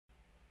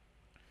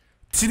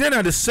today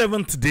na the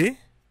 7th day,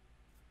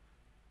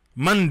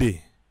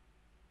 Monday,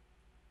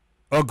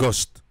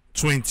 August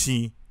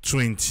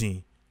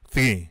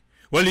 2023.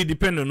 Well, it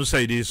depends on who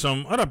side.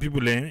 Some other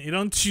people, it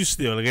on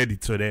Tuesday already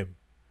to them.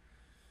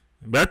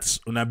 But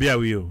unabia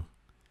we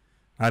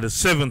at the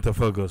 7th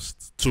of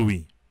August to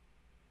we.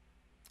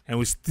 And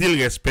we still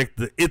respect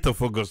the 8th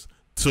of August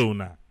to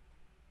now.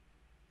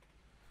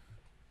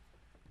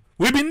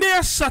 We've been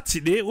there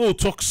Saturday. We'll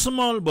talk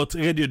small about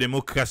Radio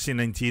Democracy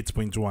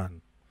 98.1.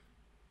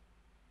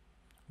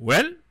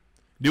 Well,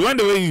 the one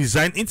the way he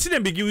resigned, instead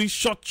of giving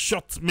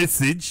short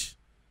message,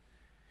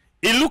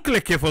 it looked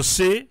like if I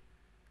say,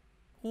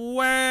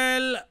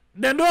 well,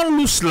 they don't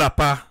lose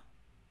slapper,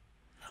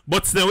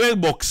 but they wear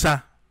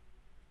boxer.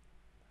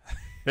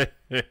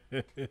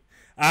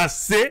 I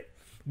say,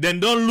 they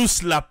don't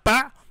lose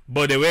slapper,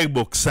 but they wear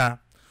boxer.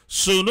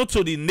 So not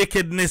to the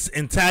nakedness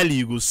entirely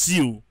you go see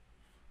you.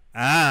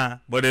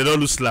 But they don't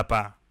lose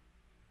slapper.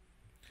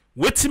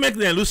 What to make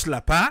them lose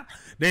slapper?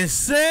 Then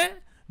say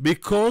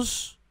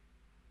because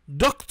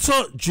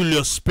Dr.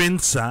 Julius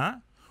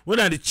Spencer, one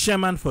of the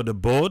chairman for the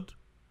board,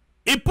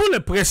 he pulled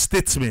a press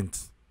statement.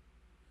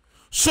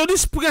 So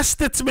this press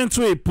statement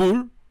where he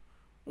pull,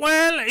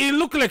 well, it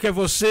look like if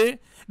I say,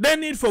 they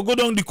need for go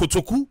down the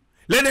kotoku,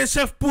 let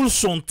themselves pull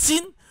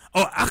something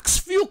or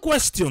ask few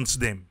questions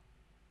them.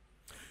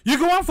 You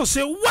go on for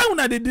say, why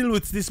would they deal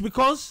with this?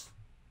 Because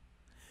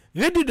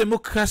Radio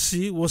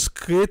Democracy was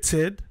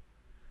created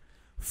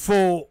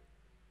for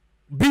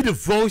be the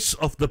voice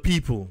of the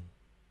people.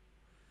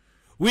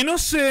 We know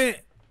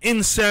say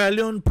in Sierra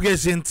Leone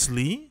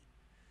presently,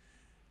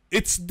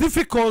 it's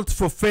difficult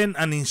for find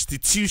an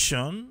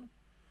institution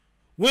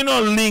when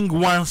not link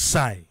one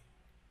side.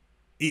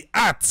 It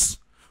acts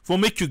for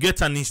make you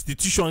get an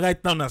institution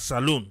right now in a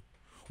salon.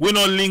 We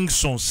not link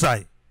some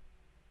side.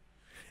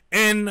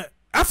 And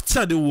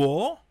after the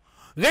war,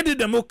 Radio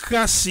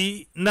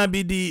Democracy na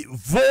be the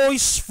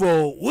voice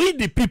for we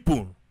the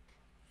people.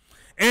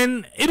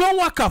 And it don't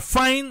work a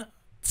fine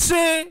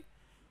say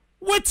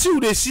what you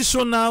they see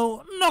so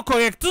now not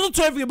correct. Not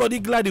to everybody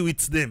glad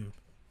with them.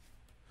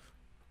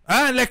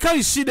 Like how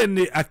you see them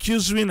they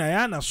accuse me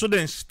na so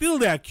then still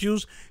they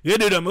accuse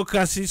Radio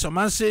Democracy. Some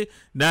man say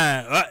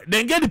nah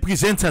then get the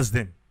presenters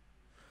them.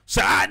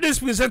 So this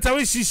presenter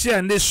we see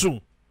and this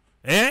so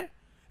and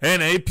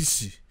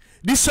APC.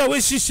 This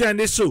always see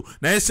and this so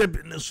now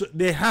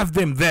they have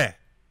them there.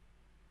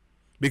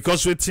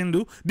 Because what thing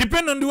do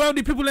depend on the way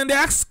the people and they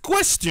ask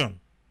question.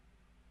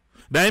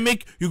 That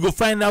make you go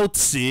find out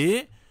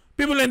say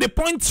people and they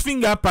point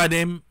finger up at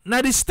them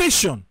na the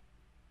station.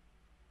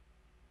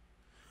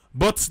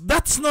 But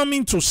that's not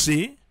mean to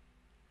say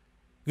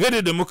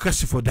Radio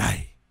Democracy for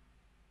die.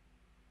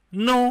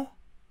 No.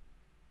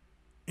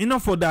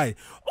 Enough for die.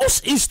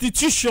 Us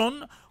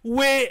institution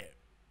where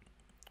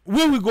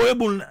we go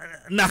able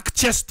knock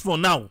chest for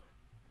now.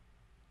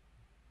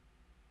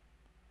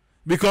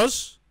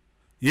 Because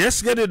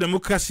yes, Radio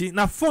Democracy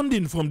now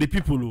funding from the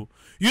people who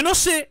you know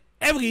say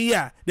every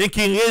year they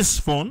can raise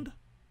fund.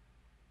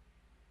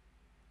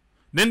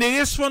 Then they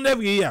raise fund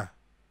every year.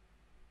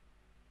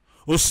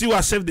 Or see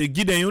what self they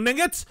give them. You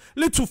get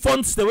little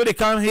funds the way they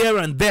come here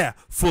and there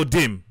for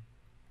them.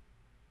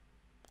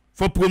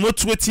 For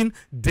promoting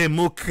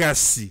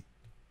democracy.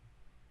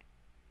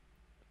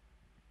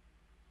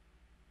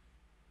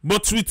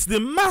 But with the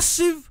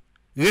massive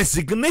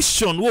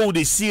resignation what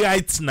they see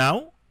right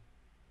now,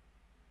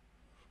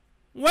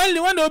 well,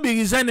 the one that will be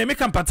resigned, they make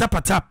them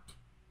patap.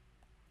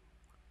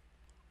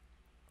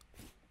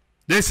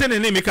 They say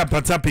they make them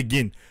patap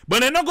again.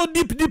 But they not go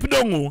deep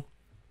down.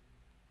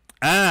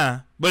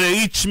 But they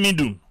reach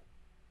middle.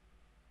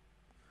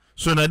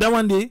 So now that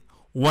one day,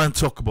 one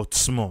talk about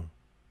small.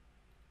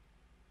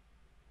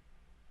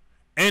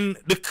 And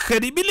the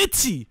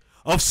credibility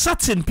of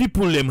certain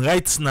people them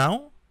right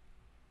now,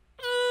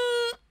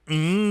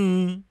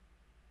 you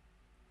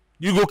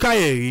go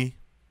carry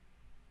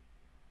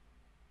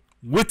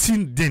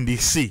waiting then they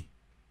say.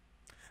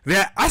 They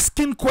are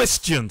asking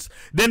questions.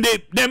 Then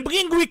they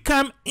bring we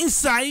come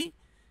inside.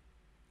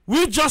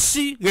 We just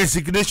see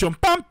resignation.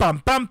 Pam,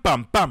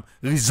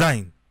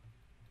 resign.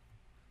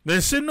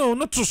 They say, no,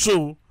 not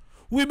so.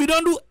 We be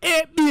don't do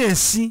A, B, and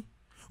C.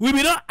 We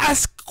be don't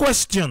ask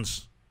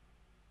questions.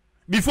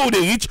 Before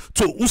they reach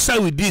to who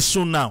side with this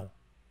so now.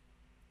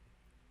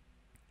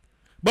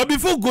 But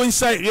before going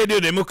inside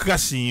Radio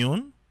Democracy,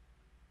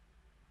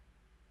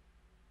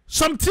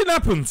 something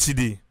happened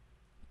today.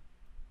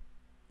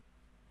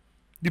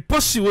 The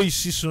posse where you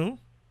see so.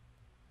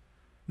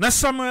 Now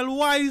Samuel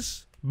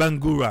Wise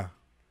Bangura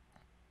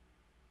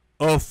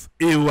of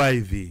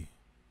AYV.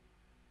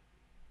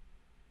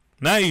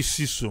 Now you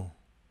see so.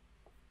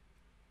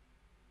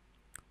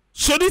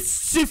 So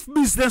this chief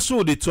business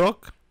what they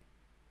talk,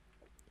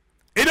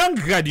 it don't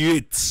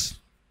graduate.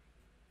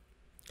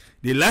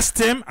 The last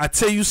time I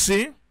tell you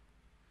say,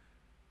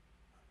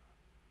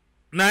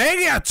 na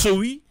area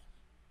towi,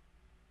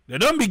 they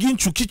don't begin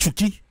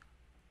chuki.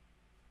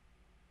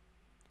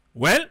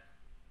 Well,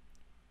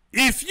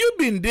 if you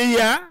been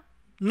there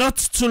not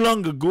too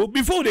long ago,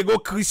 before they go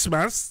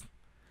Christmas,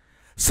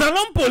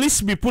 Salon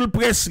police be pull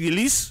press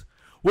release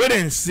where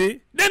they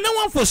say they don't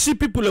want to see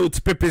people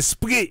with pepper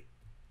spray.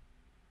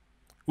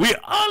 We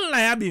all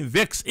have been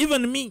vexed,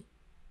 even me.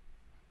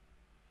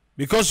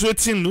 Because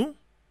waiting no?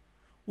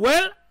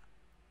 Well,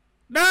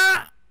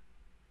 that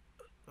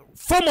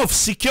form of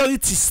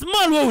security,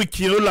 small way we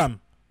can hold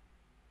them.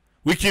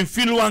 We can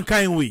feel one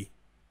kind way.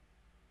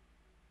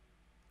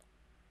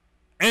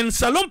 And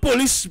Salon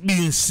police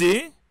been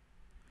say,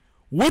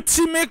 what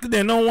to make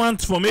they don't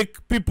want for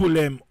make people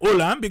hold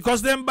them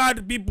because them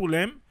bad people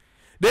then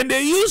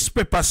they use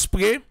pepper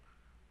spray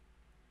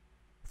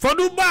for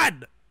do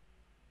bad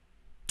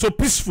to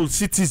peaceful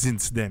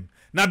citizens them.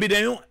 Now be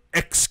they no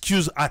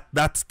excuse at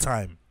that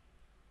time.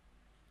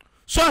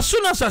 So as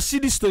soon as I see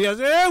this story, I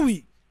say, hey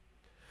we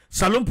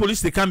Salon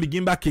police they can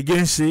begin back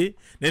again say,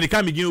 then they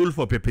can begin hold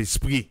for pepper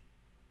spray.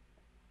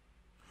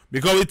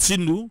 Because it's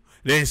in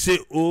they say,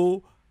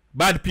 oh,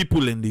 bad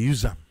people and they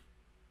use them.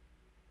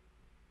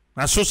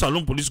 And so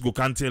Salon police go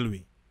can't tell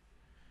me.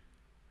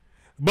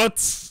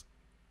 But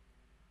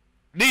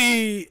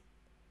the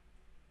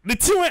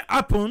thing will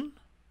happen,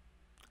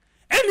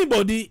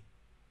 anybody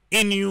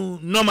in your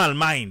normal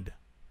mind,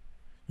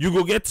 you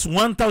go get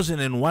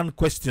 1001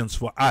 questions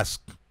for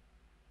ask.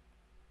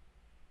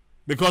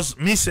 Because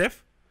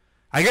myself,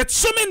 I get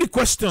so many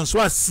questions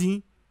where I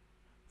see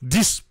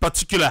this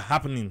particular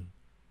happening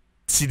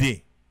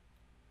today.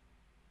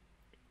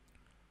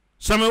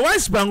 So my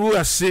wise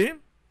Bangura say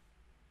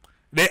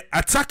they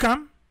attack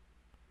him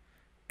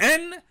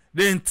and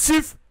they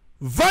thief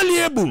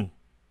valuable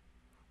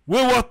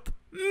we worth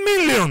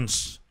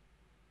millions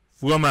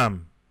from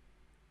him.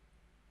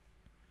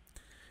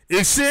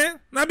 He say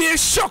na be a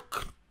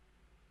shock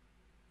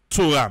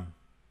to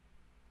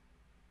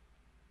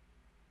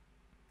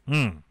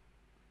him.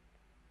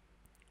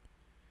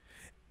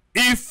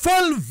 He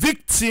fall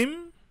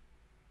victim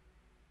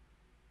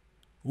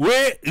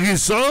will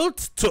result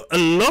to a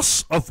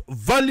loss of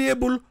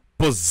valuable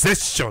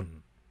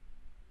possession.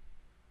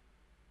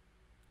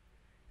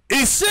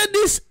 He said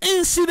this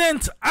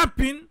incident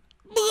happened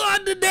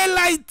broad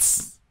daylight.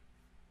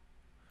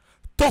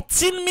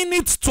 13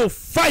 minutes to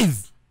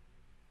 5.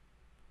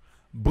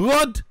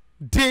 Broad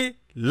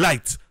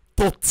daylight.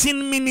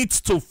 13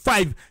 minutes to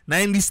 5.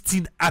 Now this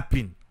thing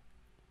happened.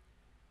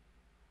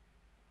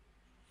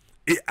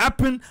 It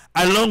happened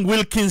along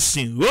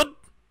Wilkinson Road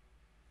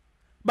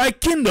by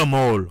Kingdom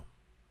Hall.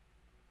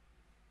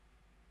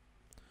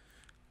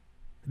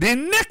 The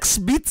next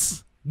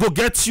bit go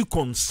get you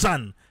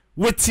concerned.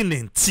 Waiting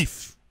and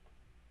thief.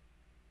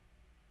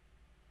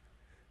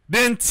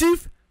 Then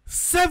thief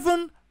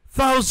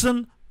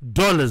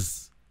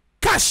 $7,000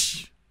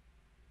 cash.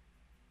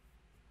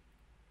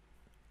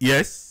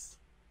 Yes.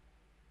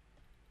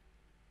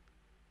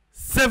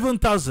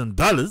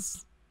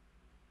 $7,000.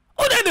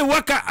 Or then they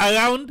walk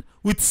around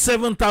with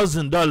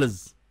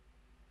 $7,000.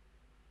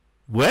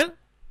 Well,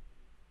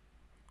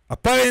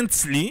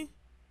 apparently,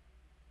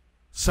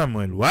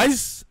 Samuel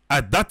Wise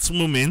at that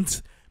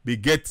moment we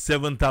get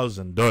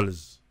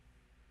 $7,000.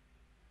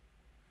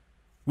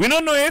 We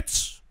don't know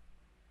it.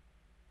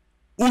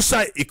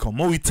 Usa he come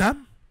with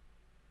him.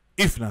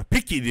 If na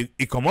pick he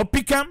come up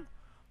pick him.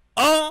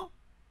 Or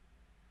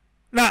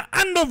na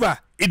handover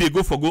he dey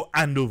go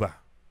handover.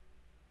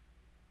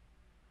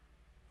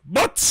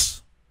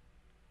 But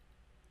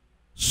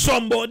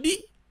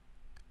somebody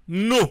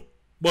no,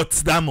 but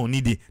that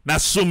money dey. Na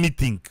so me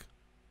think.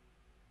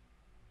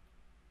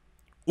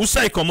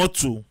 Usa he come out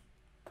too.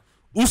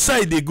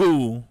 Usa they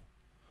go,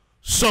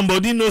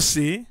 somebody no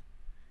say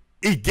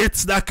he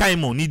gets that kind of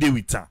money they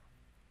with her.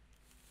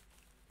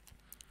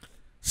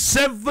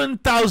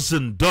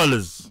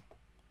 $7,000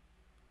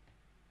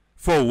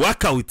 for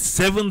worker with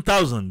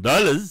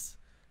 $7,000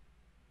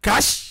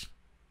 cash.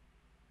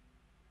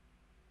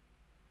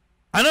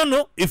 I don't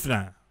know if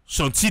na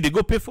Shanti they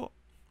go pay for.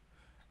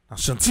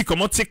 Shanti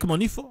come out take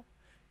money for.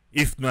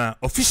 If na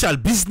official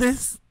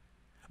business,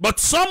 but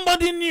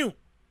somebody knew.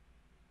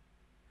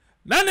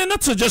 Now they're not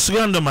to just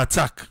random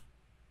attack.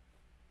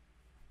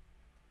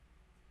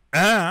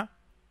 Not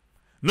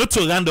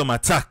to random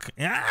attack.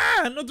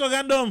 Not to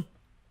random.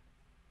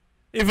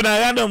 If not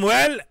random,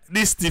 well,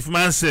 this thief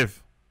man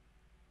safe.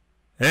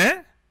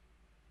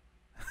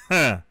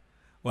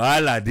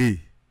 Wahala dey.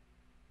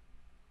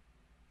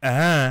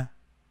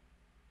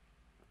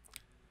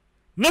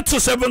 Not to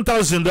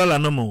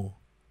 $7,000 no more.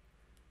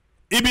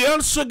 He be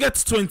also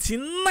gets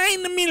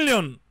 29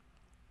 million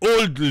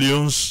old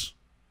Leones.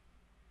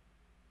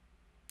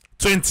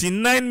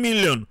 29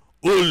 million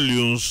old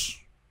Leones.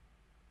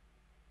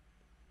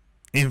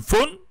 In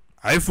phone,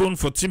 iPhone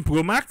 14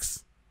 Pro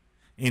Max,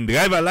 in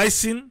driver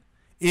license,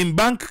 in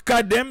bank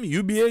card them,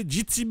 UBA,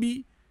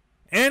 GTB,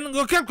 and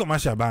local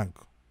commercial bank.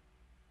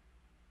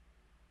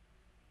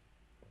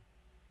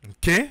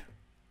 Okay?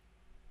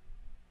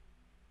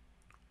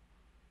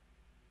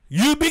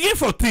 You begin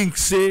for think,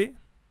 say,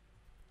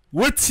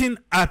 wetin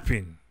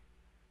happen?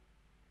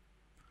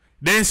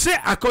 Then say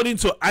according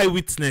to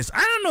eyewitness. I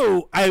don't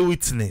know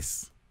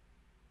eyewitness.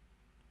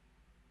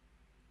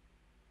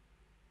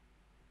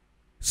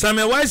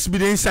 Samuel Wise be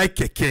the inside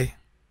keke.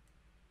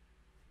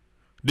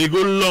 they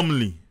go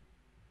lonely.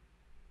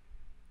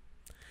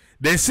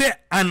 They say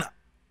an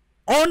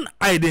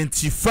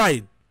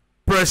unidentified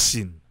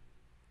person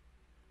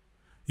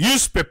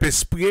use pepper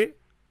spray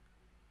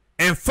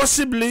and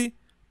forcibly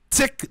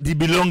take the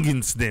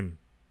belongings them.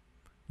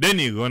 Then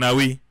he run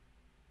away.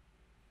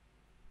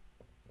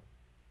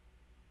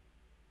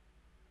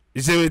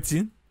 You say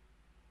waiting?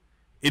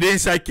 It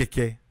inside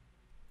keke.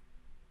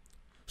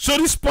 So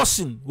this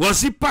person,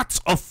 was he part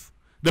of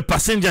the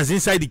passengers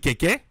inside the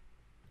keke?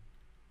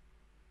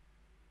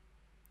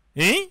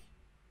 Eh?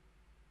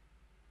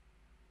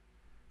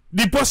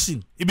 The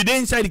person, he be there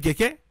inside the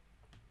keke?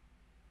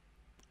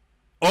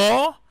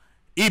 Or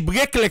he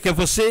break like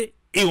if say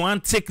he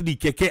want take the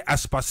keke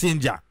as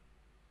passenger.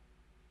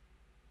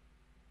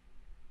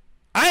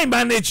 I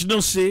manage no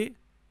say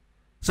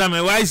some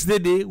wise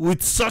day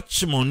with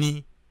such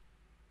money.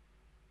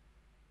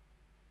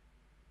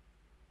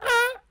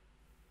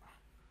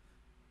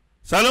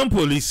 Salon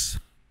police.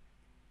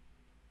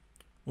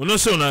 We no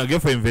say una get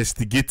for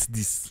investigate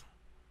this.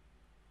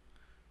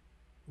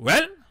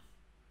 Well,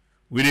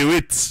 we dey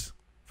wait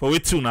for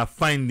wetin una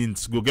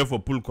findings go get for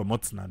pull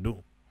comot na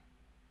do.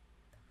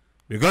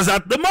 Because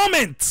at the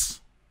moment,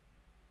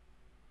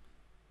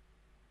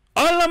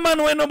 all the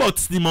man wey know about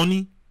the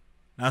money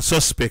na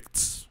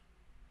suspects.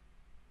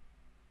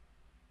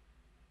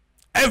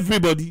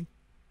 Everybody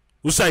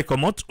who side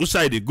comot, who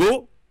side dey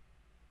go,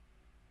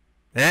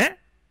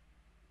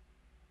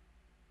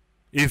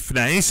 if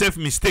na himself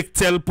mistake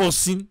tell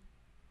person,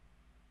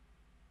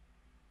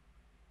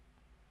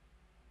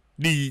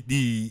 the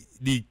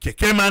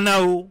keke man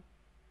now,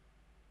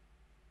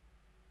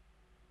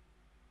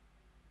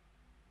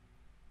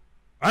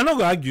 I no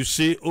go argue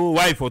say, oh,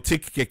 why for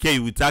take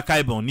keke with that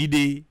kind of money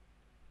dey?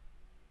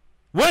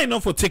 Why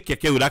not for take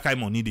keke with that kind of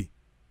money dey?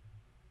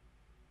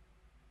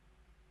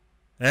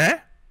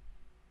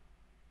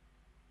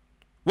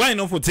 Why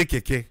not for take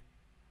keke?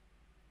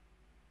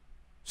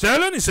 Sierra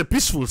Leone is a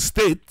peaceful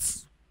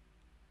state.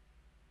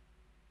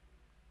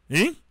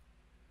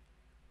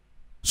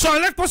 So I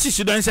like person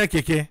should inside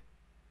keke.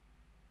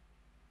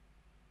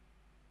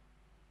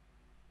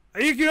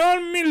 You get all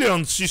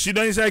millions you should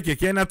inside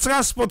keke and a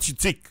transport you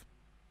take.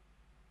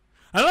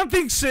 I don't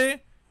think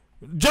say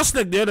just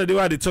like the other day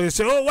where they talk,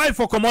 say, oh, why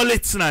for come on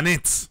late than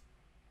it?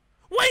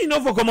 Why you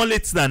not for come on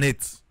late than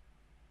it?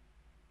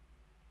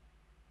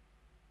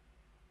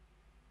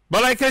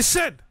 But like I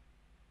said,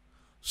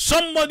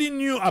 somebody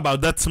knew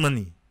about that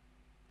money.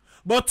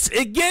 But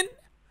again,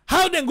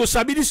 how then go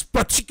sabi this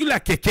particular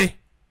keke?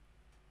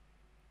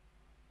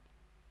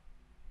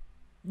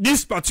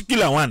 This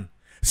particular one,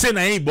 say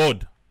na ain't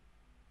board.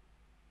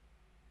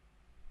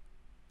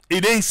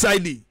 It ain't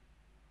inside it.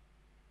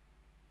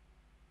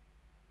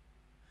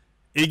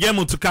 Ige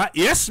mutuka.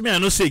 Yes, me I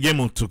know say ige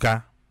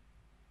mutuka.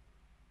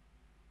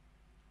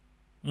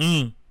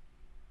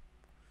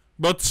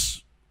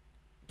 But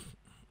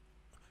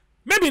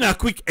maybe in a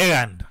quick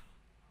errand.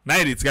 Now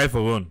it's guy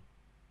for one.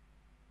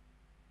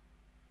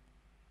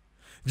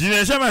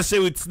 Generation say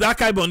with that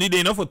kind of money they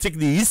enough for take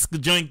the risk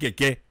join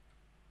keke.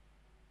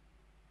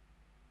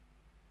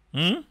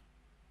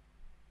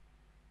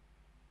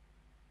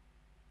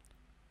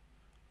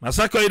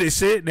 Masako they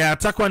say they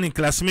attack one in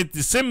classmate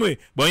the same way,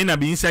 but in a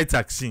be inside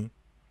taxi.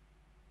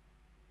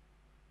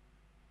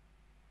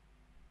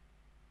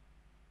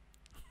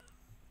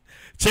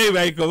 Che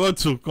vai come on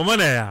to come on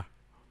here.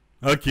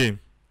 Okay.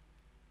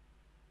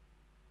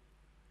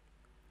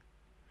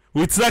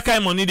 With that kind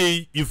of money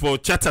they you for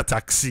charter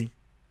taxi.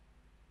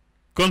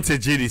 Come to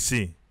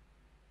JDC.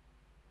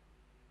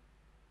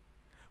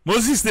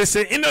 Moses they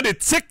say, you know they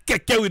take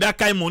keke with that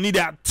kind of money they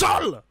at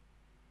all.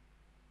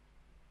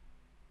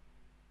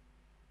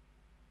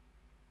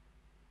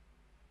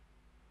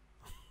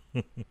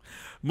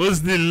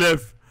 Mostly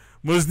left.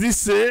 Mostly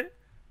say,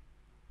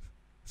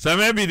 so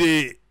maybe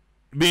they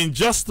being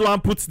just one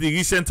put the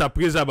recent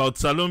appraisal about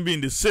Salon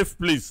being the safe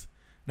place.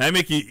 Now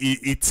make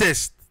it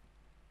test.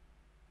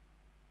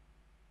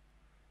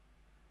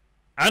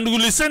 And we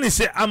listen and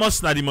say, how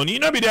much na the money? You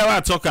know be there what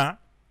I talk, huh?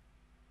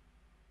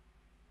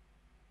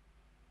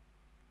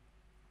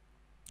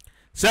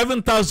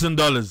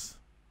 $7,000.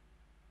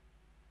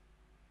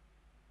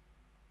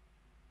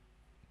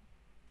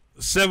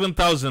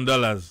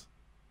 $7,000.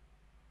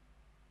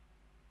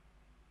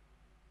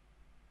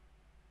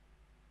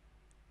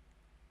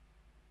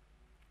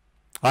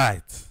 All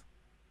right.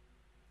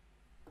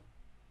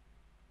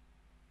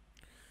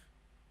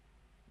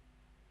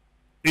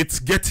 It's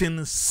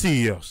getting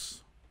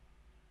serious.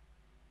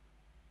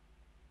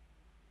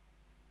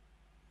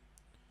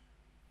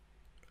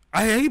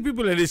 I hear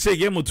people that they say,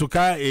 "Yeah,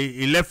 Motoka,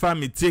 a left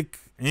farm, it take."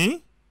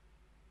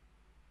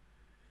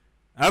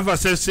 I've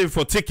say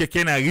for take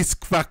a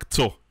risk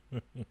factor.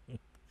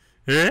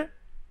 A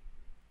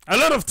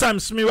lot of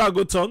times, me will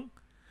go tongue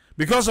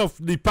because of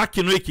the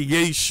parking rate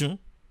issue.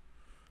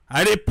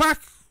 I dey park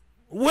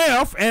way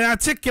off and I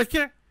take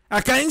keke.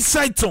 I can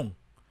inside town.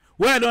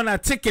 Where I don't I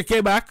take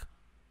keke back,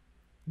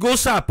 go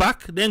to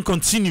park, then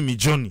continue my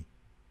journey.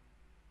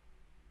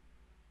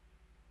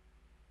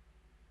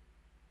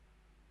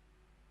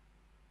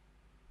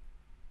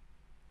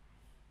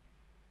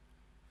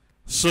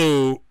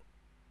 So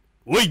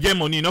we get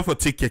money enough for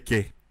take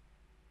keke.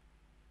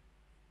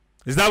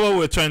 Is that what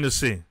we're trying to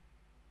say?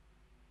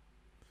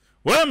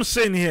 What I'm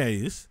saying here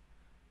is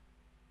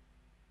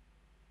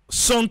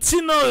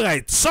something all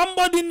right.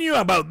 Somebody knew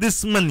about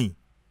this money.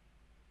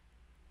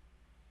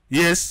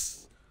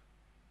 Yes.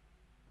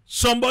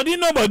 Somebody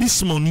know about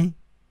this money.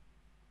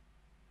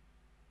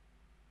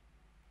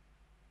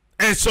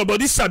 And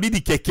somebody sabi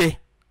the keke.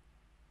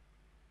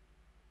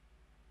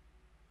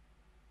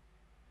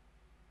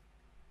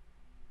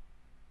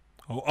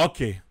 Oh,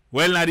 okay.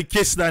 Well, now the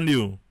case stand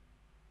you.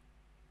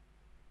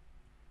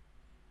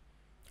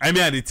 I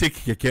mean, they take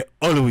keke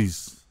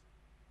always.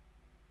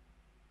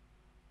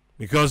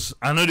 Because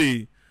I know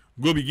they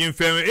go begin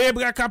filming. Hey,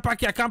 bro, I can't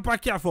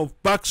park here for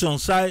parks on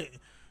side.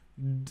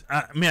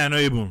 Me, I know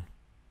able.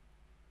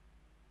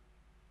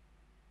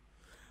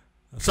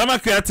 Some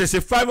creators say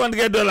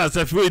 $500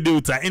 if we do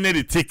it, and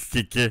they take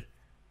keke.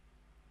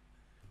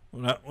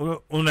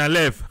 Una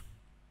left.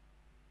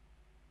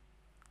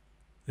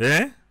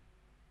 Eh?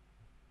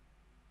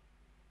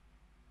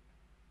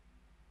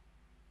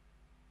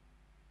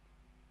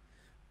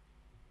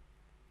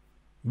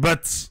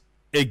 But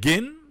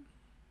again,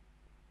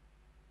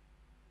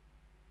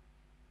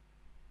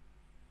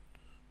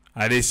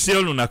 are they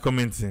still on a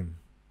commenting?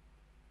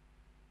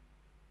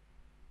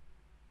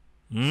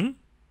 Are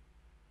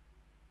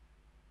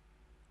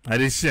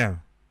they still?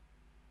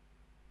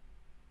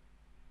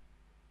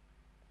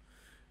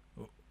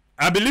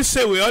 I believe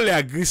say we all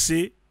agree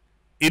say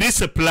it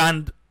is a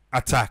planned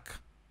attack.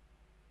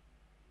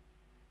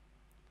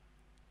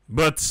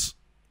 But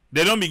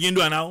they don't begin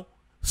to now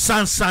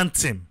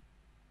something.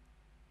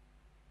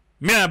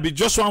 May I be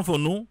just one for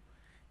no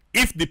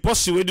if the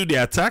person who do the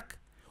attack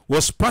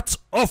was part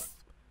of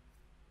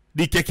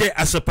the keke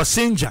as a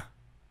passenger,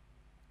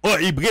 or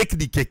he break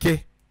the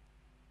keke,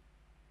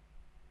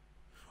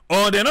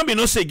 or they not be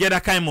no say get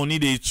that kind of money.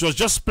 It was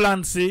just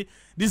planned. Say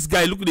this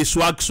guy look the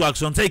swag.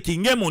 Sometimes he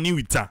can get money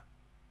with her.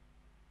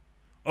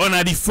 Or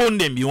na the phone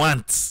them be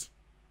want,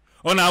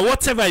 or na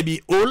whatever I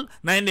be all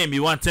nine them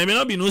be want. They may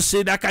not be no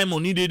say that kind of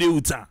money they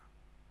with her.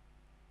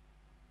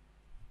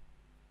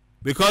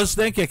 Because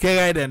then keke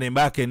rider and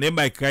back and then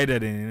bike rider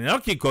then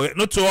not correct,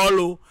 not to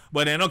all,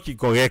 but they're not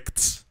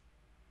correct.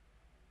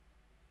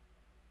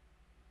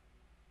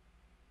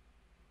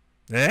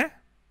 Eh?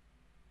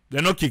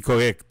 They're not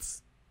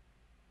correct.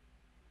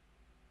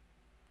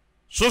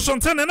 So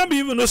sometimes they not be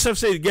even no self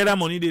say get that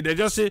money. They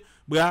just say,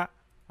 bruh,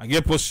 I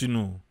get post you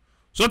know.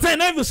 Sometimes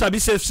not even sabi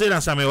self say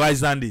and some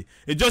wise dandy.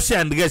 It just say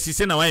Andres, he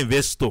say now I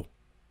investor.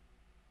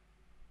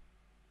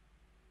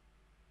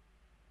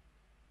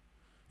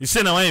 He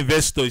say now I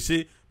investor. He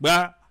say,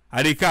 bruh,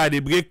 I the car, they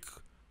break,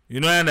 you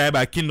know, and I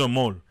buy Kingdom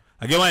Mall.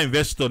 I get one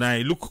investor now,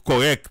 he look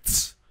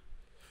correct.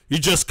 You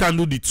just can't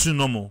do the two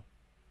no more.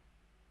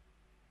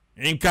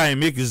 In can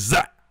make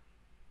that.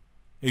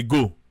 It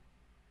go.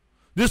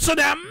 So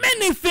there are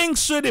many things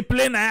so they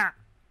play now.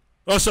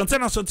 Or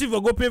something or something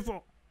for go pay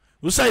for.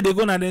 We say they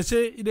go now and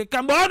say they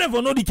can but how they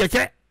for know the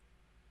keke.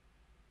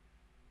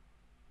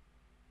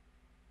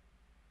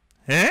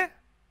 Eh?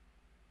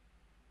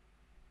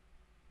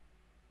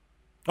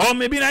 Or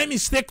maybe I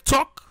mistake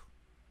talk.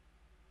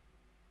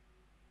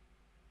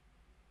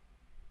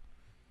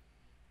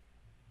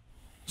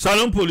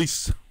 Salon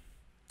police.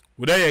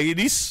 Would I hear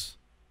this?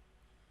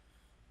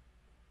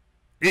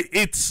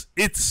 It's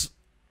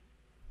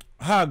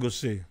how I go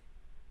say.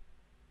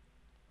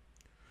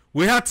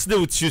 We had to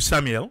deal with you,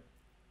 Samuel.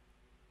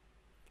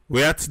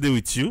 We had to deal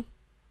with you.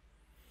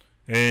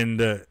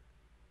 And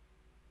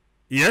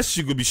yes,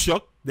 you could be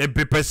shocked. They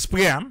pepper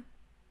spray him.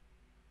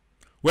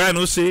 Where I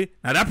know say,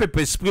 now that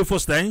pepper spray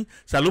first time,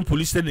 Salon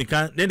police then they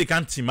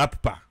can't team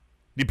up pa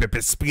the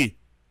pepper spray.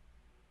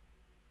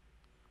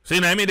 So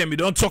I mean them we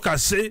don't talk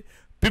and say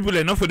people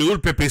enough for the whole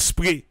pepper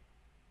spray.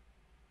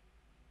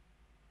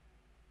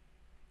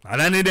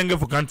 And I need them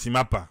for can't team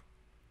up pa.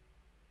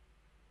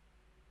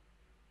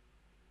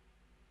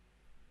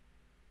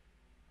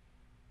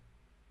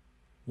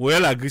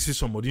 Well, agree say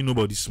somebody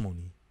nobody's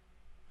money.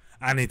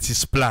 And it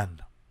is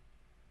planned.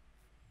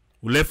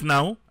 We left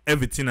now,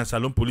 everything at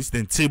Salon police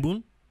then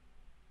table.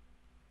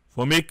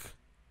 For make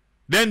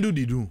then do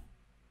the do.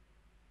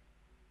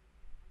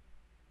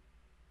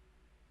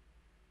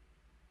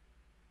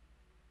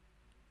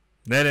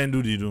 Then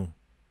do the do.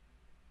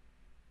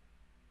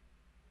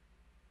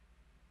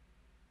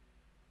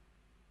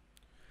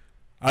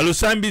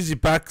 Alusan busy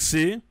pack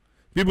say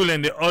people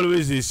and they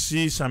always they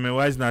see Samuel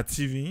Wise na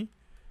TV.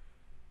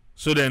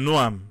 So they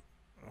know him.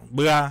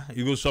 Bruh,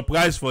 you go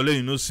surprise for let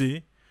you know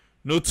say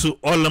no to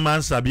all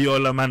man sabi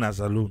all man as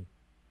alone.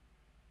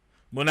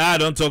 But now I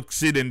don't talk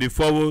say then they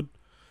forward.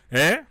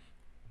 Eh?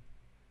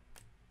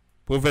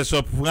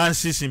 Professor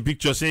Francis in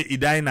picture say he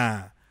died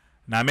na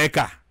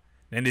Mecca.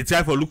 Then they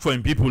try for look for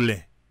him people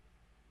there.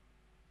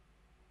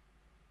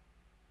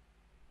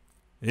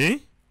 Eh?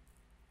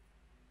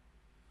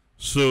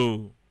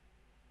 So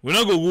we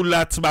not go rule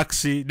that back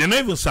say they not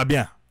even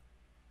Sabia.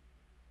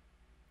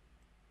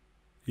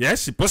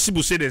 Yes, it's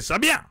possible say they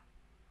Sabia.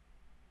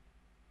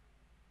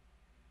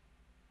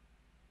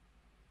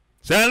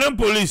 Salon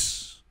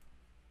police.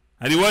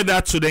 And the word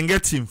that so then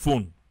get him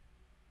phone.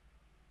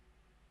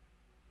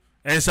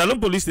 And Salon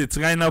police they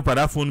try now for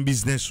that phone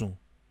business. So.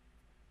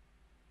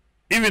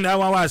 Even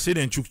now I say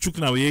then chuk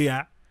na we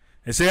ya.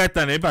 And say that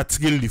and ever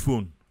kill the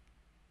phone.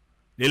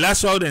 The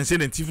last out and say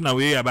then thief na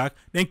we ya back.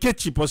 Then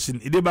catch the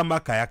person. Ide bamba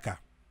kayaka.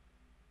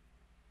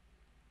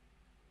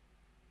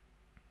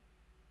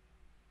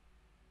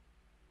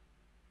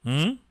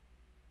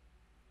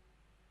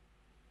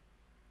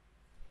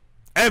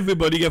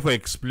 Everybody get for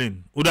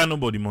explain. Who don't know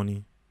about the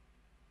money?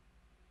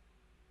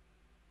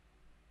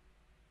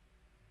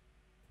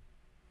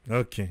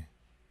 Okay.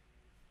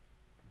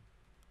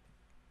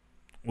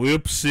 We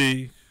hope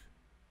see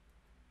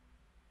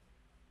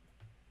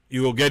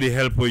you will get the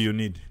help where you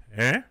need.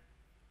 Eh?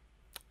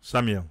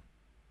 Samuel.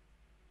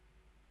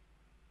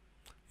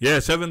 Yeah,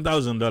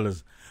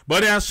 $7,000.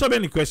 But there are so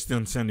many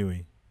questions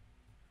anyway.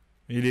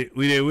 We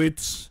wait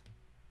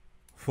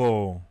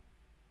for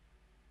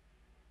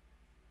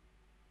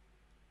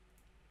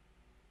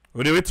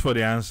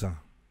the answer.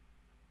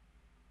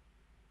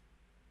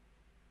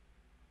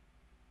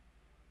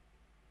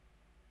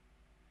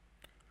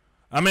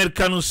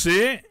 Americans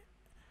say,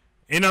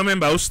 you know,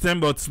 remember Austin,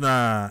 but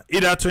na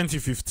either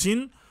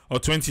 2015 or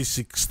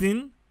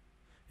 2016,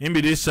 in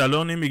the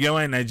salon, in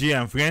the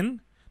Nigerian friend,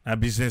 a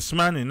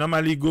businessman, he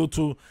normally go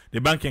to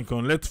the bank and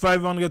collect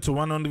 500 to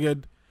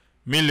 100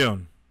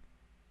 million.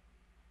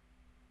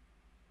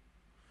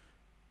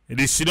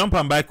 They sit down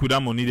and buy with that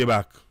money they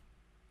back.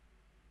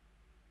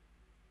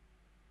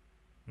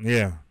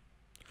 Yeah.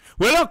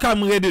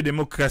 Welcome Radio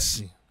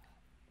Democracy.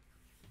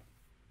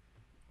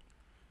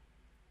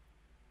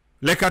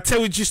 Like I tell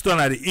you just on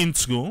at the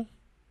intro,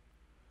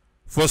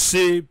 for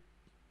say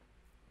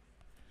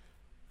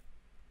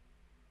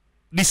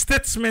the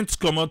statements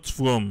come out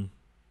from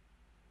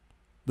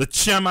the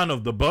chairman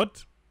of the board,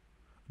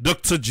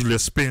 Dr.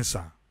 Julius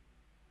Spencer.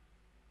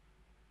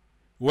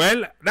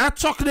 Well, that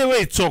talk the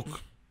way he talk.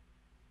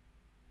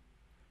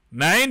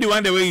 Now in the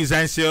one the way he's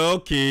say,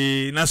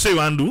 okay, now so you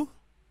want to do?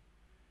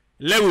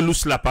 Let we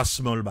lose la pass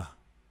small ba.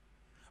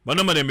 But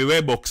no matter me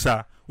wear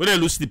boxer. When they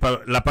lose the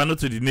la pano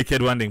to the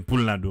naked one, then pull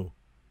na do.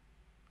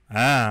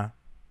 Ah.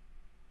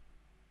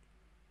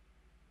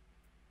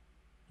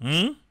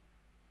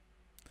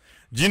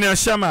 Junior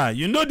Shama,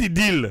 you know the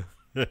deal.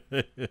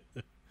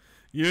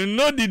 You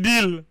know the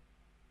deal.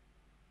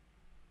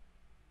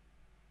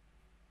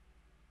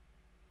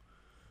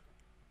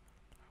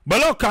 But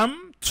now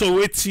come to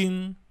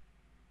waiting.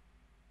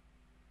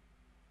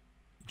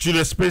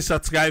 Julius Spencer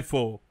try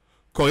for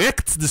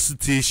correct the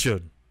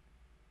situation.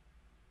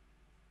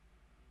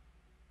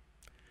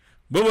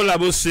 Bobo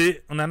Labo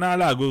say, unana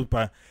la go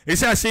pa. He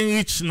say, I say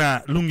rich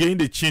na lunge in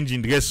the change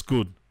in dress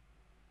code.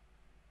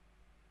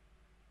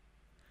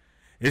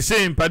 He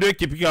say, in Padre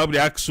keeping up the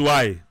ask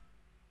why.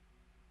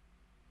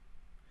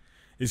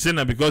 He say,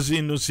 na because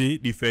he know say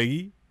the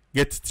ferry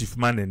get thief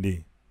man and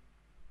day.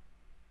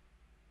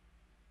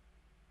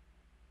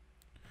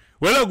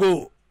 Well, I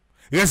go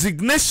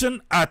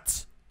resignation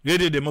at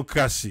Radio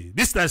Democracy.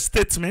 This is a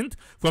statement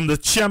from the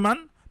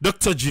chairman,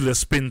 Dr. Julius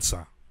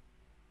Spencer.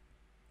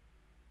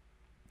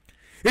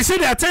 He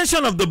said the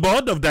attention of the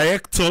board of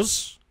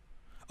directors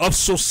of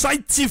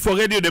Society for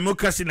Radio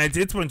Democracy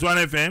 98.1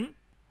 FM,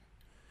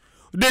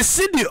 they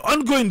see the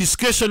ongoing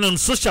discussion on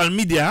social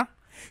media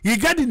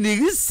regarding the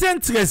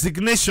recent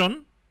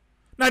resignation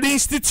of the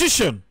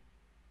institution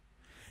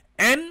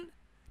and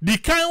the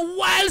kind of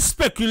wild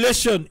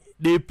speculation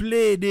they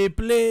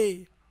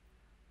play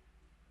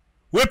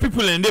where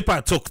people in the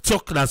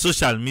talk on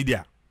social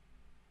media.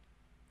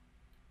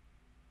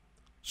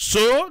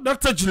 So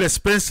Dr. Julius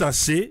Spencer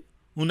say,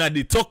 una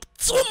dey talk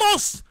too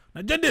much,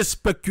 na just dey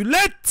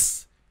speculate,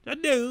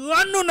 just dey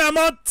run una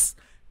mouth,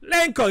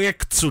 like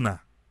correct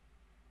una.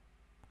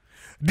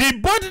 The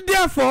board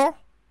therefore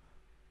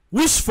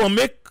wish for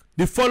make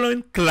the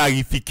following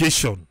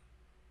clarification.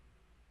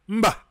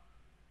 Mba.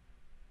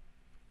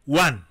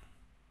 1.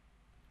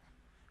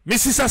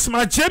 Mrs.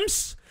 Asma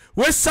James,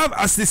 who served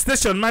as the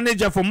station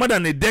manager for more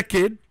than a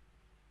decade,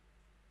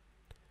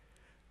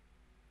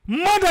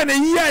 more than a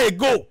year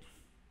ago,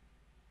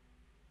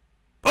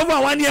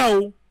 over 1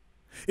 year,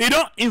 he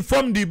don't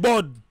inform the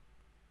board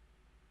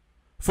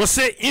for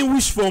say in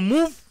wish for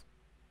move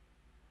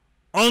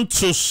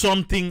onto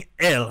something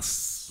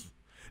else.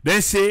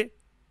 Then say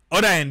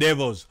other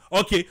endeavors.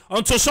 Okay,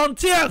 onto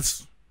something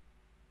else.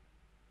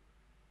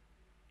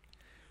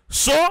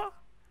 So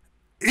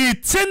he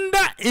tender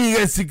in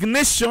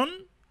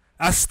resignation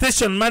as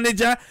station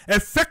manager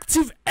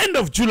effective end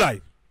of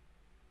July.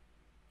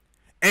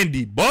 And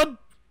the board,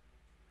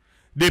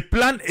 they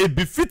plan a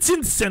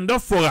befitting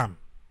send-off for him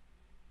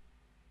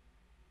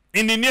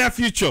in the near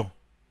future,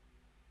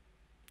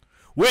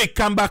 where he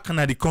come back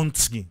na the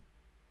country.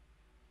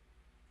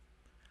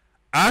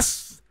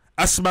 As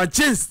my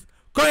James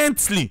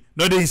currently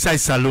not the inside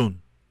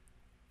salon.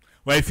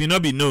 Well, if you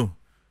not be know,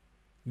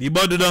 the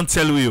board don't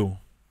tell you.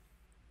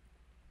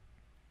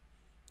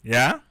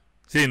 Yeah?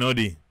 Say no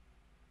dey.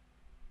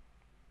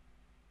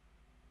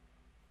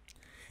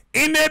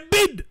 In a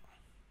bid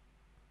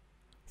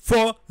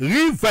for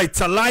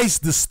revitalize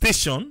the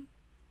station.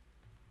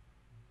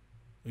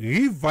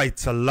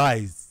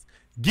 Revitalize.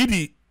 Give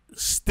the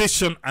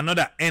station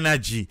another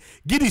energy.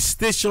 Give the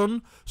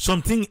station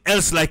something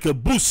else like a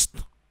boost.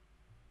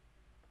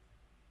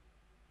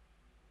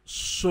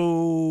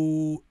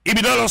 So,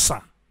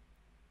 Ibidolosa.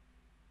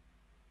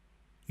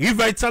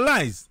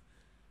 Revitalize.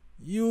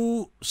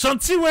 You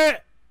something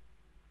where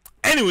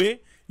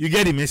anyway, you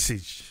get the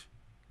message.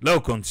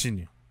 Let's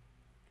continue.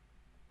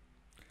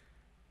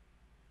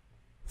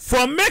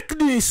 For make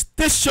the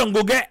station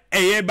go get a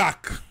year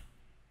back.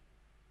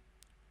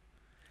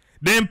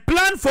 Then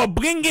plan for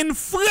bringing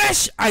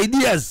fresh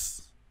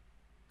ideas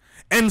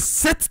and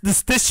set the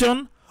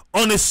station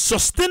on a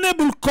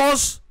sustainable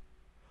course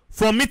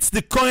for meet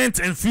the current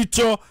and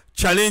future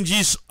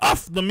challenges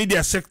of the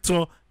media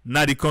sector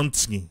na the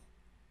country.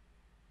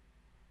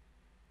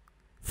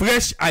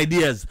 Fresh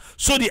ideas.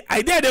 So the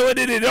idea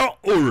they don't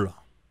old.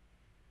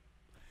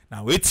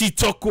 Now wait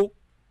talk.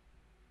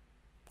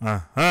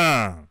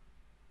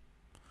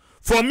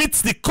 For meet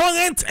the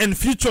current and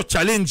future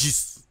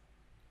challenges.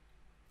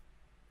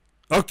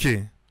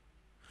 Okay.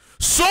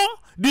 So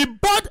the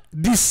board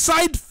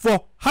decide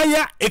for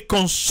hire a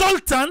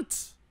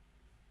consultant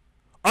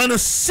on a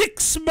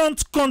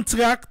 6-month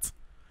contract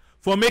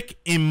for make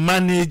him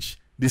manage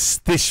the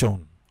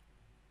station.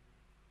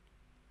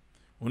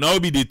 Now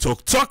be the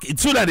talk.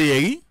 It's all that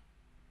they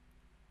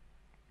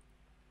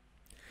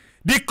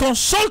the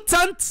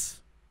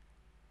consultant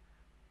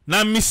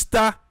na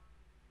Mr.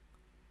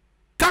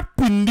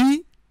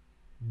 Kapundi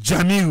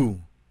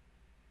Jamiru.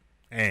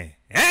 The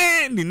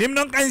name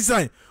don't can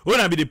sign.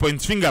 Wanna be the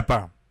point finger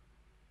pa.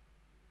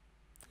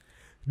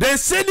 They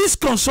say this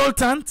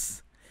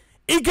consultant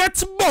he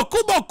gets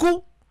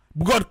boku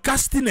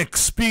broadcasting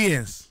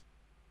experience.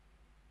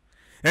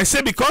 And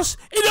say because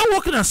he don't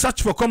work in a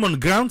search for common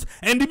ground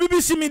and the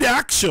BBC media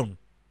action.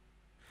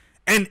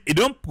 And he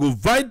don't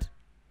provide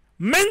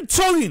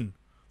mentoring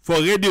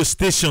for radio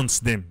stations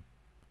them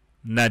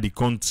na the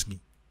country.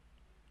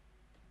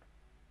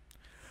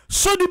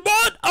 So the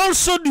board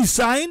also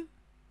designed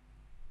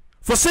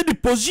for say the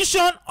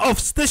position of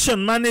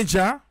station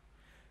manager,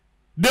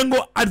 then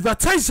go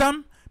advertise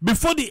them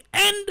before the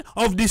end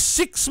of the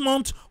 6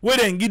 months where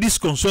they give this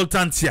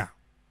consultant here.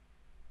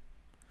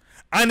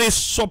 And a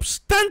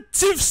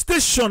substantive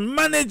station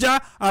manager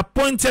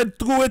appointed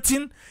through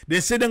waiting, they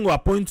say then go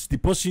appoint the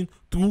person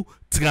through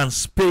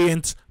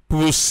transparent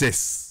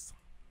process.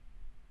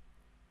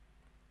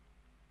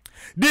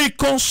 The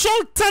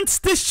consultant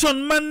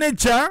station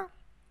manager,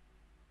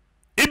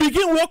 he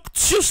begin work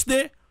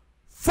Tuesday,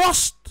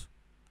 1st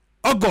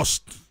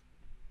August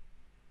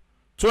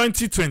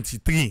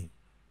 2023.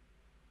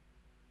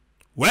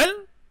 Well,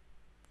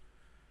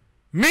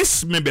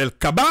 Miss Mabel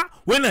Kaba,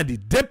 when the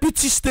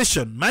deputy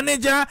station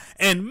manager,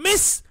 and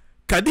Miss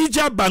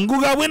Khadija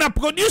Bangura, when a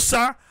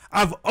producer,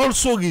 have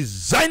also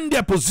resigned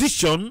their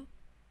position.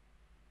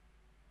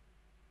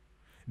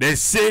 They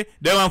say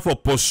they want to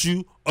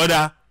pursue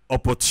other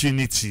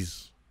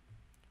opportunities.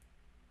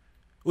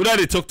 Who did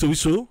they talk to?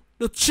 So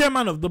the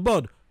chairman of the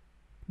board,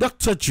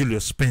 Dr.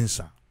 Julius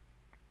Spencer.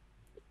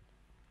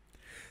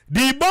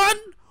 The board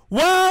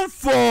want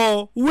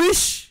for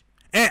wish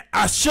and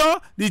assure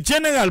the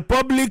general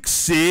public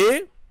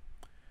say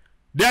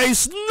there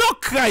is no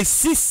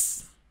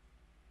crisis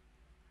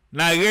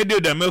na radio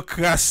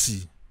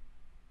democracy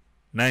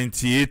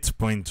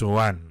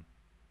 98.1.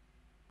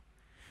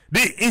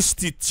 The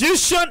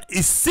institution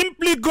is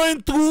simply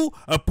going through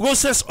a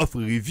process of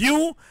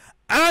review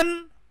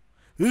and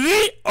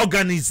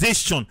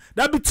reorganization.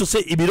 That means to say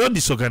if you don't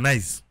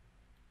disorganize.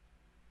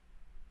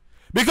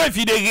 Because if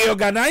you dey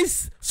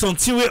reorganize,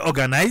 something will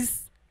organize.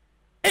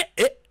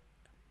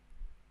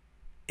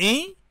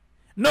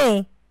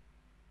 No.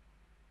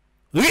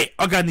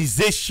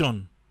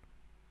 Reorganization.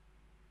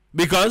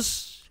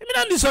 Because if you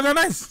don't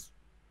disorganize.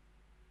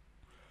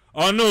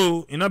 Oh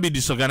no, you not be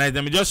disorganized.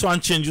 Them just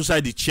want change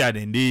inside the chair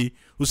then they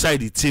inside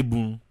the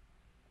table.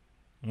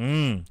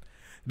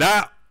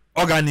 That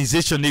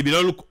organization they be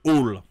don't look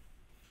old.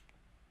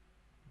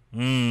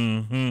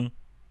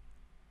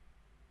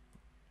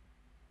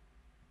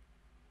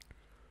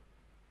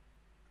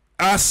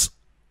 As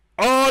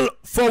all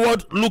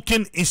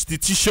forward-looking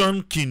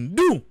institution can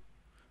do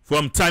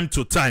from time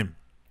to time.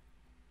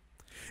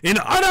 In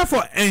order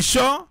for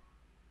ensure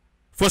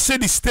for say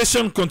the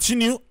station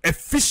continue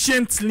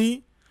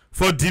efficiently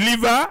for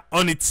deliver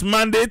on its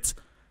mandate,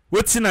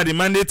 waiting at the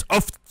mandate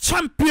of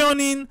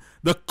championing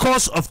the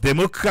cause of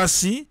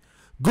democracy,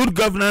 good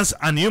governance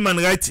and human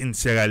rights in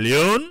Sierra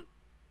Leone.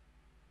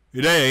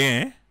 You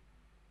there,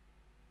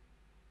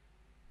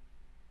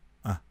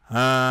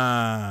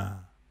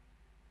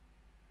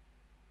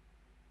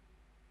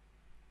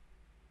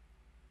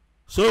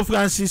 So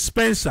Francis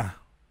Spencer,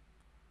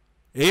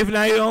 if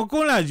na your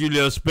uncle na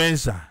Julius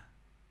Spencer,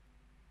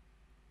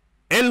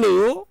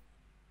 hello,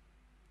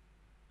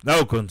 that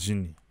will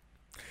continue.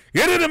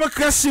 Radio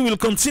democracy will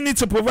continue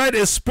to provide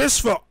a space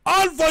for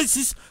all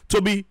voices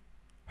to be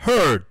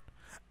heard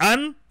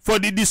and for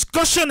the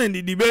discussion and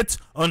the debate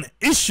on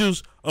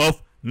issues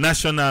of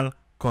national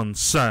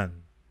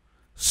concern.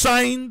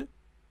 Signed,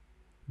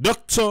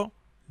 Dr.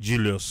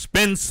 Julius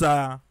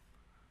Spencer,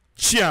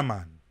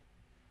 Chairman.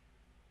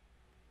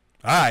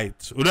 Alright,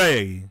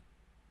 Uday.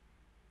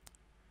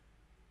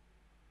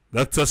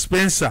 Dr.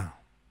 Spencer,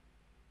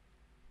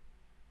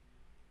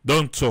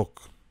 don't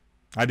talk.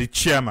 At the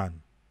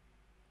chairman.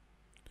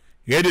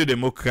 Radio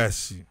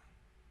Democracy.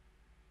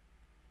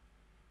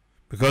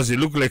 Because it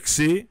look like,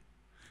 say,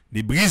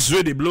 the breeze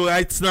where they blow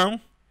right now,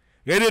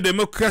 Radio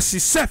Democracy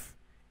safe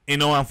in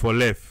no one for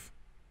left.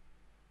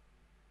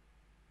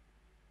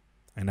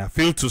 And I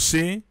feel to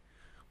say,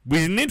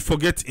 we need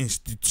forget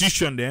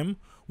institution them,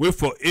 we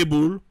for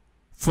able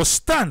for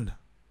stand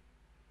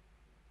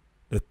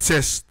the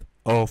test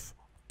of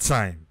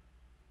time.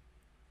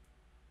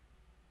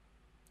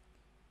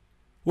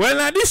 Well,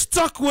 now this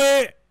talk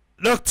where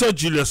Dr.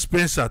 Julius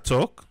Spencer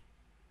talk,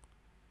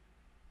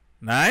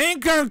 now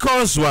ain't can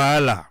cause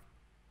wahala.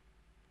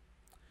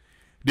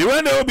 The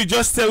one they will be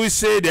just tell we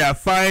say they are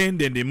fine,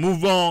 then they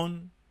move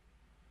on.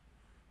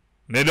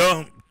 They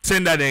don't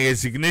tender their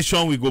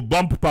resignation, we go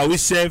bump up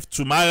ourselves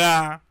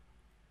tomorrow.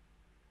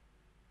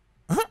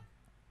 Huh?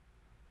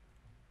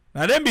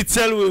 Now then be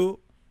tell you,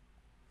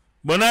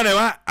 but now they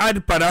want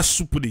add pada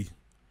soup.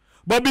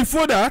 But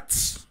before that,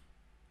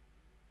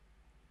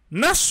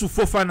 Nasu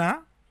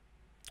Fofana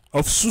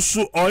of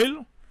Susu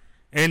Oil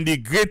and the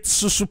great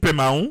Susu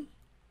Pemaun,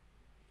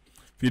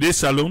 Fide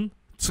Salon,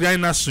 try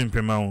Nasu in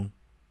Pemaun.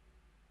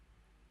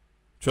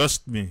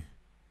 Trust me.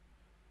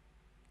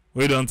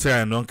 We don't try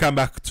and don't come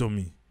back to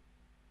me.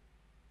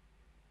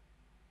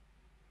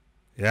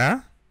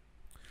 Yeah?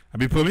 I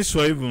be promised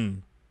for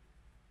even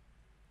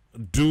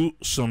do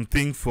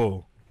something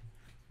for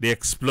the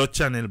Explore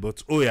channel,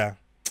 but oh yeah,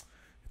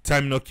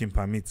 time not can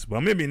permit.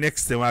 But maybe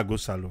next time I go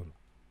salon.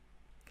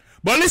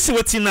 But listen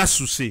what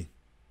Nasu say.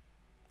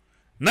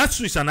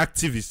 Nasu is an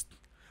activist.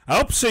 I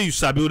hope say you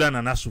sabi than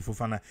Nasu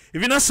Fofana.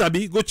 If you not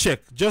sabi, go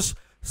check. Just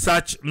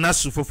search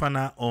Nasu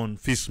Fofana on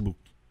Facebook.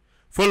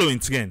 Follow in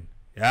trend.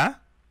 Yeah?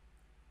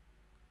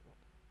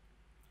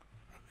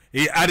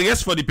 A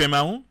address for the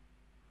Pemaun.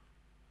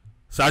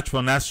 Search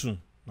for Nasu.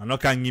 Man no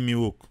can give me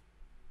work.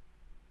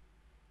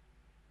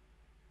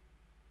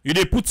 You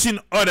dey put in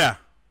order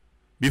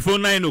before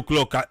 9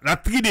 o'clock.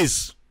 At 3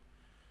 days.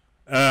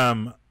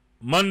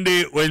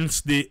 Monday,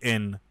 Wednesday,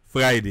 and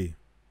Friday.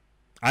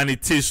 And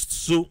it tastes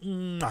so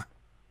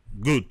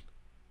good.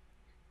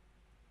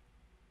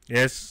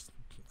 Yes.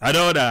 I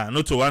don't order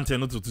not to 1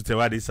 not to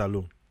 2 days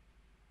alone.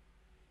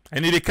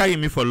 And they carry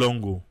me for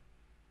long go.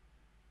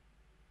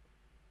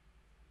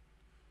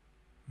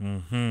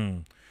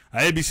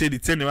 I be say the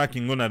 10 I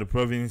can go to the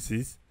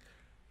provinces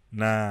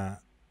na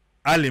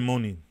early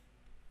morning.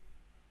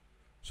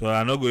 So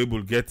I not go able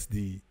to get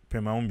the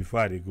Pemaun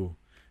before they go.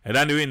 And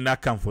then they went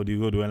knock camp for the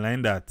road when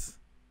like that.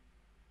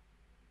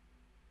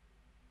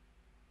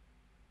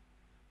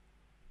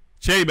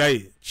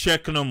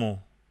 Check no more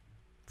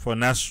for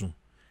Nasu.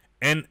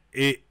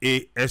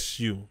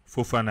 NAASU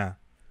Fofana.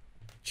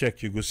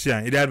 Check, you go see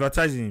him. They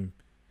advertising him.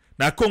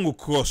 Now Congo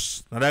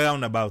Cross. Now that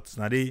roundabout.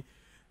 Now they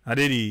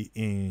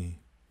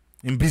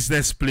in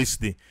business place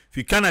there. If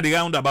you can't the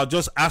roundabout,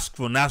 just ask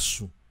for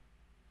Nasu.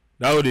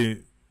 That would they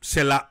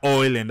sell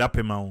oil and that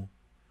Pemaun.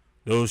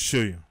 They will show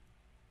you.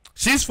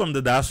 She's from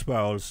the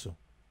diaspora also.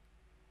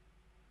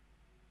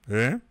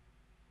 Eh?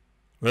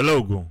 Well,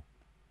 I'll go.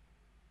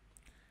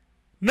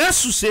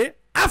 Nasu say,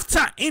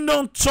 after he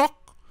don't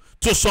talk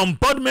to some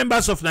board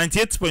members of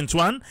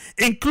 98.1,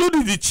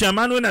 including the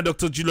chairman when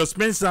Dr. Julius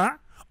Spencer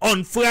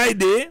on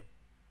Friday,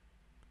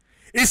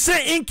 he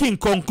say he can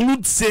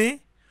conclude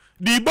say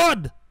the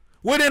board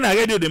whether in a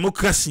Radio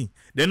Democracy,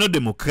 they're not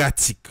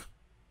democratic.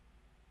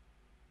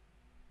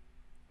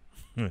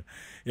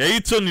 Yeah, you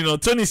Tony, no.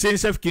 Tony say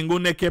himself can go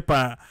naked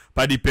pa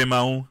the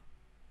Pemaun.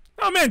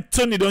 No man,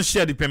 Tony don't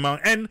share the Pemaun.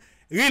 And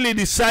really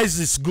the size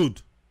is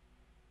good.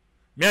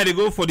 Me they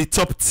go for the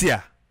top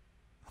tier.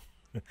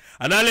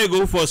 And I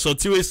go for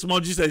something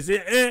small just I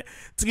say,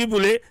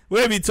 triple A,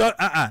 where we talk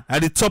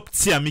at the top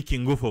tier me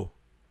can go for.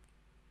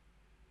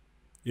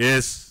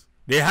 Yes,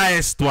 the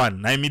highest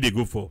one, I me they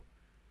go for.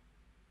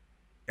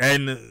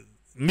 And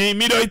me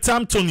do it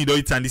time, Tony do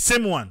it and the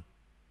same one.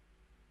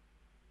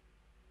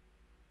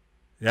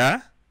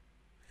 Yeah?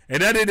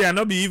 And that day they are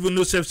not be even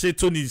no self say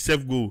Tony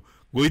self go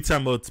it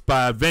about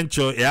per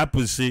venture a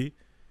happen say,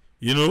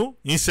 you know,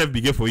 himself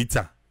be for it.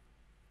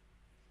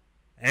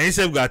 And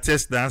himself got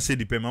test that and say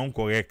the payment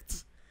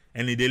correct.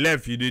 And in the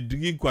left, you did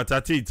drink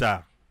quarter it.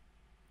 But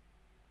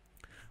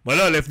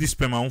I left this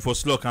payment for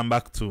slow come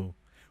back to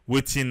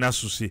waiting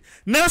Nasu say.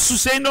 Nasu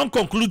say don't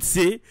conclude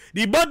say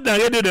the board na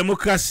Radio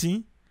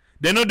Democracy,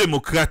 they're not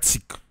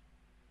democratic.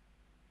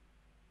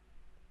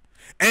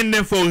 And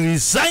then for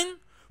resign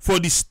for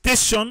the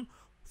station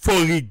for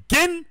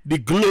regain the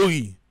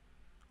glory.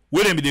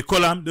 Where they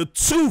call them the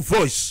true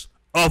voice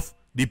of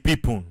the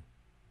people.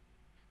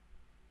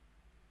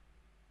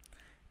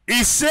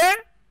 He said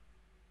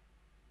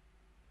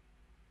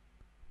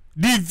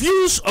the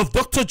views of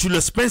Dr.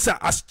 Julius Spencer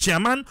as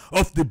chairman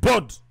of the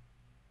board,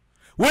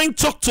 when he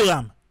talked to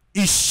them,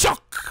 he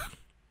shock.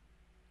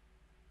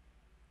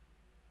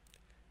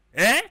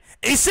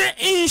 He say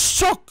he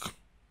shock.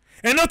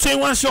 And not in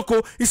one shock.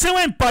 He say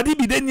when party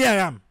be there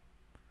near him.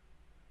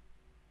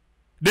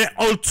 They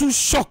all too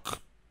shock.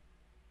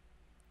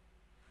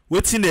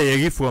 Waiting they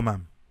hear from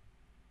him.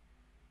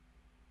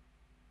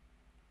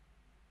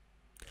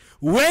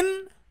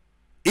 When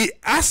he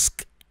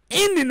ask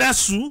in the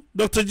Nasu,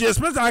 Dr. Julius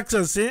Spencer asked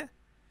and say,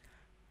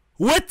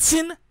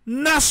 waiting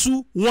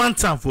Nasu want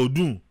time for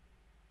do.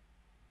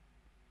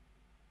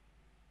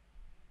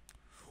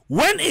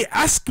 When he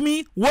asked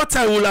me what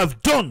I would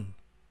have done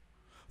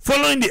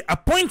following the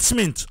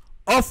appointment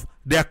of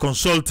their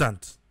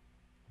consultant,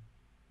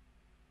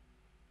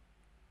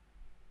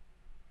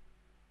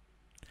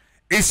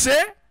 he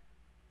said,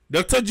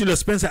 Dr. Julius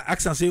Spencer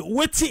asked and say,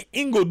 what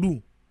he go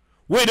do?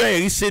 Where do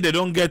he say they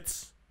don't get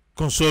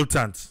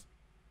consultant?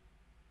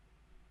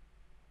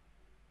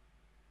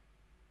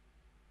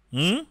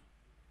 He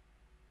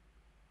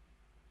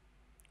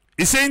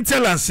say,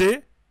 tell and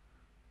say,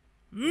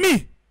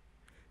 me,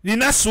 the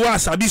Nasua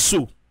sabi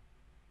so.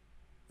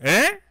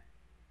 I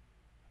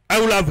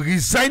will have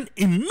resigned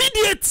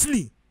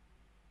immediately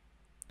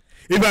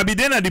if I be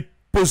then at the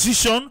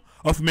position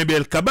of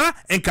Mabel Kaba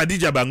and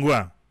Khadija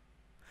Bangura,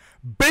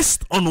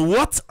 based on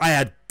what I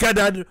had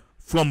gathered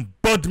from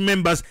board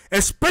members,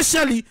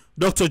 especially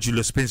Dr.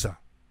 Julius Spencer.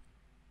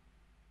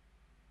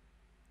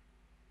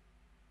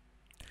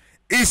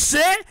 He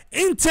said,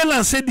 Intel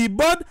and said the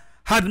board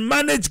had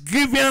managed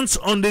grievance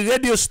on the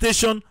radio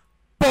station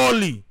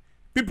poorly.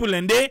 People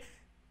and they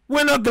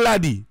were not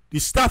glady. The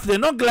staff they're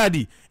not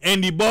glady.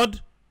 And the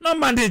board not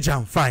manage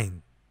and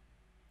fine.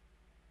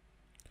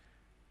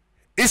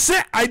 He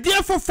said, I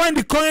therefore find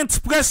the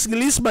current press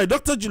release by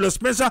Dr. Julius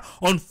Spencer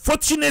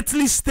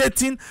unfortunately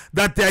stating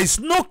that there is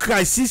no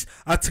crisis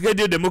at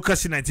Radio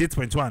Democracy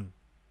 98.1.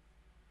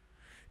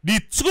 The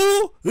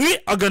true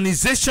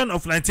reorganization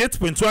of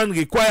 98.1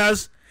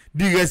 requires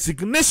the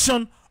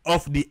resignation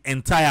of the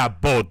entire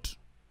board.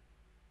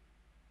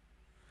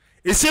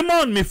 He said,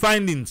 more on my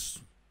findings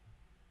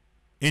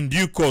in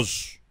due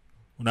course.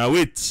 When I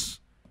wait,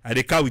 I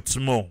declare with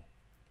more.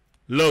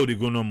 Lord, they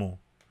go no more.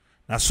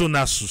 Now so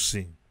Nasu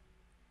sing.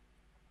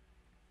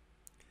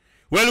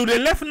 Well, they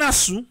left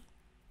Nasu.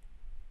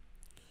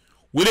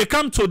 When they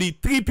come to the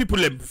three people,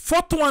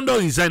 fourth one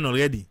don't resign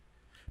already.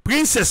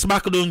 Princess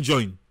Mark don't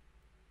join.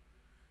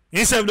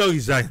 Himself don't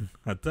resign.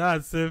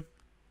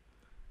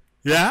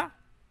 Yeah?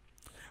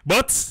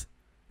 But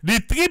the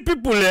three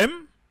people,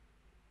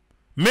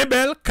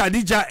 Mabel,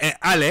 Khadija, and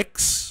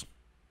Alex,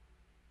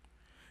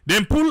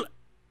 then pull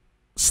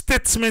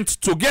statement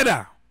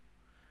together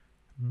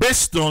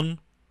based on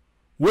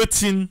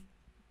waiting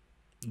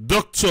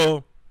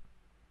Dr.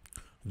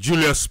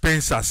 Julius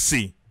Spencer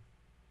say.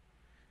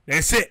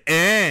 They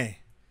say,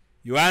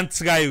 you want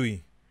try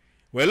we.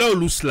 Well, I'll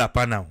lose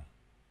lapa now.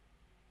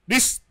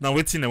 This now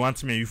waiting I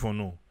want me you for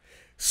know.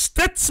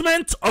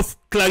 Statement of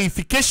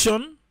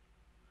clarification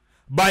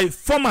by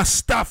former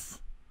staff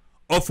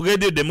of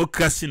Radio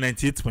Democracy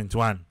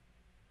 98.1.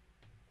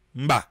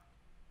 Mba.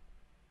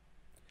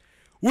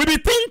 We be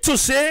think to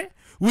say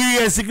we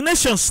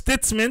resignation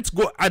statement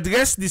go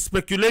address the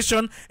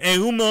speculation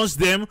and rumors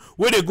them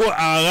where they go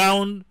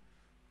around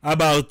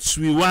about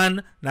we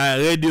want na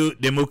Radio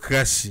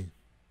Democracy.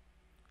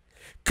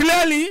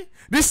 Clearly,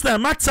 this is a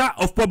matter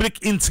of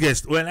public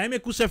interest. Well, I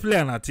make yourself lay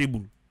on a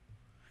table.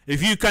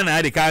 If you can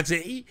add the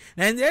character,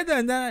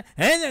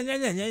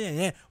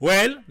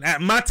 well,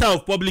 matter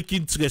of public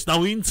interest. Now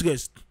we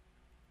interest.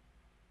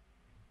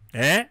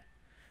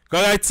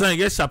 Correct son,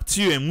 yes, up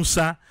to you and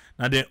Musa.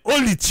 Now the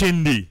only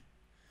chain day.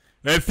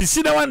 If you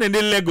see the one and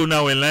then Lego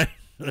now, well,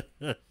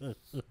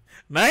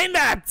 now in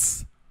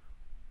that.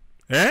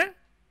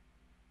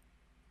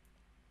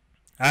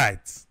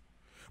 Alright.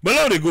 But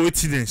now they go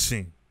with it and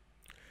sing.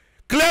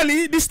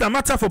 Clearly, this is a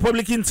matter for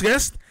public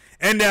interest,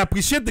 and they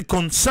appreciate the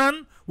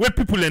concern where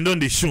people end on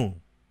the show.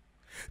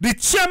 The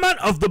chairman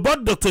of the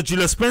board, Dr.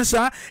 Julius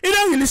Spencer, he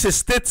don't release a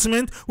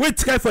statement where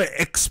try for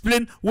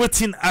explain what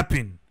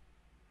happened.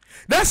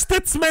 That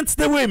statement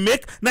they will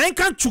make, now you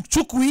can't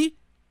chuk we.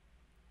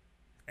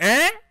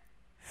 And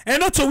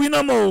not to win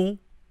no more.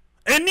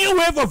 A new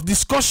wave of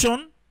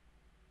discussion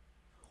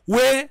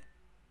where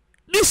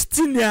this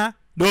thing here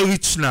don't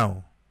reach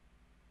now.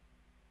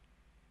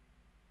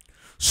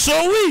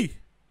 So we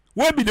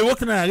be the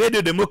working on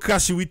Radio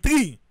Democracy with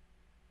three.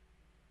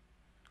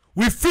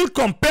 We feel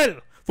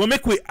compelled for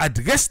make we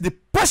address the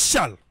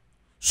partial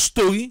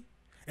story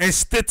and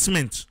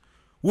statement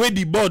where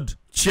the board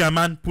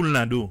chairman pull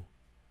na do.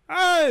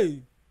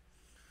 Hey,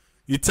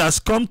 it has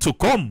come to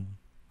come.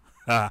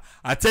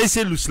 I tell you,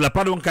 say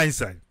Luslapa don't kind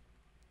side.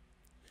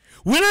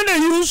 We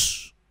don't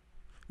use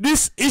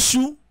this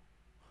issue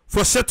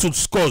for settled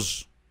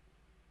scores.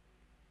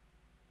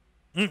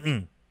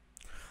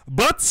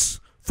 But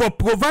for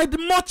provide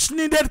much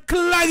needed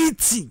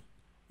clarity.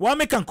 What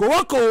make an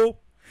kowako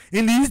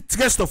in the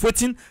interest of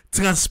waiting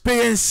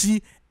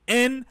transparency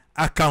and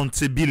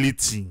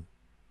accountability.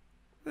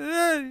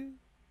 Hey.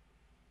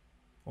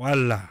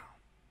 Voila.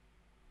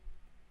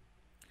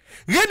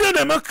 Radio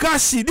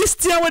democracy, this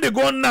thing where they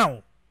go on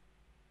now,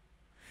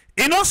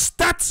 it not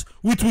start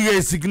with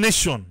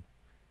resignation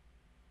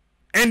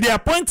and the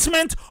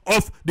appointment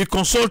of the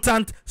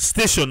consultant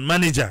station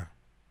manager.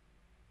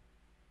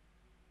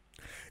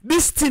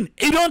 This thing,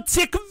 it don't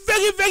take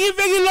very, very,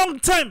 very long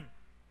time.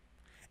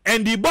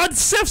 And the board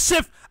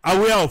safe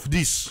aware of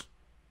this.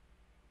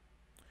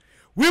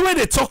 We were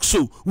the talk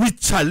so, we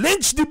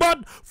challenged the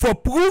board for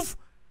proof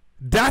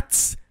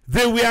that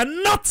they were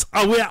not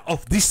aware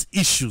of these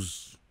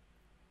issues.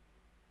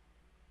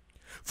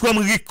 From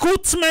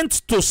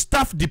recruitment to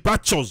staff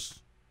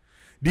departures,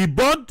 the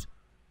board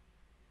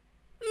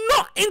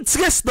no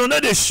interest on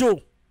the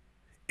show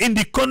in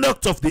the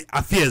conduct of the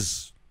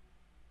affairs.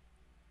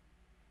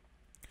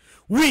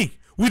 We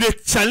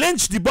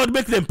challenge the board,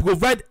 make them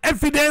provide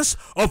evidence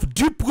of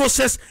due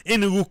process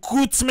in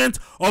recruitment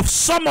of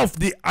some of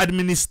the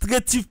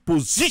administrative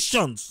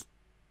positions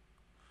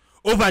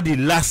over the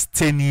last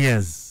 10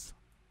 years.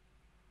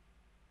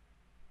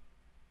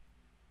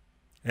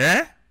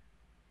 Eh?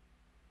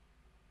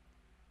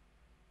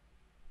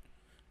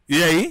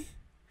 Yeah.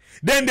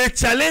 Then they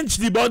challenge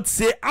the board,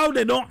 say how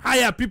they don't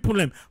hire people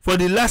for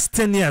the last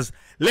 10 years.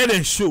 Let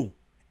them show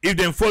if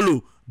they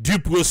follow due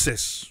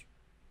process.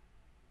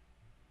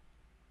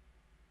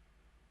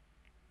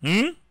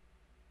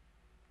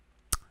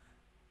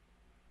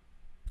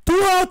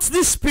 Throughout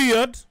this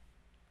period,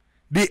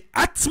 the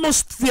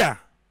atmosphere,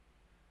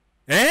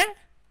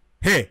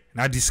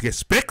 now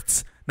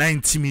disrespect, now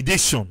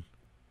intimidation,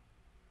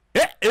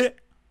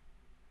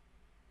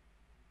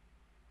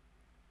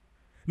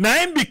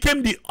 now it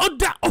became the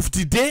order of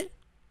the day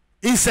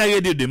inside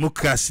radio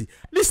democracy.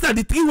 Listen to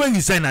the three way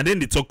resign and then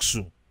they talk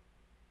so.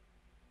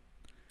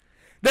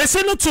 They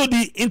say no to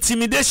the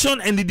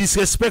intimidation and the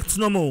disrespect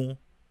no more,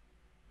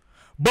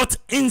 but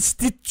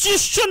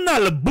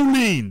institutional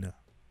bullying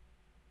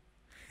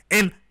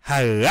and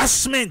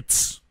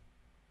harassment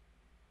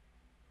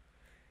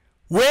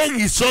where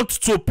result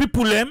to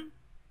people they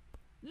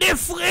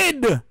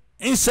afraid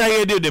inside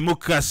radio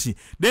democracy.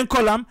 Then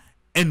call them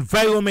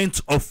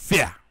environment of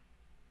fear.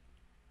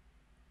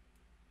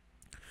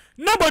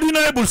 Nobody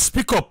not able to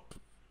speak up.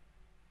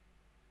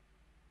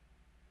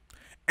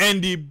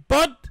 And the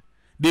board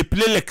they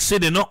play like say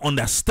they not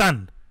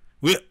understand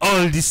where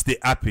all this they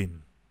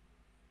happen.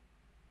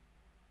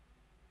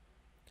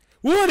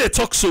 We want to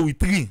talk so with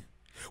three.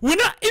 We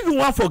not even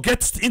want to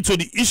get into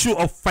the issue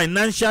of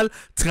financial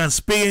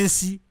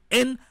transparency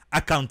and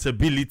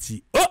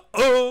accountability.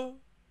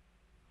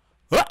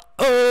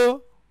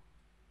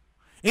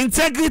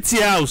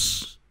 Integrity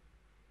House.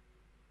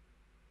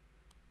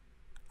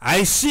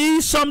 I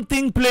see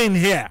something playing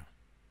here.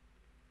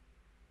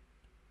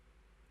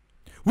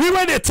 We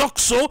when they talk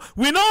so,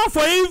 we know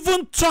for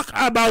even talk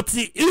about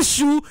the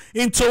issue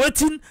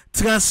into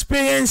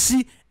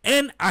transparency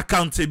and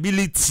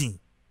accountability.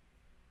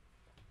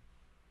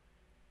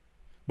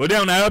 But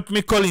then I help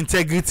me call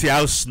Integrity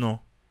House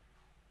no.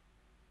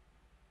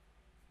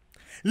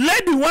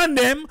 Let the one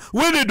them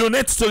when they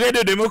donate to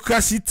Radio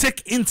Democracy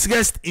take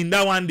interest in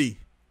that one day.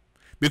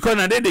 Because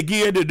now then they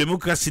give Radio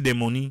Democracy the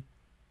money.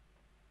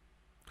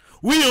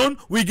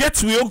 We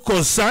get real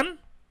concern.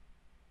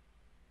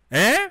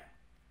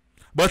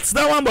 But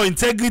that one about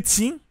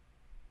integrity.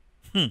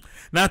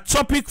 Now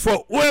topic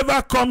for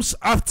whoever comes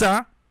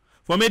after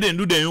for me they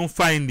do their own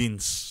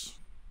findings.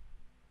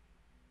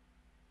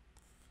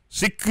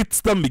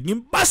 Secrets don't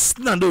begin bust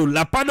now though.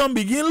 Lapa don't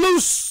begin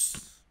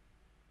loose.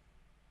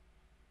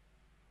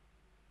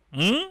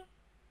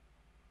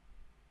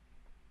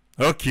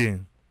 Okay.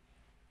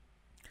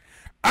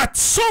 At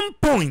some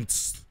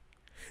point,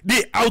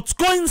 the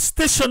outgoing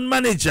station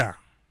manager,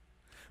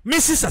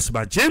 Mrs.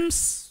 Asba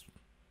James,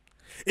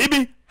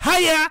 even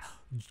hire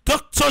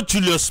Dr.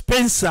 Julius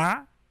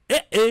Spencer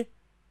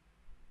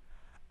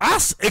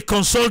as a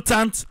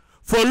consultant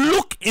for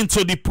look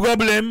into the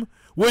problem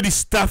where the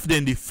staff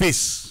then they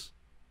face.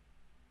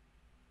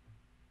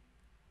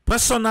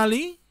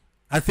 Personally,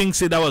 I think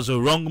say that was a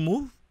wrong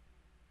move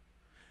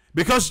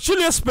because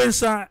Julius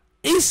Spencer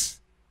is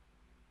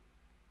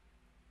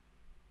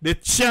the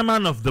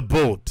chairman of the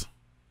board.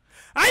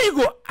 How you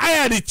go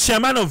hire the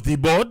chairman of the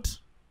board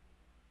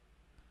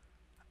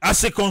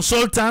as a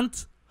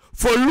consultant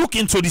for look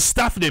into the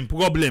staff them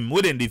problem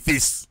within the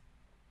face?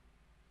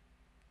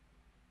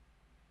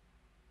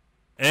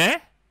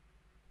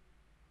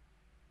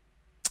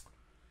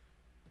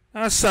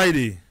 Aside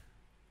it.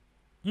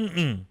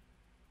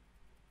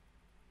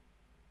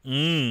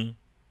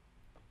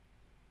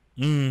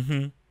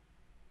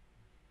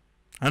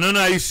 I don't know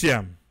how you see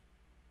him.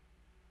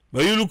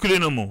 But you look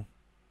no more.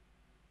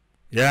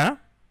 Yeah?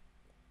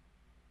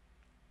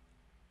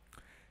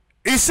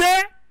 He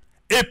said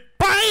a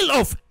pile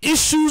of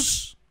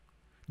issues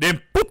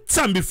then put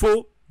them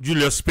before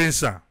Julius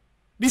Spencer.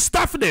 They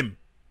staff them.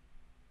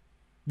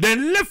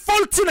 Then left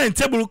faulting and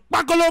table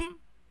bacolum.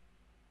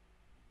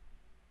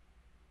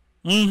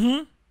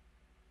 Then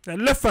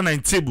left on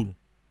table.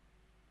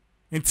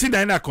 Until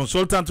then a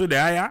consultant to the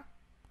hire.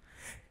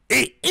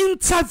 He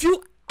interview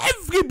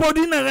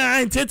everybody in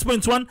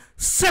 98.1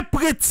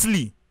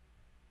 separately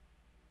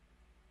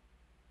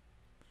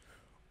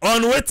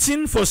on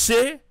waiting for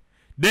say,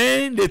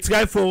 then they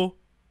try for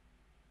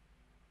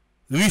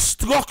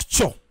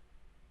restructure.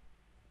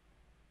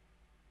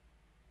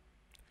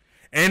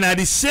 And at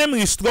the same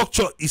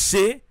restructure, he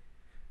say,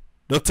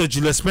 Dr.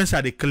 Julius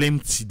Spencer they claim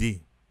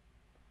today.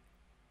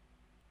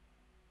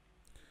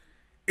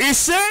 He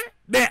say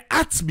the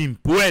act been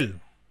well.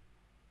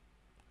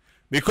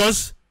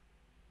 Because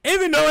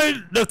even though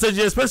Dr.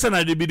 Julius Spencer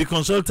had to be the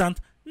consultant,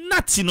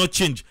 nothing no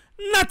change.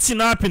 Nothing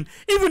happen.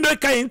 Even though he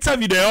can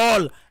interview them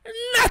all,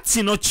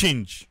 nothing no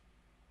change.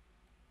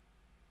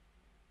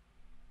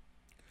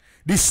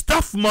 The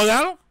staff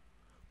morale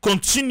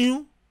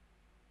continue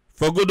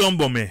for go down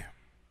Bome.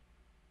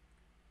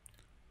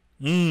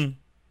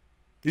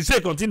 He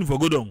say continue for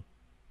go down.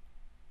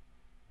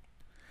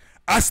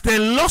 As they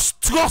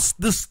lost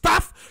trust, the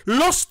staff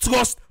lost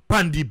trust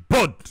upon the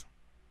board.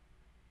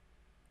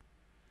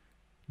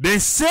 They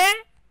say,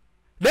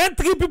 then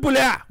 3 people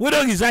here, we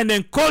don't resign,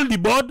 then call the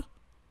board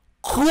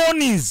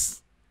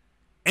cronies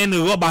and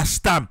rubber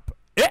stamp.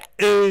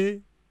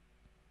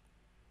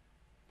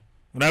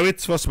 Now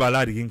wait first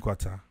ballad again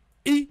quarter.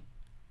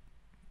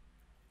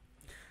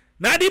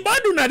 Now the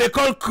board now they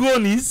call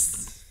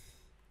cronies.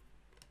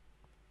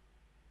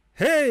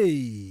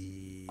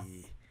 Hey,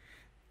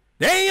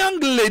 the young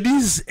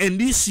ladies and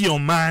this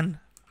young man.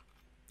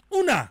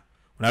 Una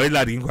wait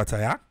lad again quarter,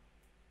 yeah.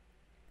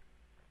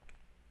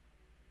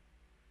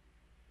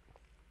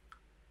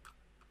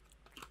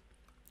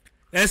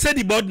 They say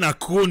the board na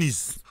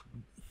cronies.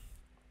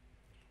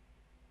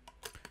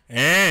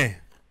 And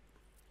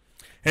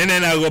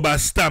then a rubber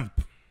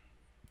stamp.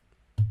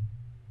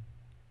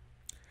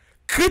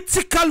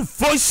 Critical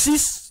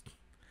voices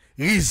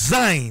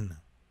resign.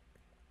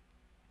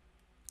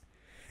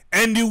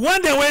 And the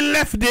one that were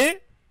left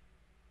there,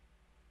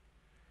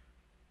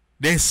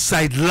 they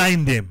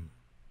sideline them.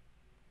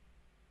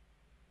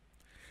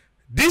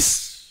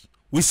 This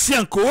we see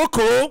in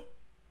Koroko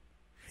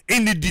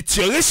in the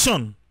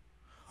deterioration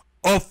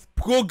of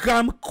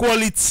program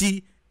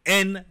quality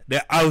and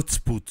the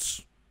output.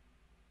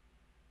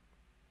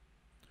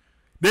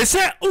 They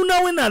say,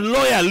 una when a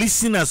lawyer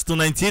listeners to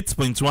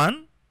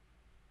 98.1,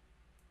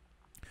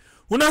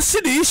 una see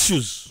the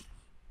issues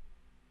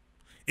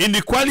in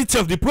the quality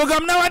of the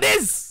program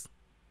nowadays.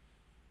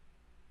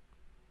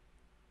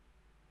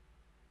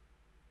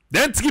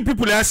 Then 3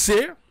 people here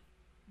say,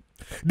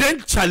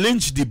 then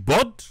challenge the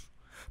board,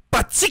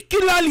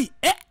 particularly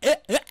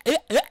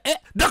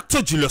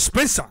Dr. Julius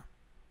Spencer,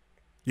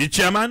 the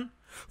chairman,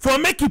 for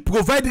making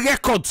provide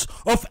records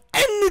of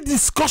any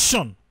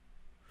discussion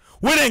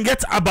where they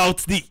get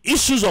about the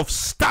issues of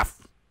staff,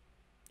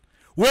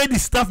 where the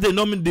staff they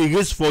normally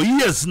raise for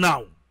years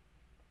now.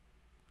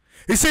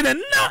 He said that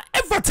now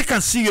ever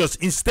taken serious.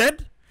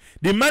 Instead,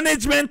 the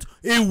management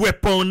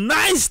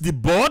weaponize the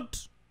board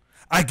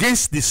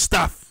against the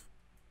staff.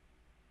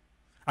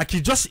 I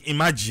can just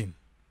imagine.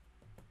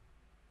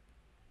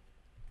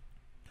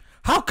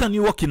 How can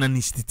you work in an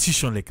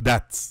institution like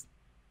that?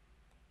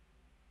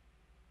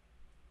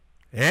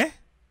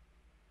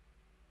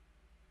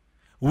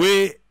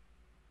 Where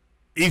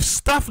if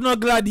staff not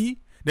glady,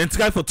 then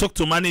try for talk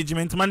to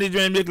management.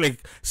 Management make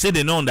like say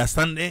they don't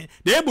understand.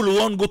 They able to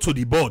want go to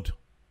the board.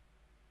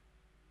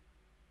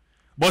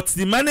 But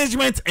the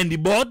management and the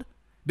board,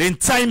 then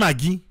tie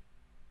Maggie.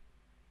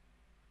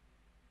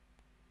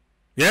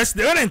 Yes,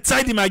 they don't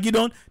tie the Maggie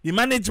down. The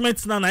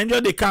management now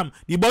enjoy they come.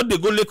 The board they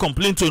go lay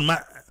complaint to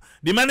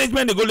the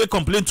management they go lay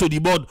complaint to the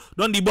board.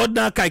 Don't the board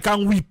now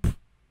can whip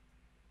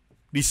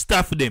the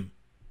staff them.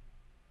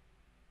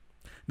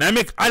 Now I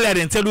make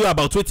earlier and tell you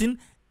about waiting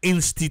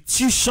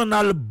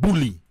institutional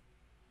bully.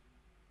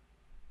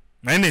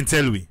 And then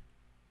tell we.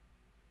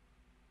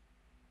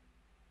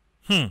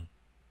 They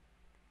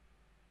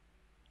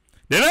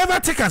never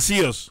take us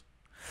serious.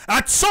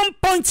 At some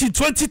point in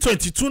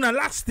 2022, now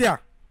last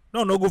year,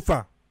 no go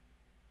far.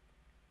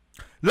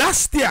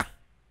 Last year,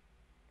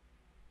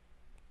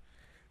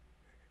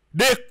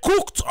 they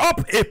cooked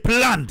up a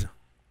plan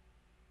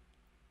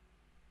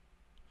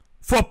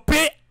for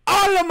pay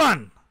all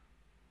man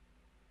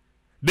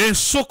then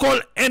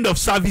so-called end of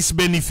service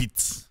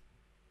benefits.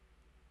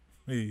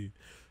 98.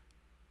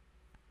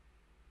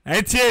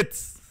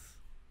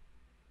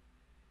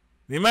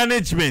 The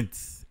management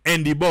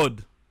and the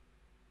board.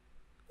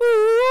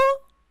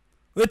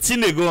 What's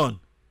in the go on?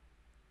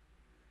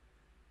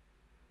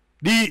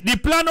 The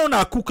plan on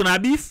a cook na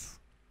beef.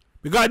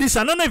 Because this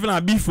I don't even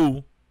a beef.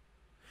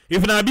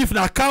 If na beef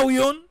na cow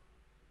yon,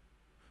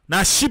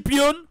 na sheep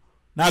yon,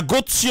 na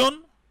goat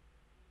yon,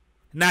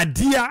 na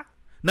deer,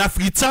 na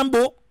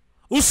fritambo,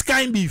 who's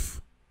kind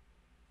beef?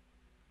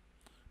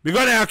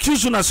 Because they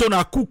accuse you na so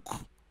na cook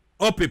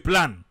up a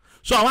plan.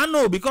 So I want to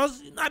know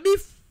because na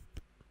beef.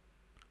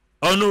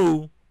 Oh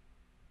no.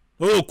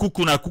 Oh cook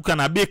na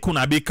bake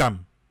na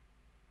bekam.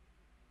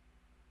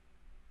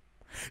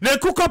 They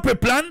cook up a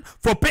plan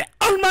for pay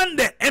all man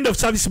the end of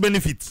service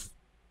benefits.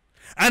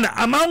 And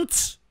the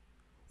amount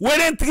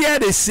when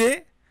they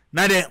say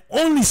now they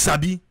only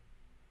sabi.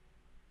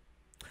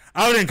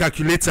 How then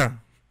calculator?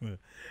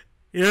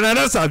 You know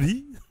not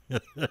sabi?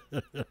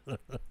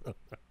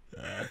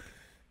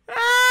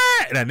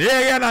 Dan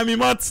area na mi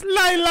mot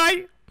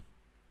lie.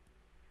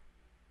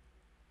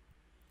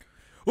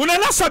 Una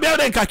not sabi how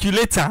they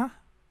calculate, huh?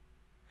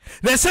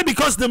 They say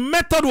because the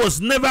method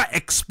was never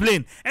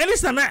explained. And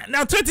listen,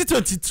 now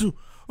 2022.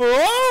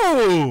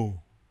 Oh!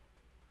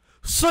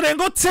 So they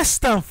go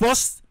test them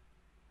first.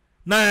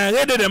 Now,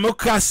 radio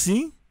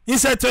democracy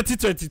inside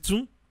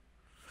 2022.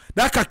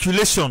 That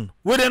calculation,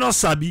 where they not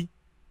sabi.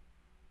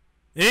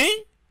 Eh?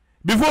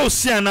 Before we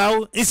see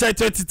now, inside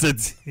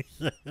 2030.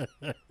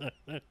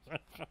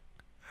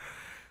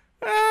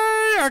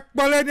 Hey,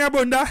 akpole ni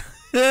abonda.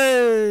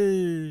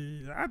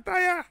 Hey,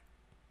 ataya.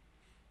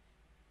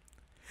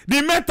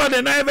 The method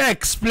they never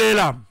explain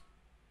them.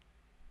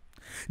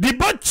 The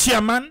board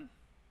chairman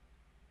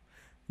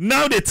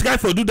now they try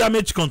for do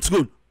damage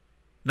control.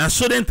 Now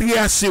so then 3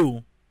 years.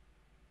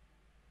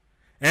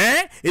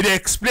 It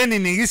explained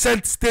in a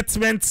recent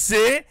statement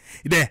say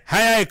they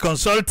hire a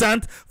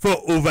consultant for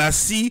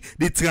oversee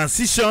the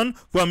transition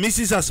from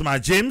Mrs. Asma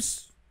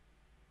James.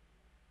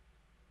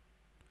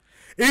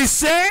 They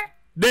say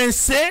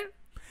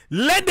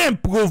let them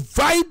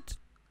provide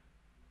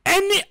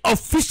any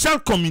official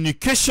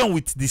communication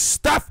with the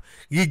staff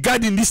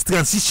regarding this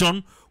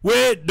transition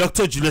where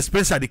Dr. Julius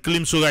Spencer they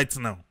claim so right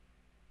now.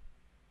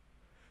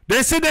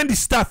 They say then the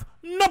staff,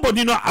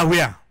 nobody not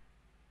aware.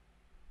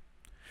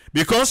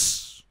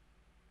 Because,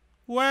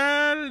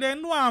 well, they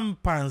know I'm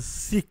pan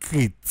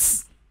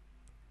secret.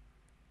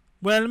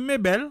 Well,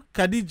 Mabel,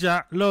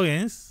 Khadija,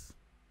 Lawrence,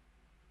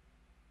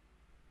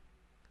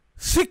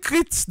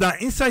 secrets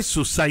that inside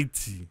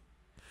society.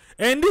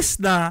 And this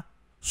na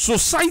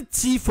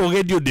Society for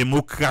Radio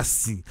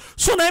Democracy.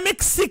 So now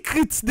make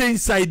secrets there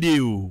inside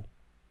you.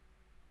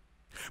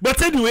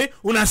 But anyway,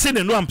 una say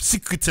they know I'm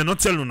secret and not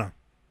tell una.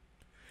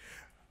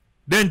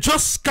 Then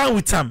just scan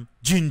with them.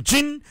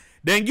 Jin.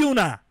 Then give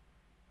una.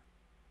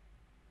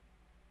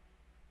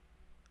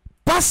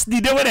 Pass the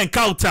day when they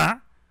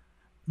encounter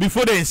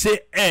before they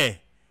say,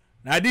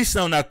 now this is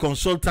a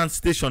consultant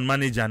station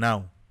manager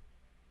now.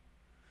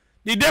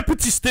 The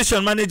deputy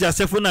station manager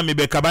say for na me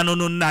be kabano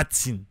no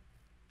nothing.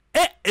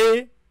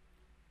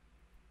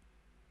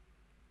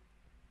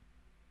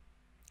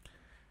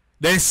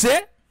 Then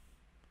say,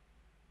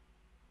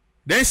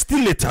 then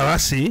still later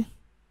say,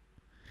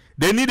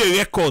 they need a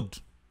record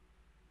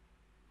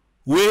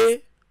where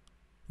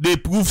they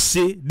prove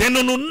say they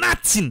don't know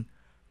nothing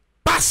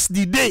past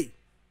the day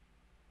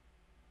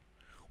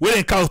where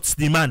they count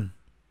the man.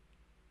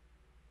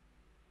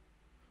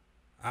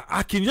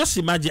 I can just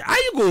imagine how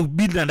you go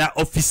build in that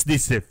office they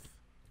safe.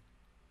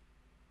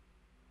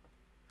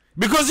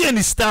 Because you and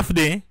the staff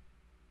there.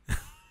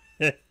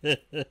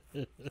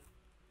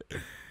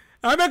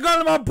 I make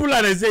all my pull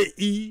and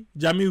say,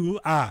 Jamiru,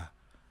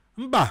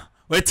 mba,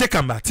 we take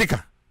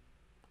her.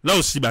 Let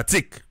us see,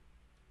 take.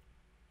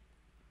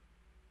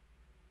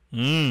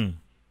 Then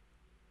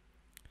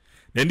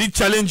they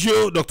challenge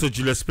you, Dr.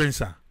 Julius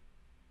Spencer.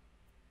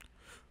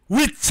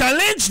 We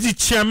challenge the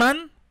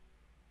chairman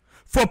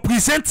for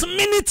present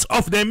minutes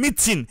of the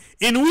meeting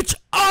in which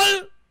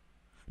all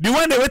the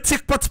one they will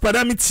take part for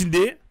that meeting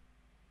there,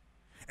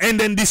 and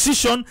then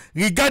decision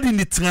regarding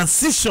the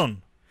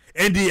transition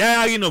and the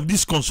hiring of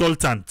this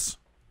consultant.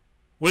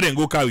 Where then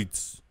go carry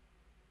it.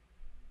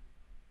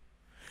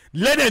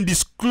 Let them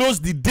disclose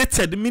the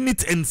dated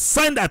minute and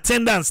signed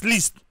attendance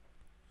list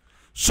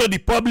so the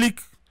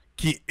public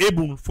can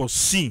able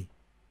foresee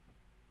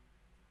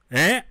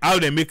how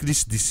they make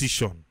this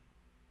decision.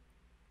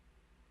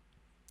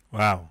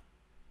 Wow.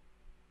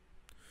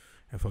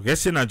 I forget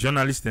saying a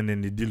journalist and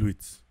then they deal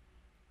with.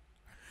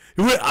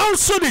 It will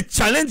also they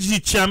challenge the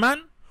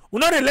chairman. We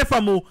know they left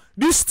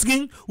this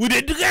string with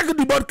the drag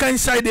the board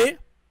inside there.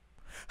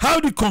 How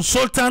the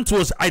consultant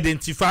was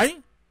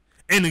identified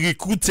and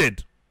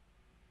recruited.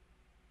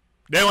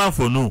 They want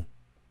for no.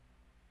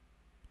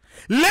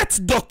 Let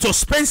Dr.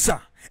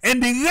 Spencer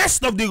and the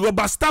rest of the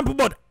rubber stamp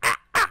board.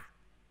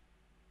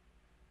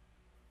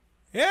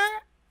 Yeah.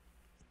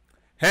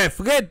 Hey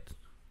Fred,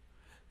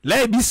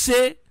 let me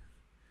say,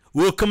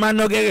 we come and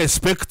not get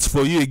respect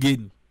for you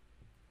again.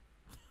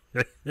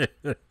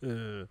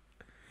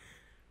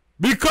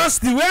 Because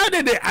the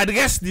way they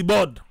address the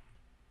board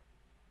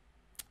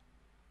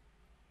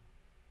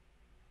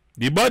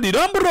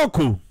don't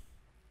broke.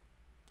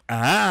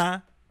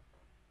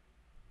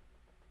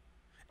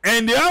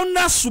 And the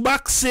owner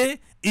Subak say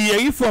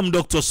he from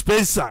Dr.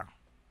 Spencer.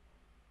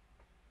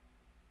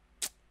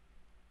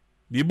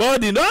 The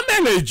body don't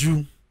manage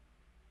you.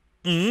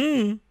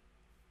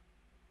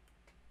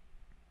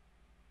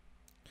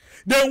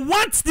 They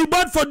want the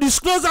board for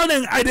disclosure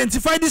and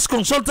identify this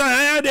consultant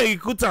and how they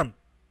recruit them.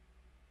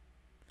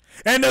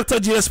 And Dr.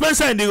 Julius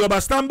Spencer and the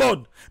rubber stamp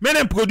board made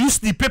them produce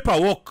the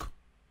paperwork.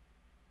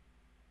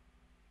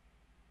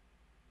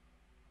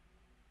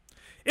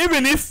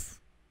 Even if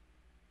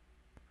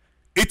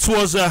it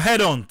was a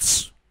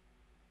head-hunt,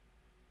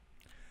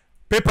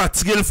 paper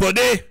trail for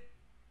they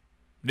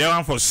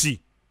want for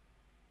C.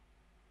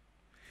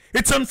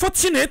 It's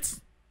unfortunate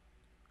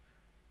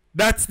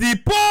that the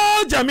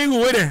poor Jamiru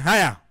where they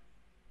hire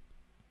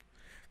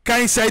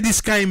can inside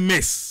this kind of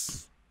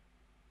mess.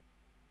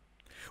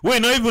 We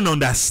not even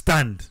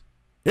understand.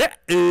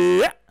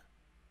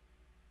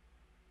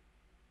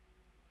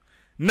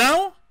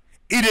 Now,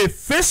 in a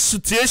face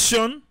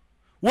situation,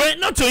 we're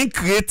not a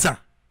creator.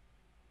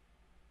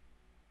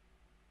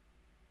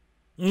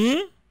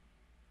 The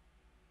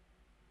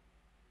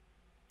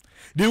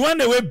one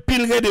that will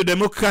build the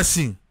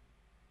democracy.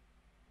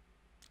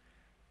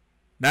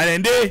 Now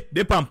then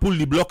they can pull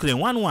the block then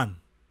 1-1.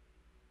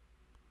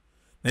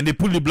 Then they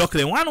pull the block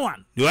then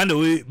 1-1. The one that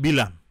will build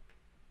them.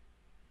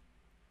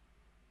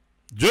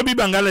 Joby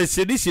Bangala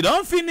said this, you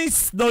don't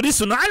finish. No, this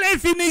one, I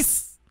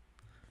finish.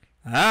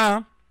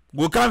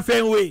 Go can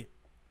find way.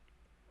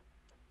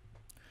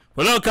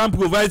 But now can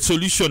provide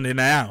solution in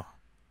a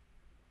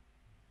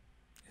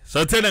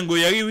something and go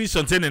yeri, we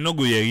something and no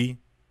go yeri.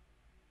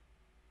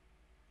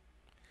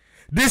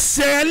 The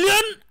Sierra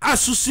Leone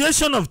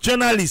Association of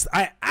Journalists,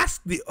 I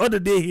asked the other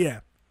day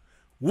here,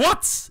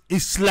 what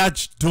is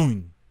Sludge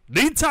doing?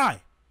 Didn't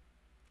I?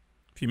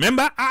 If you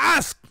remember, I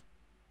asked.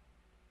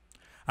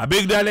 I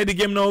beg that let the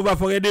game now over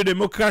for radio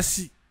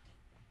democracy.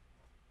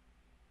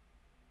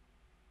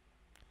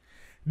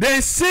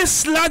 They say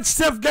Sludge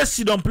self gets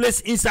sit on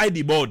place inside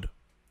the board.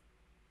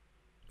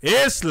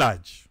 Hey,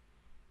 Sludge.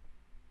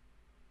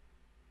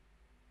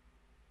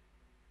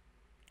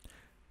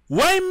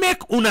 Why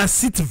make una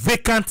sit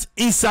vacant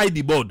inside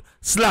the board?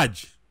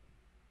 Sludge.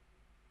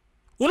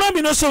 Una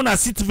be no say una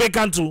sit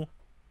vacant too.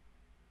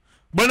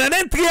 But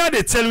then 3 years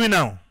they tell me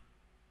now.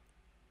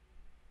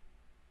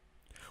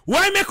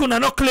 Why make una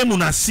not claim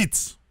una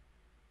sit?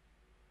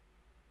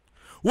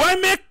 Why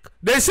make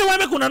they say why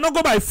make una not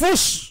go by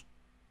force?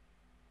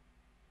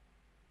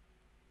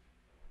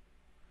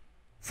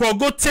 For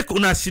go take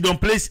una sit on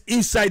place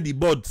inside the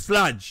board,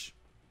 Sludge.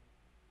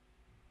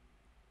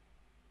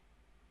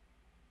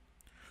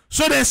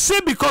 So they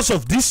say because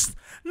of this,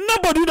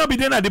 nobody will not be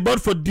there at the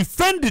board for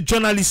defend the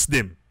journalists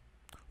them.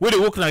 Where they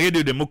work in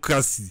radio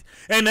democracy.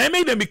 And I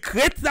make them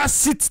create that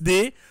seat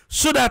there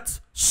so that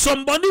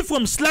somebody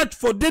from Sludge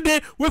for they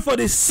wait for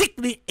the seek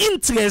the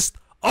interest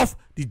of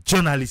the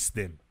journalists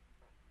them.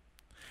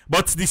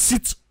 But the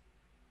seat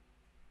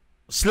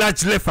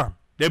Sludge left them.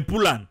 They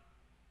pull on.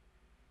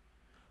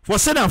 For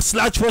saying of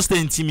Sludge first they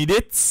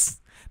intimidate.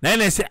 Then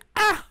they say,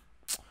 oh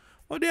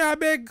they are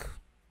beg.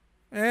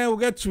 We'll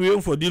get to him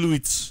for deal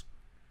with.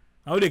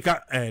 How they can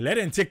let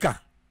them take her.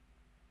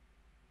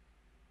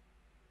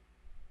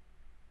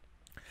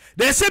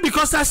 They say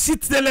because that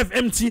seat they left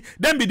empty,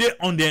 then be there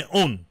on their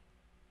own.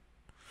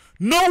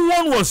 No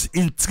one was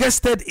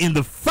interested in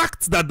the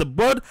fact that the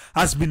board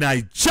has been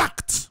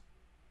hijacked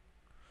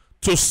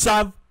to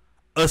serve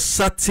a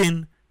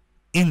certain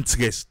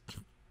interest.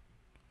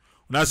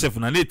 Una say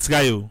una dey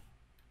try o.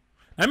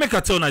 I make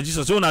a tell una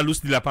Jesus, so una lose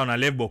the lap on a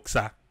left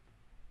boxer.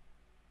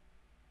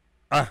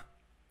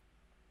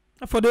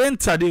 For the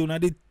enter day, una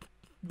dey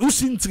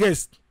lose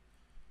interest.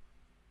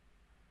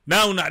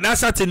 Now una that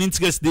certain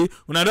interest day,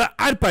 una don't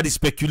add per the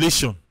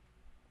speculation.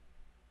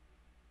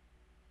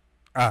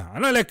 I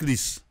don't like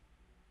this.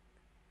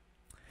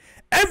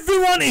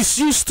 Everyone is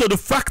used to the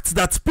fact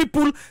that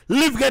people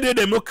live radio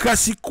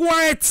democracy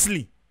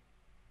quietly.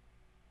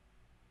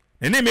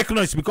 And they make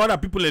noise because other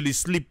people let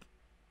sleep.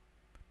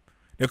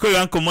 They call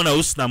you come on a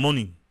host in the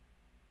morning.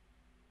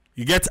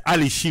 You get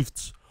early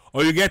shifts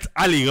or you get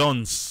early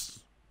runs.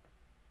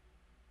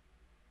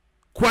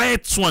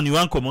 Quiet one you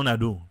want come on a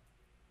do.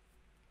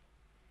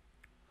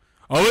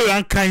 Or you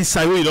want kind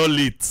side where you don't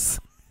late.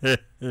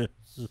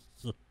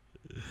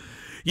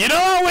 You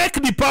don't wake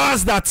the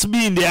powers that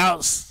be in the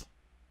house.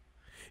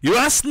 You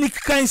want sneak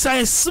kind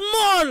side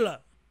small.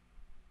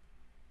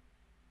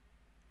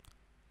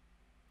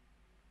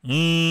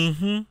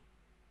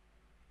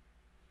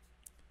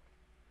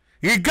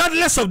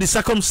 Regardless of the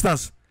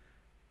circumstance,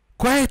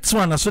 quiet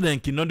one so they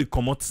can know the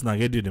commot na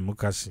radio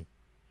democracy.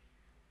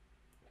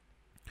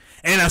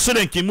 And so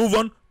they can move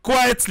on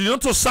quietly,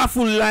 not to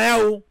suffer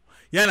liar.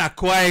 Yeah,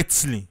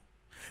 quietly.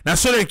 Now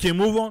so they can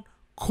move on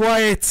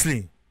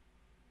quietly.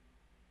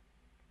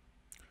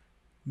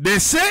 They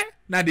say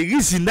now the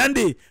reason that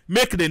they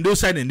make them do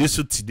side and they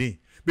so today.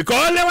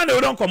 Because only when they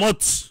don't come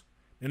out,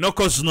 they not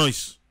cause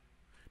noise.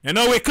 They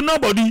not wake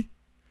nobody.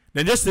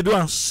 Then just they do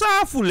and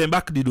shuffle and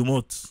back the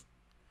remote.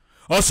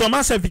 Or some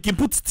if you can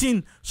put it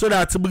in so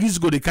that breeze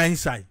go the kind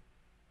side.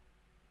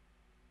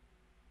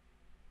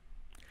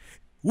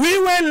 We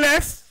were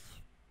left.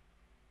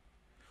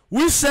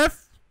 We safe.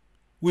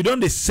 We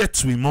don't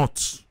set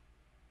remote.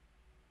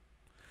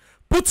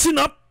 Putting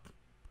up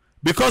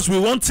because we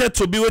wanted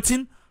to be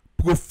waiting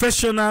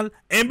professional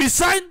and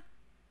beside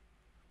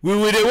we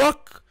will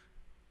work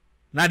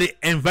now the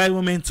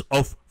environment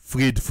of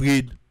Fred.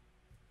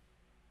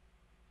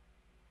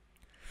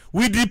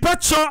 With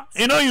departure,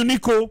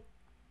 unique,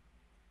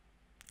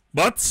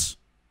 but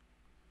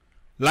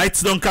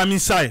lights don't come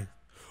inside.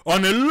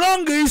 On a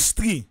long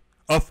history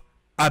of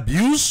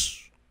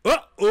abuse, there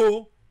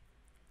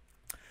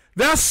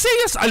are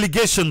serious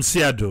allegations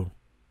here, though.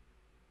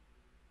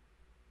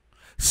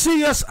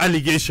 Serious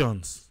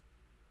allegations.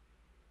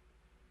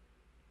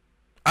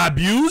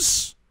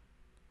 Abuse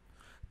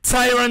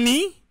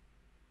tyranny,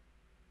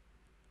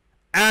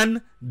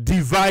 and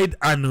divide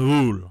and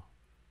rule.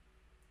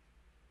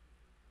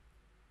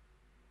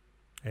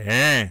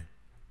 They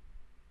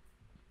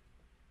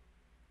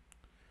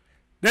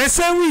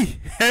say we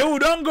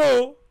don't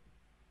go.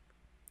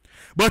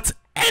 But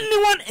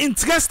anyone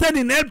interested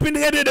in helping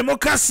radio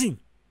democracy,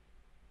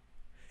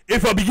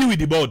 if I begin with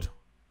the board,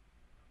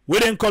 we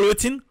then call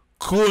it in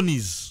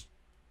cronies.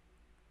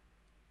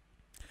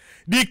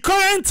 The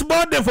current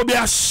board then for be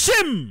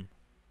ashamed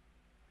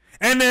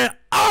and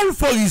all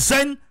for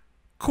resign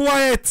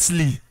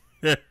quietly.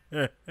 This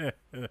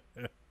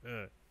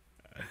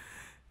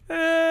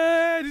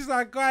is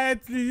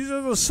quietly. This is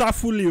also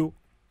shuffle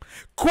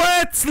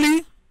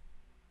quietly,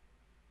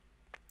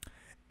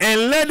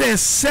 and let them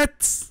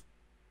set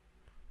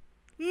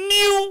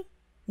new,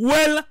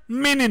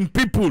 well-meaning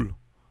people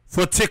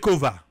for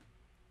takeover.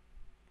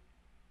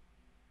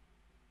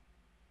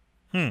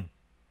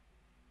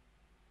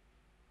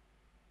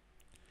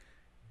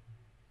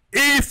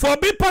 If for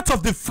be part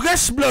of the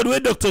fresh blood where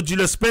Dr.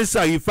 Julius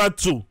Spencer referred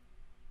to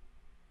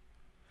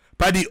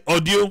by the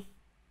audio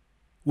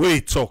where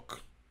he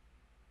talk,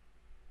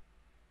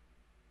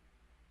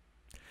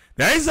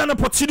 there is an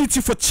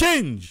opportunity for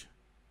change,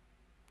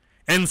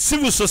 and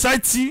civil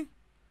society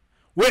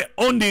where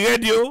on the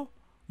radio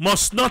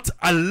must not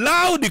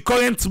allow the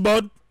current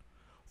board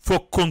for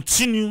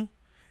continue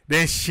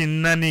the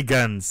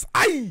shenanigans.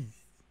 Aye!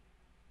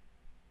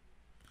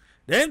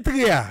 The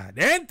entry,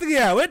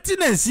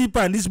 waiting and see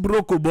pan this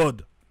broke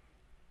board.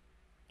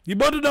 The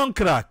board don't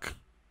crack.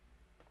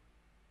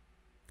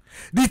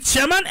 The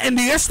chairman and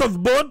the rest of the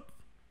board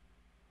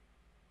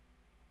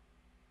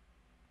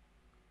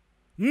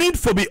need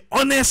for be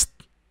honest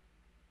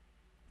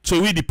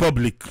to we the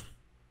public.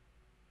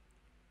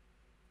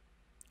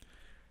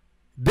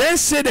 They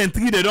say the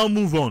entry they don't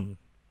move on.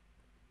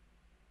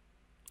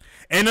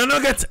 And they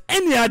don't get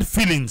any hard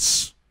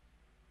feelings.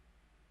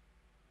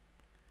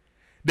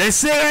 They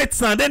say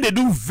right now, then they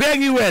do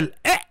very well.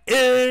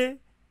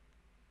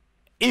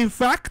 In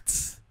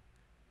fact,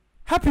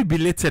 happy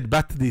belated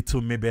birthday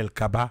to Mabel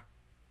Kaba.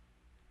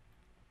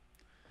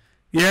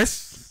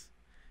 Yes,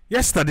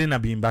 yesterday na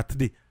been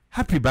birthday.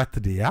 Happy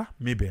birthday, yeah,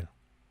 Mabel.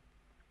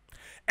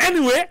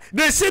 Anyway,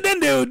 they say then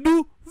they will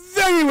do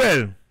very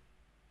well.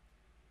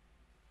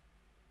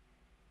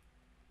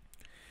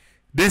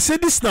 They say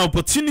this is an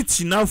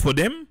opportunity now for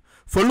them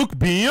for look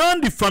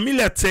beyond the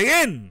familiar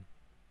terrain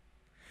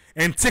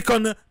and take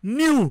on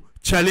new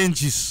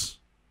challenges.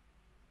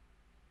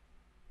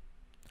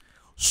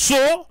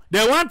 So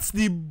they want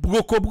the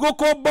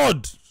broko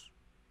board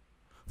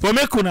for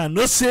make una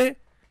no say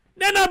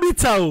they not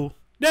bitter,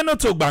 they not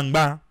talk bang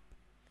bang,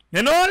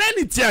 they not all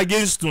anything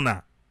against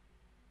una.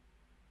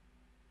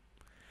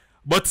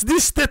 But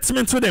this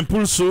statement when them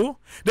pull so,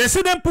 they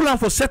say them pull on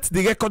for set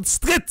the record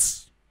straight.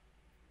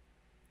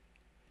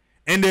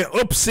 And they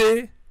hope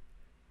say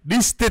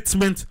this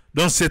statement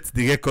don't set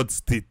the record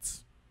straight.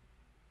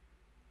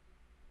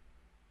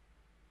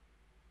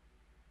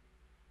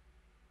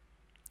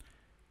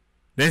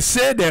 They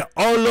say they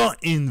all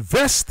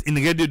invest in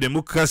radio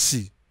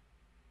democracy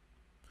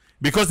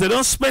because they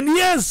don't spend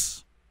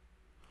years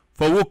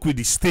for work with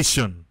the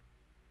station.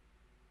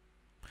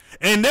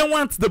 And they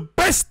want the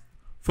best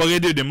for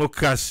radio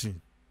democracy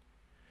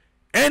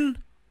and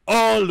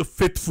all the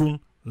faithful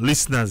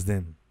listeners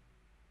then.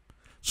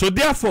 So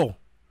therefore,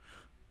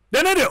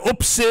 they know they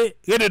hope say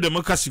radio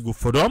democracy go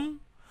for them,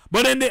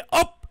 but then they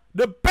hope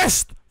the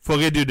best for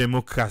radio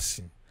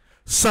democracy.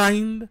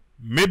 Signed,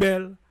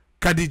 Mabel,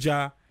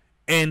 Khadija,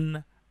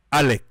 and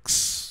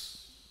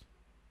Alex.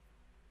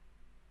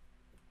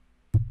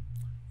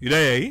 You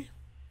there, eh?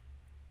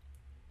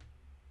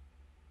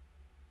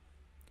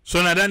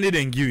 So now that they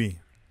then give me.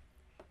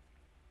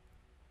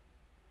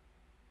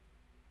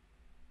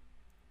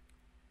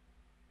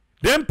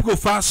 Them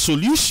profile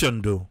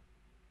solution though.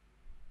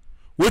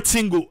 What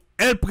thing go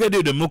help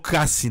radio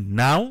democracy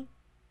now?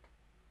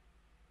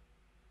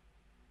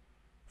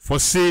 For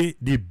say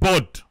the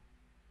board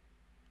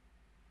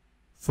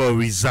for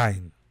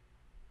resign.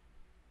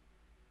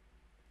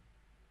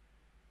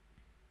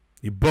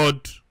 The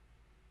board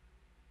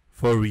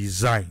for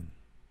resign.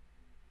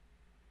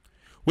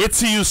 What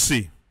do you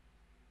see?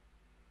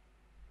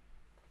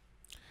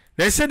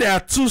 They say there are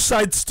two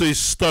sides to a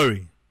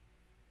story.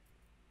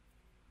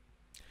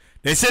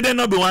 They say they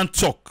not be one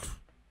talk.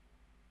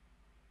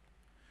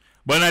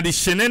 But now the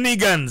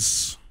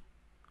shenanigans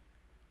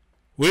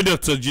where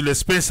Dr. Julius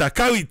Spencer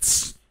carried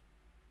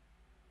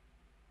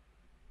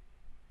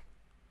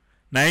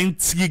na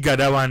inti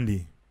gada one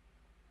day.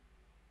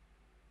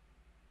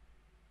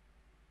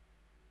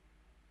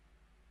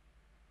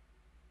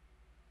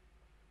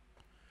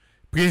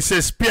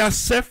 Princess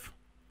Piasef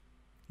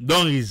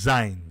don't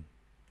resign.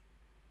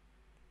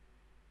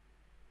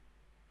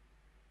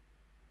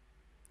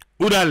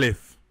 Uda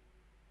left.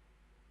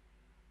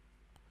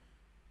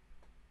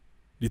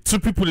 The two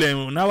people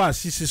now are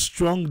see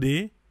strong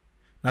day.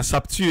 Na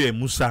Saptu and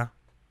Musa.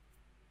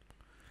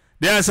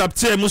 They are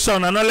Saptu and Musa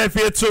on another left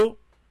here too.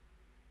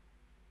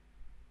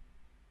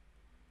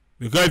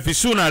 Because if you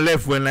sooner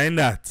left when like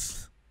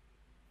that,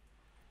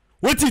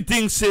 what do you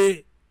think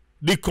say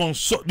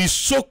the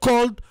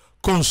so-called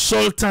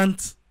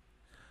consultant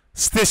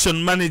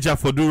station manager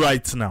for do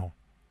right now?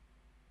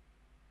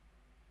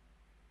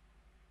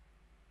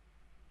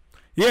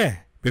 Yeah,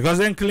 because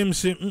then claim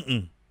say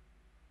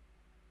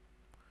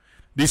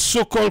the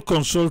so-called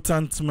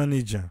consultant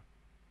manager.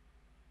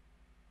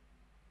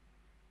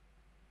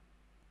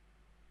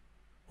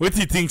 What do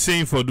you think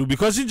saying for do?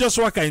 Because he just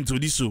work into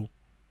this so.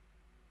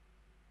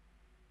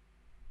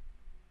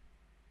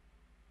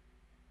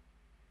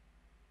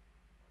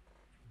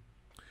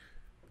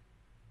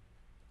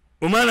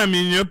 Woman, I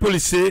mean, your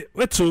police say,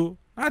 wait, so,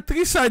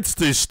 three sides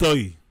to a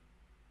story.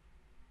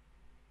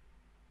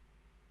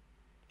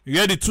 You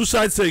get the two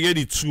sides, so you get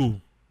the two.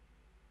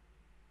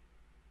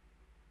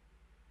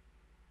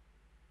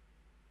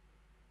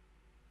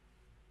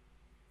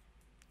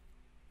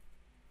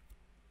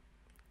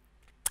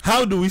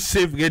 How do we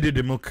save radio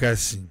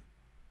democracy?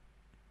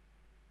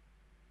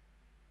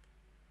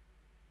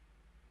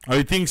 Or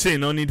you think say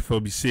no need for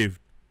be saved?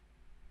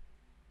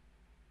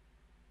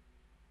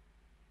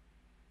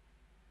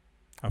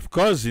 Of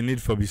course, you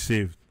need for be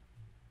saved.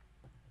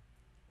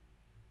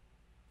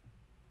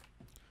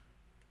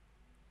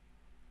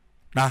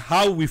 Now,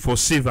 how we for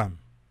save them?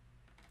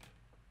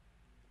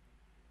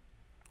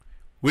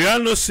 We all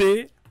know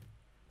say,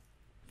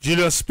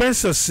 Julius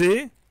Spencer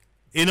say,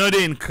 in order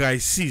in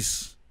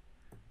crisis,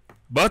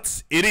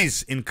 but it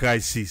is in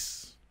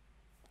crisis.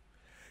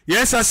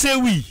 Yes, I say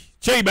we.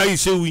 Chaiba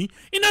say we.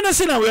 In order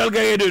say now we all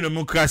get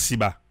democracy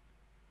ba.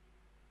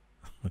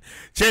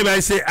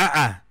 Chaiba say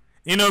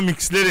you know,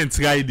 mix let and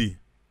try it.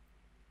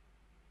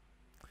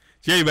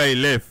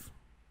 Chaiba left.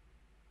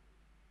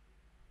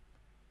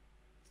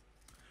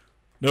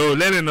 No,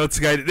 let them not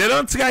try it. They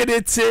don't try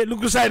it, say,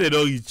 look aside, they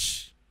don't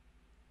reach.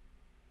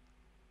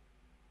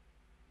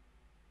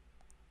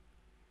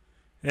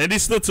 And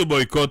this is not to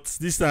boycott.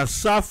 These are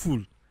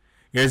sorrowful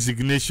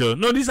resignation.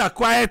 No, these are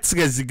quiet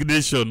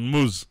resignation,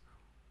 moves.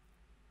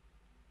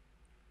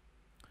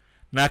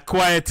 Now,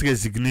 quiet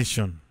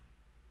resignation.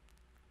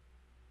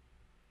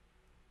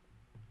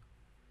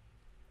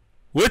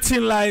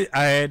 Waiting lie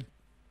ahead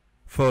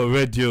for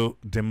radio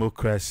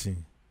democracy.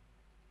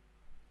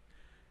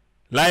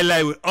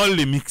 Lie with all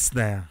the mix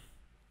now.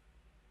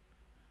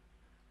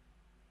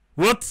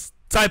 What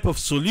type of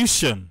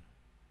solution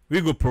we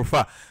go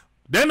prefer?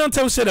 Then don't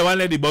tell say the one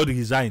let the board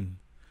resign.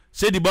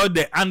 Say the board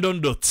the hand on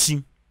the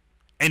team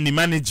and the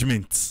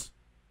management.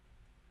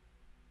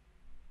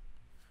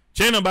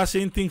 Chain about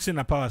saying things in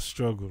a power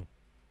struggle.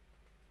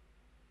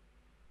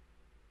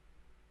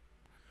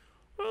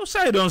 Well, so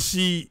I don't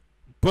see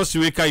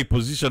Post-Weka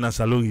position as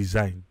a low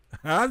resign.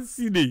 I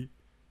see the.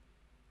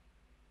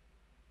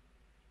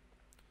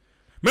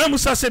 Mayor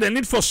Musa said they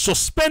need for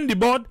suspend the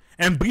board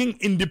and bring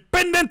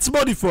independent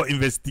body for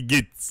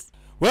investigate.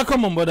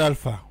 Welcome on board,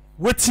 Alpha.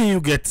 What do you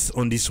get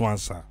on this one,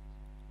 sir?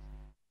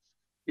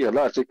 Yeah,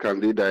 let's take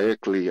Candy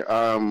directly.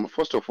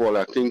 First of all,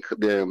 I think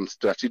the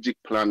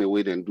strategic plan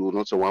way they do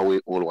not a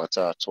one-way all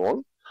water at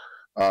all.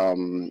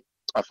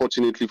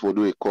 Unfortunately, for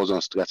do a cause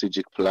on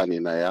strategic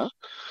planning,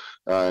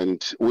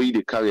 and we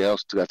they carry out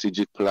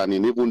strategic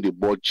planning, even the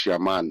board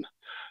chairman,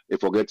 they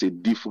forget a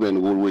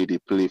different role way they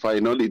play. If I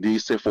know they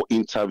say for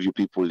interview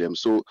people them,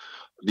 so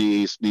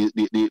the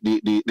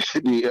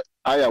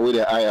higher way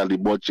they hire the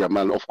board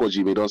chairman, of course,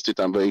 you may don't state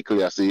and very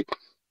clear say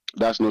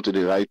that's not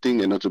the right thing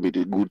and not to be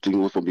the good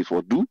thing for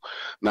before do.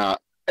 Now,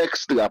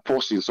 extra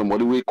person,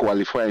 somebody will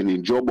qualify in a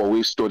job or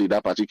will study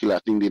that particular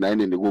thing, then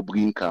they go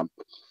bring camp.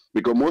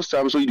 Because most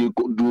times when you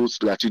do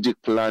strategic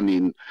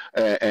planning,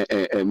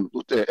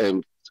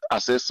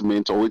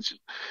 assessment, or which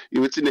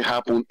everything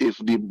happen if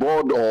the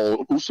board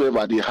or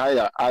whosoever the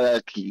higher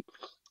hierarchy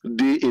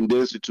they in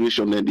their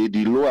situation and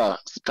the lower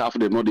staff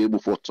they're not able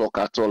to talk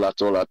at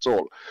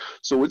all.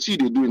 So what they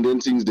do in them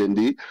things then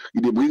they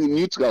bring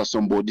neutral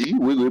somebody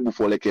we're able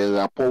for like a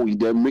rapport with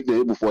them, make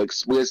them able to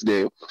express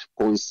their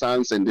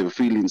concerns and their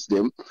feelings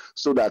them,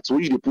 so that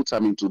when you put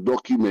them into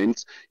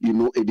documents, you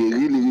know, they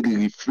really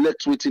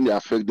reflect within they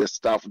affect the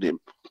staff them.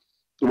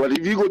 But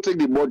if you go take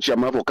the board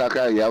chairman for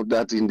Kaka, you have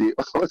that in the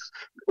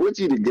what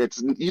you get,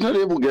 you're not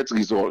able to get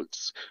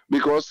results.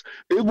 Because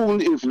even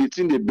if the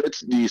thing they bet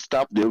the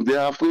staff them, they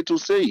are afraid to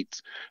say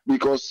it.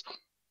 Because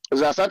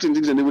there are certain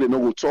things that they don't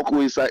go talk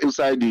with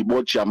inside the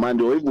board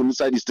chairman or even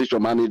inside the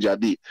station manager.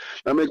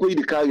 Now make way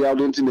they carry out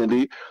anything and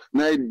they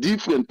now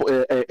different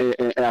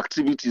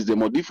activities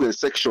them or different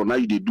section now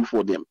they do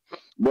for them.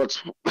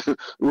 But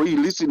when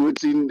you listen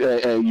within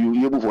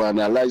you able to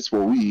analyze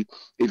for we,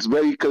 it's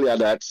very clear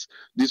that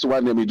this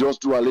one they may just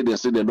do a lady and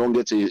say they don't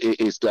get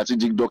a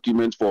strategic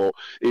document for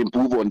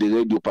improve on the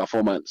radio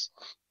performance.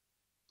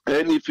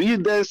 And if he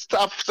then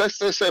staff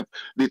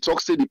they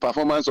talk say the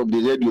performance of the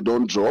radio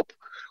don't drop.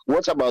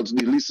 What about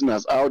the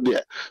listeners out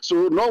there?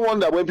 So no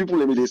wonder when people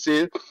they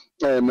say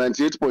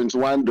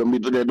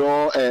 98.1 they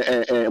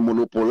don't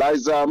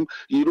monopolize them.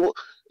 You know,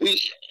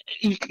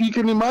 you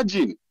can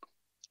imagine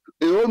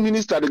A whole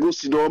minister they go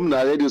sit down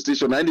na radio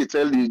station and they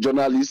tell the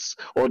journalists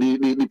or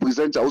the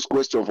presenter whose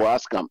question for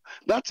ask them.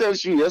 That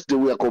tells you yes, they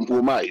were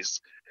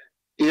compromised.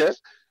 Yes.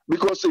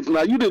 Because if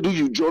now you they do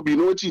your job, you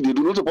know what you do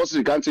not supposed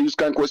to can't say use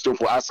kind question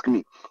for ask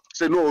me.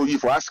 Say no,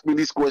 if you ask me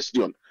this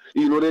question,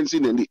 you know then see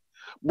any.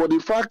 But the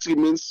fact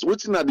remains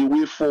waiting at the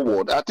way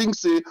forward. I think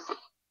say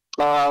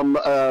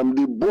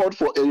the board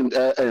for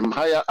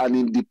hire an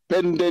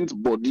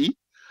independent body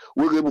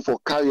will be able to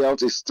carry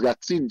out a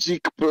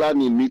strategic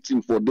planning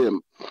meeting for them.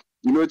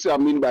 You know what I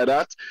mean by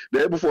that?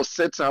 They're able to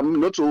set them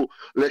not to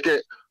like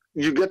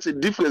you get a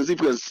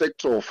different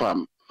sector of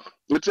farm.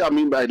 What I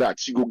mean by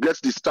that? You go get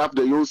the staff,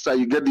 the own side,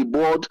 you get the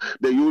board,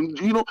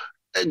 you know,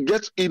 and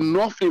get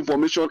enough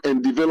information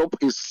and develop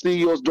a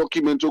serious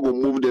document to go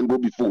move then go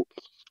before.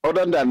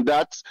 Other than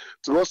that,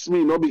 trust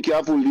me, not be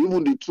careful.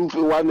 Even the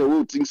 2-1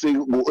 who think say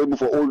go able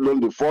for hold on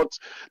the fort,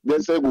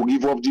 then say go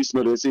give up this,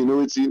 no, they say, you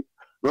know it's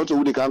not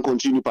so they can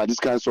continue by this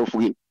kind of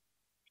suffering.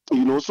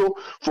 You know, so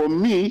for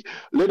me,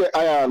 let the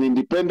hire an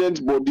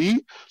independent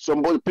body,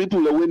 somebody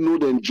people that will know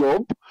their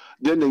job,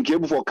 then they can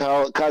able for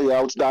carry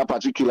out that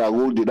particular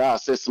role, that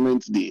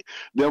assessment day.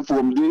 Then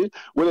from there,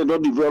 when they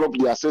don't develop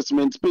the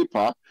assessment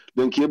paper,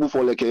 then can able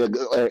for like a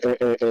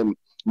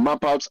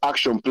map out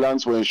action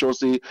plans for ensure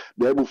say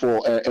they're able for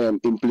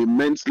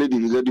implement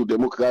the radio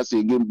democracy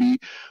again be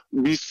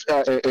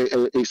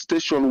a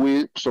station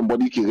where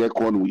somebody can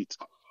reckon with.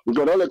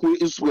 Because all like we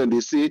is when they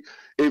say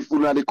if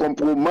we are the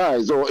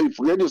compromise or if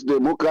radio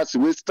democracy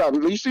will start,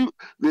 you see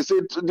they say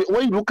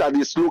when you look at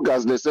the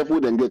slogans they say we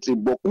then get a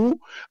boku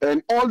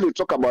and all they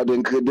talk about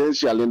the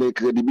credential and the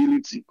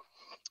credibility.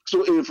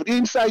 So if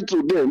inside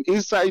to them,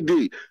 inside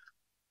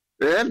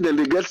then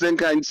they get some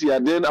kind here,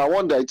 then I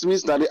wonder it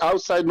means that the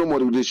outside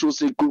nobody they show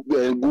say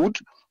good,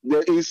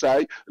 the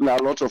inside there are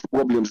a lot of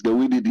problems the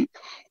way they did.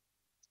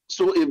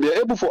 So if they're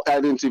able to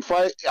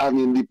identify an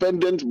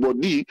independent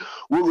body,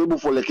 we're able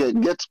to like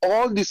get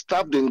all the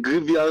staff and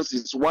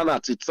grievances one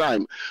at a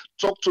time.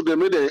 Talk to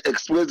them, they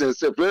express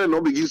themselves. When they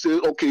not begin say,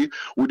 okay,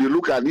 will they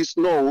look at this?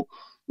 No,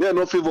 they are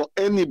not favor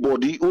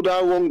anybody who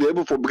that wrong. They're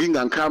able to bring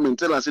and come and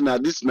tell us now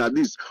this,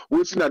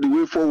 waiting at the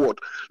way forward.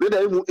 Let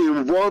them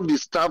involve the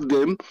staff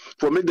them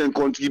for make them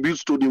contribute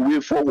to the way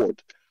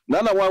forward.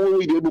 None of one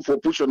we be able to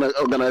push on an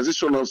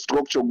organizational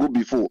structure go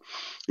before.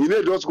 You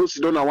know, just go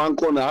sit down at one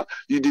corner,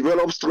 you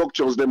develop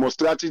structures, them or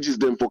strategies,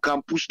 them for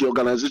can push the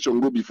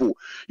organization go before.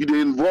 You they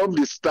involve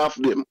the staff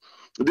them.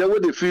 Then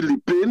when they feel the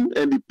pain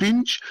and the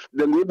pinch,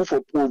 then we're able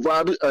to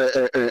provide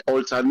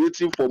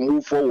alternative for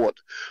move forward.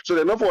 So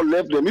they're not for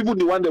left them, even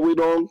the one that we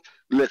don't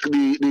like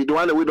the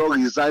one that we don't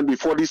resign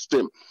before this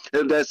term.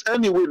 If there's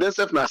any way, let's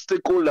have now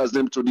stakeholders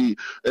them to the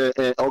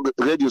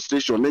radio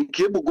station, then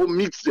able go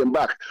mix them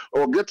back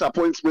or get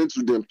appointments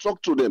with them,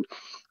 talk to them.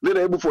 Then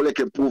they're able for like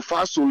a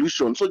profile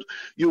solution. So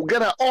you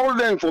get all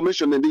the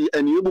information and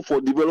you're able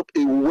for develop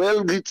a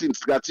well-written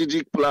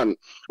strategic plan.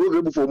 We're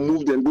able for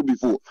move them go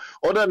before.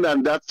 Other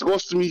than that,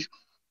 trust me,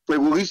 we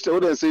will reach the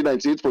other say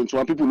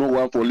 98.1 people know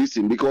one for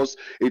listening because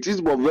it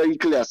is but very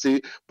clear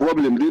say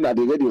problem then at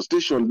the radio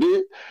station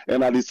there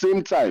and at the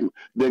same time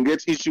then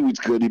get issue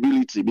with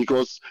credibility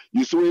because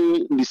you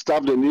see the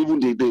staff then even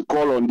they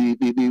call on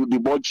the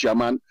board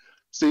chairman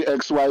say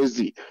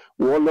XYZ.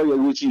 We all know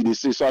which they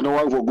say so I don't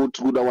want to go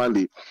through that one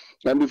day.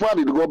 And before I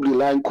did go up the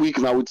line quick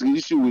now with the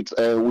issue with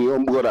we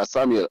own brother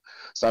Samuel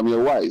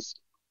Wise.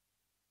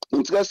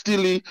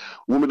 Interestingly,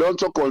 when we don't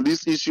talk on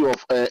this issue of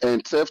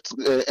theft,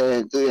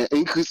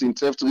 increase in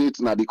theft rate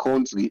in the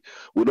country,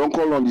 we don't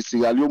call on the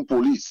Sierra Leone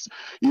police.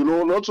 You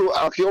know, not to,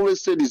 I can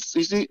always say this,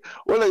 you see,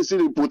 when I say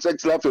they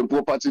protect life and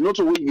property, not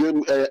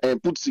to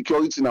put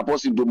security in a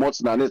person to much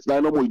than it, I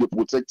know they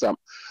protect them.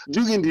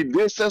 During the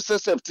day,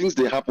 things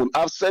they happen.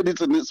 I've said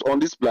it on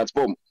this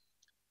platform.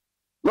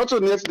 Not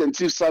only than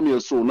Chief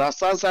Samuel, so now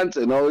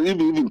Sansan, or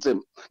even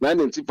them, 9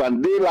 and Chief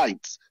and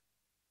daylight.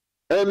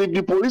 And if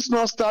the police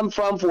not stand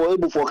firm for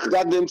able for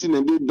crack them thing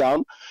and they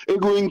down,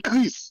 it will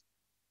increase.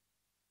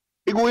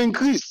 It will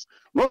increase.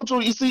 Not so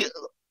you see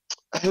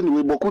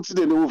anyway, but could see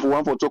the level for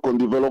one for talk on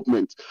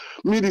development.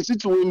 Me the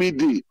city where me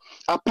dey,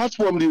 apart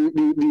from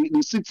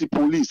the city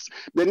police,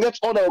 they get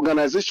other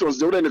organizations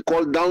they what they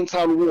call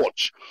downtown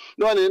watch.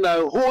 No, then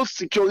a whole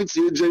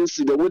security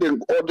agency the way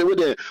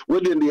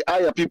they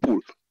hire people.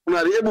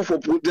 Now they able for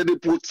they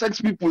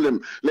protect people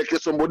them like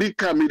somebody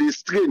come in they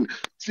strain.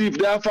 See if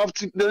they have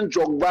 50 then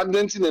jog back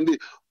then and they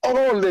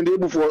all then they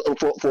able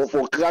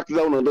for crack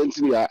down on them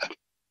thing.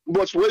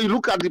 But when you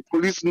look at the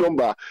police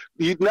number,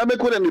 it now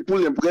make when they pull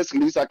them press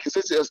release, I can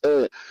say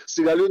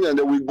Sierra Leone and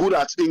they we good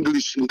at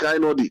English in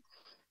kind of the.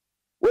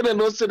 When they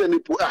don't say then they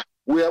put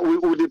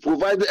they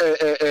provide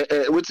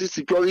with the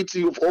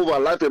security of over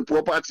life and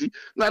property.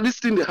 Now this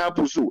thing they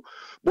happen so,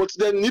 but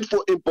they need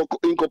for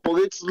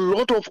incorporate a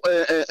lot of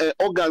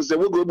organs that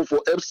will go able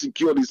for help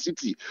secure the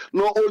city,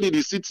 not only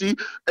the city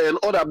and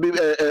other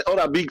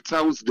big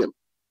towns them.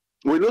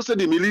 We don't say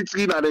the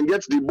military now then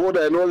gets the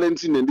border and all that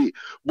thing and they,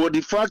 but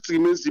the fact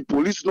remains the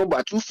police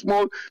number too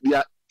small. They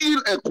are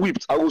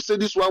ill-equipped. I will say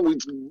this one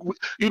with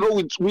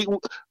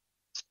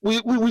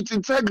with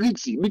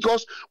integrity,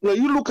 because when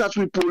you look at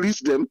we police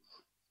them,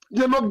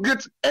 they not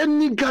get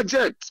any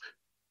gadget.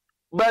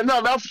 By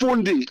now, that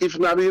phone day, if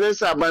not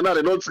by now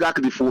they don't track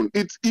the phone.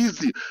 It's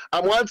easy.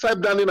 I'm one type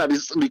down in at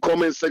the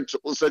comment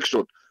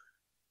section.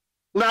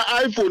 Now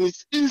iPhone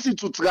is easy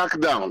to track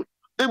down.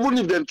 Even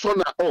if they turn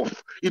it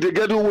off, if they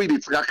get away, they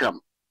track them.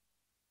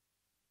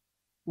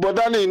 But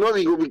then you know,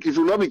 if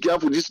you not be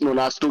careful, this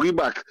no story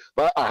back.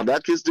 But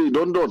that case they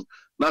don't done.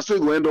 Now so you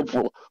go end up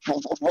for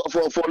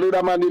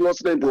later money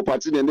lost them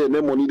property and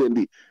then money then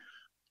they.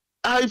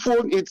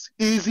 iPhone, it's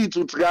easy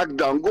to track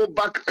down. Go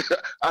back.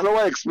 I know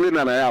I explain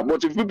and I have,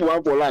 but if people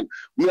want for land,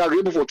 we are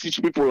able to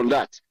teach people on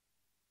that.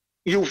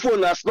 You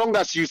phone, as long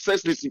as you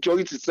set the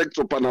security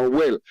sector panel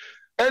well,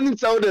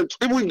 anytime them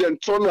even then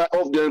turn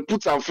off, then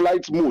put on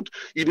flight mode,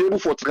 you're able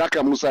for track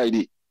a Musa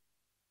ID.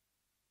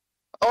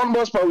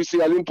 Almost we see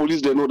Leone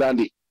police, they know that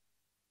day.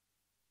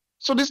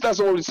 So this that's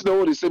all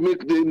they say,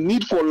 make the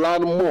need for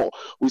land more.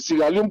 We see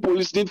Leone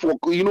police need for,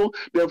 you know,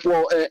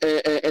 therefore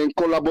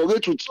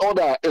collaborate with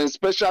other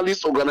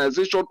specialist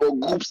organizations or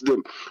groups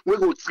them. We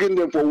go train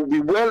them for will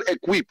be well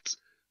equipped.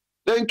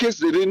 Then in case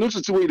they not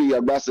to see where they are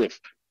aggressive.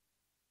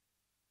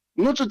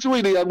 Not to see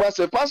where they are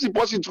aggressive. Pass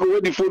it throw away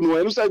the phone.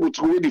 No side go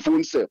throw away the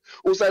phone self.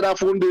 Outside that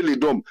phone they lay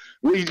dumb.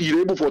 Where you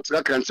able for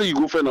track and say you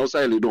go find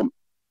outside lay dumb.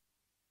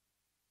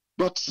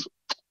 But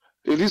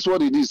it is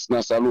what it is,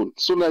 Nasalon.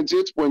 So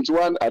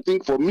 98.1, I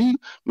think for me,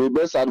 my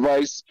best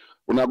advice,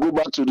 when I go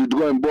back to the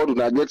drawing board, when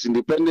I get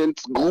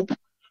independent group,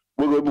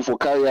 we're able to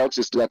carry out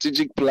a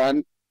strategic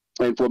plan,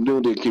 and from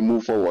there they can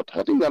move forward.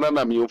 I think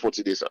that's me for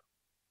today, sir.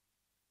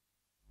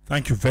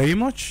 Thank you very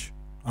much,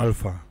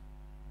 Alpha.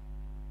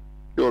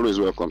 You're always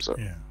welcome, sir.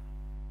 Yeah.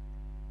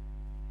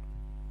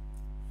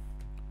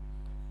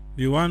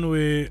 The one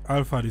way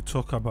Alpha they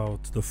talk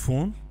about the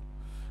phone,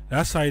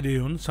 that's how they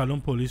on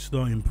Salon Police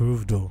don't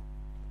improve though.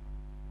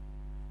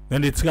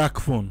 Then they track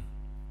phone.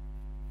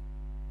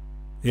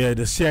 Yeah,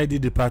 the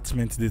CID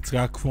department, they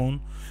track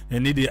phone. They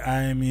need the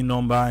IME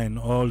number and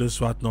all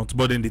this whatnot.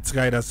 But then they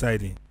try that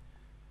side.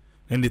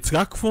 Then they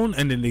track phone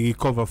and then they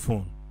recover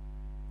phone.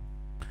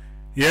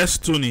 Yes,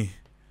 Tony.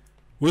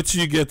 What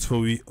do you get for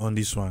we on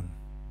this one?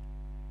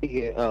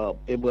 Yeah,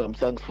 Abraham,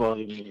 thanks for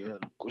the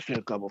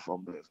question coming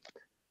from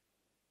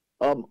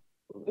there.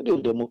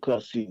 With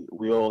democracy,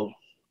 we all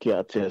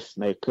care test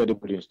a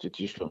credible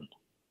institution.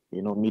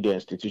 You know, media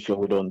institution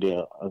we don't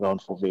there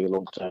around for a very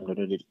long time. They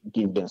don't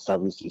give them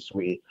services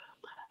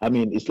I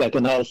mean, it's like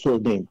an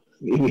household name.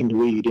 Even the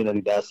way you didn't know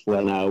the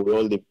diaspora now, we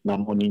all the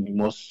money, you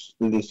must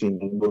listen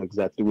and know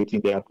exactly what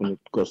they happen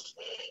because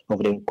of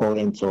the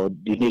currents or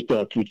the nature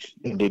at which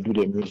they do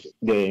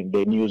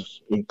the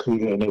news in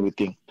clear and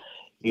everything.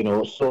 You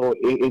know, so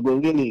it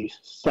was really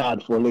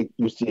sad for like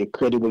you see a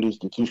credible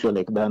institution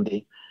like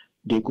that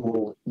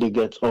they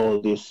get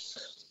all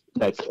this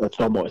like a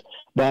turmoil.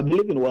 But I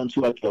believe in one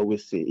thing I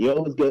always say, you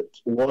always get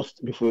worse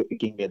before you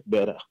can get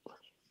better.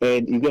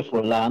 And you get to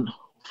learn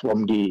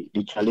from the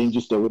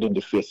challenges that we're in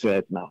the face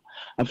right now.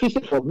 I feel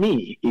like for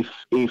me,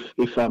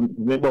 if I'm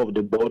a member of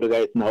the board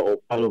right now or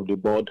part of the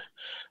board,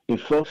 the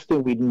first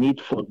thing we need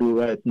to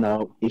do right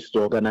now is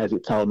to organize the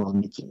town hall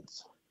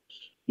meetings.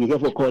 You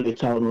have to call the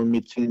town hall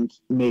meetings,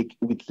 make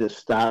with the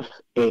staff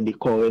and the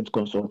current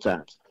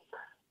consultants.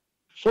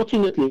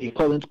 Fortunately, the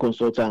current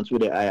consultants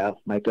with the hire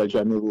Michael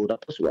Jamiru,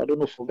 that person, I don't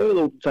know, for a very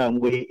long time,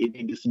 we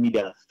in this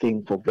media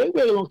thing for very,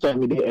 very long time,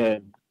 we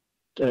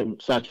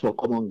search for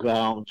common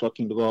ground,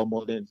 talking the raw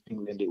modern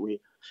things in the way,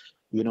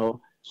 you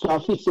know. So I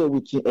feel so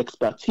with the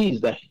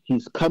expertise that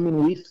he's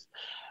coming with,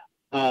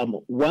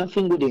 one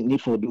thing we they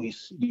need to do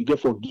is you get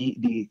for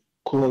the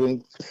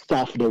current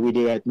staff that we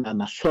do right now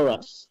an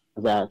assurance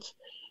that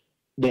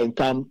they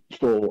come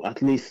for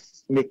at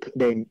least make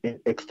them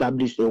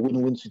establish a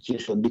win-win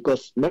situation,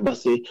 because remember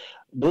say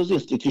those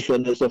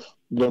institutions of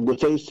them go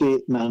tell you say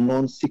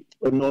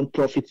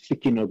non-profit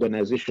seeking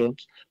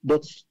organizations,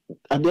 but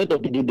at the end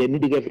of the day they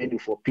need the revenue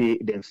for pay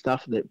them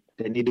staff,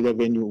 they need the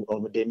revenue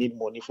or they need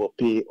money for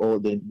pay or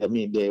the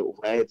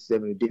overheads,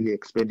 them daily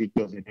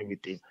expenditures and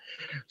everything.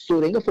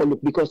 So they go for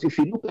look, because if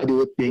you look at the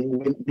whole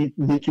thing, we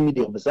need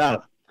to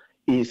observe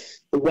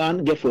is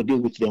one get for deal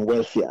with them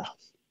welfare.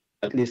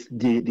 At least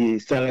the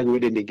salary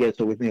that they get,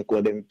 so we may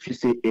call them, if you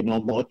say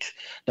enough much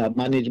that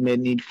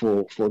management need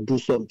for do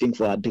something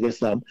for address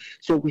them.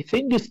 So we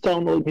think this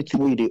town hall meeting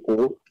we they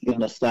owe, you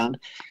understand?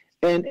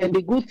 And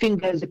the good thing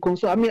that is the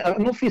concern. I mean, I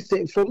don't feel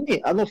say for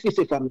me, I don't feel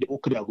say if I'm the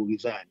okay, I will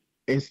resign.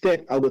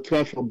 Instead, I will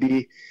try to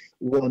be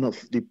one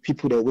of the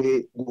people that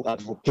we go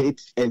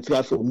advocate and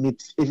try to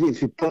meet, if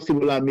it's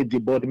possible, I meet the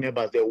board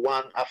members, the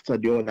one after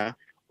the other.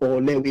 Or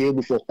let we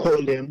able to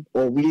call them,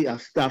 or we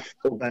as staff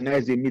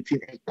organize a meeting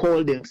and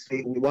call them,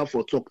 say we want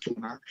to talk to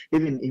now,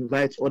 even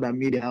invite other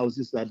media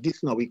houses that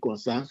this now we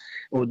concern,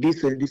 or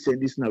this and this and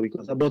this now we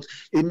concern. But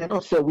in a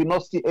nutshell, we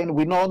not see and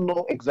we not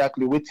know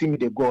exactly what team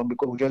they go on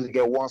because we just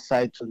get one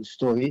side to the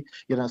story.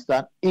 You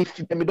understand? If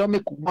we don't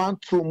make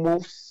 1-2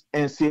 moves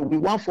and say we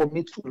want for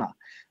me to now,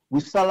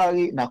 with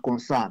salary na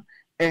concern.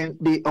 and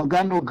the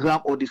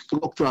organogram or the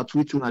structure at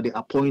which one they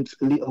appoint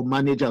or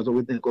managers or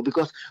whatever go.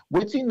 Because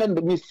waiting then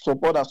the miss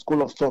support a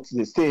school of thought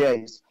they say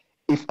here is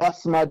if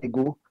asthma they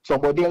go,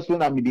 somebody else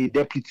when I'm the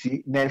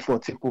deputy, then for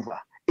take over.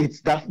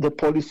 It's that's the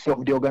policy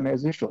of the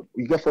organization.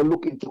 We get to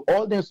look into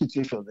all the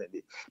situations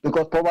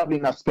because probably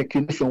in a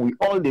speculation we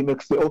all they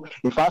make say, oh,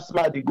 if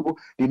asthma they go,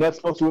 the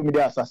next person will be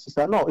there as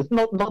assistant. No, it's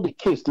not the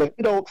case. Like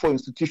for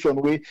institution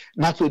where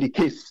not so the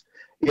case.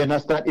 You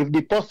understand? If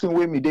the person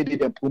where me they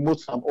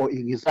promote some or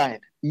he resign,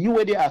 you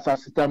were there as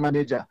assistant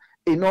manager,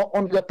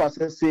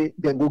 100% say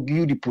they go give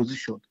you the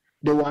position.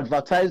 They will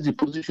advertise the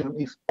position.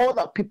 If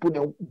other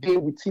people they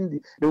within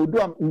they will do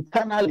them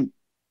internally.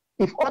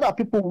 If other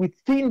people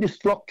within the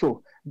structure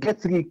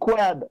get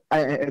required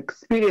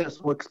experience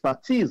or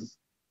expertise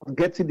of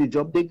getting the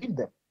job, they give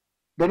them.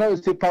 They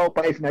don't say power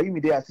if now you be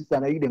the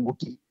assistant, you then go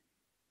key.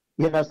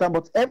 You understand?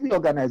 But every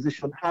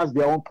organization has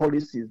their own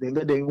policies. They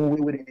get their own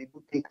way where they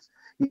do things.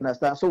 You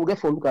understand? So we get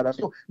for look at that.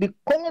 So the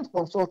current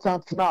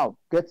consultant now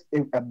gets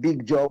a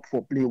big job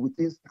for play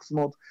within 6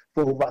 months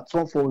for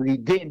overturn for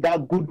regain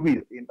that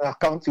goodwill. In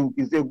accounting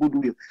is a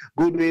goodwill.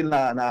 Goodwill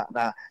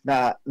na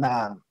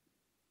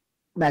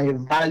a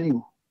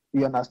value.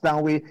 You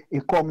understand where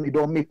a company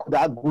don't make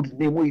that good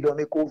name where you don't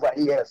make over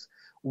years.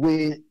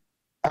 Where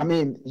I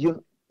mean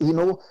you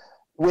know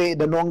where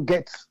the non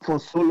gets for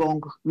so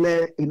long,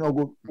 let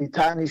go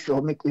tarnish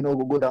or make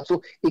go down.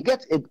 So it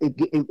gets a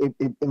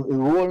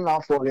role now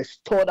for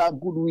restore that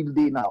goodwill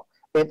day now.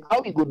 And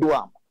how we go do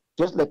them?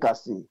 Just like I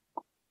say,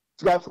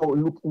 try for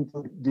look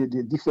into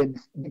the different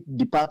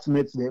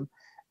departments them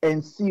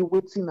and see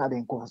what's in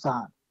them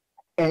concern.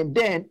 And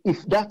then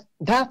if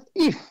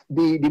if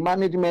the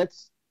management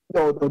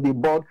or the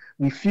board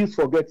refuse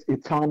to get a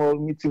town hall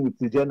meeting with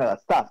the general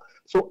staff.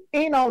 So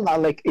in now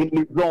like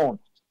in Leone,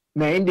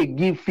 now they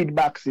give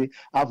feedback, say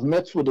I've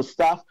met with the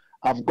staff,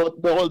 I've got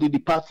all the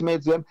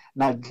departments them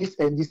now this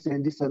and this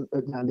and this and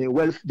they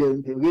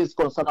raise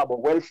concern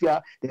about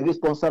welfare, they raise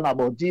concern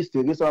about this,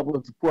 they raise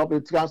about the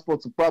public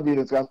transport, probably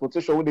the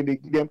transportation when they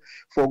give them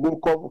for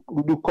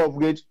do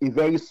coverage is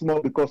very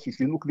small because if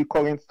you look the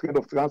current trend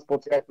of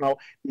transport right now,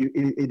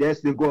 it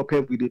has to go up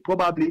every day.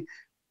 Probably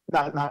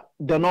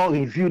they not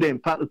review the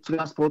impact of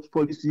transport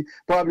policy.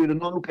 Probably they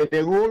not look at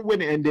the role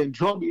when and the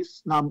job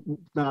is now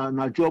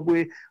job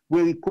where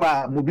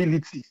require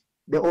mobility.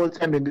 The whole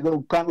time they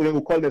will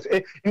call us,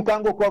 hey, you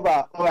can go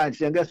cover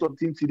Orange and get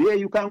something today.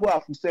 You can go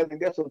Afusel and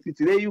get something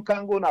today. You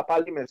can go to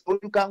Parliament. So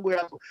you can go.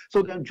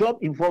 So the job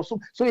involves.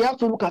 So you have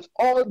to look at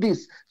all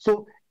this.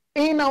 So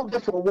in now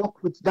therefore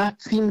work with that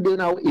team. They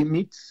now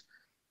meet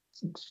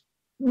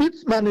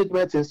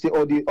management and say,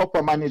 or the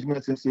upper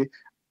management and say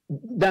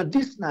that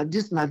this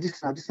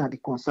the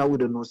concern we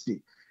don't know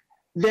see.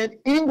 Then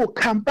he will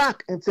come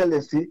back and tell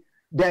us, see,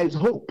 there is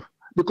hope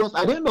because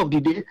at the end of the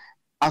day.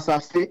 As I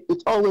say,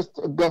 it always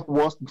gets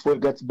worse before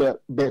it gets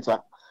better.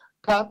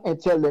 Come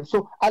and tell them.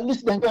 So at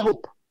least they get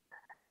hope.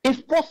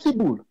 If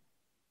possible,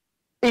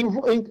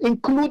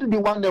 include the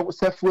one that will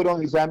self-wait on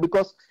resign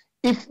because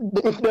if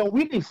they're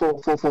willing for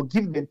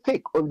give and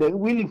take, or they're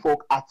willing for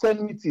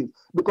attend meetings,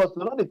 because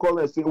they're not the call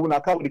and say, oh, I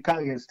can't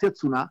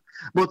reinstate now,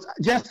 but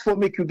just for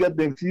make you get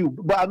the view.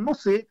 But I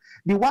must say,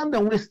 the one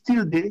that will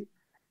still there,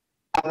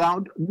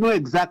 around know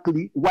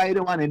exactly why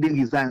the one and they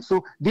resign.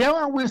 So the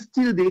other one will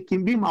still they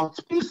can be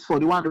mouthpiece for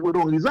the one that will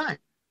don't resign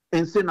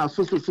and say now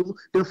so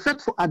the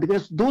fact for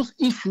address those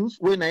issues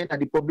when I at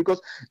the public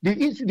because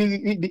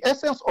the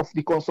essence of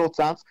the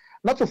consultants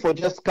not to for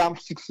just come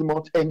 6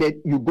 months and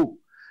then you go.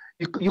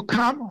 You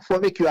come for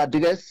make you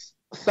address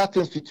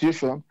certain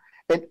situation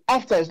and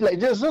after it's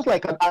just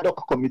like an ad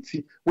hoc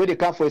committee where they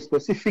come for a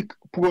specific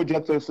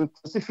project or a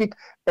specific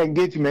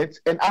engagement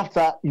and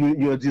after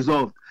you're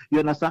dissolved. You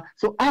understand?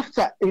 So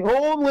after in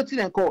all waiting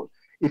and call,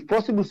 if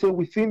possible, so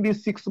within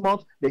these 6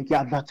 months, they can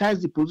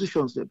advertise the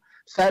positions. Them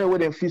side where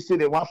they feel say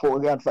they want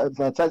for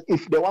advertise.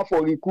 If they want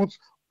for recruits,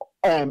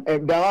 and they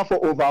want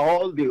for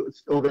overall the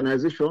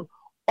organization,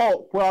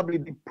 or probably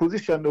the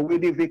position the way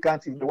they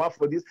vacant if they want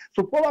for this.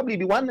 So probably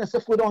the one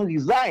that we don't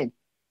resign,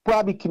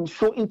 probably can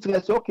show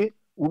interest. Okay,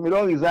 we may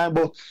not resign,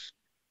 but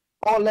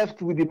all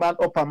left with the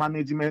upper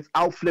management,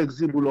 how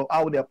flexible or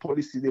how their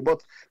policy they.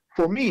 But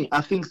for me,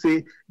 I think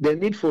say the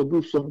need for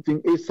do something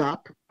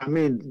ASAP. I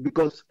mean,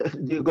 because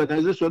the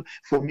organization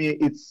for me,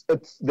 it's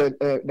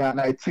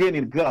the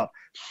training ground.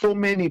 So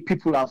many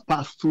people have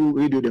passed through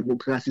radio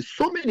democracy.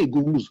 So many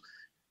gurus.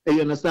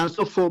 You understand?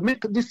 So for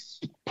make this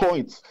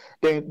point,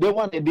 then they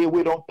want a day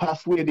we don't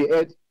pass where they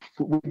head,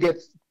 we get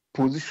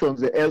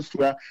positions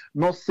elsewhere,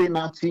 not say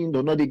nothing,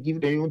 don't know they give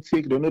their own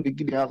take, don't know they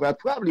give their right.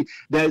 Probably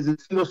there is a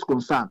serious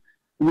concern.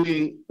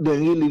 They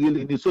really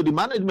need. So the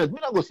management,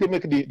 we're not going to say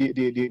make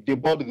the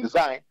board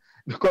resign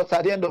because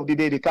at the end of the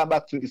day, they come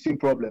back to the same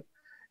problem.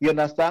 You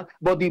understand?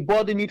 But the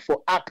board need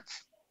for act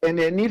and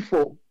they need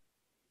for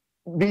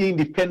being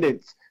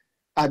independent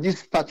at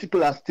this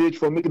particular stage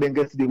for making them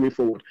get the way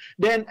forward.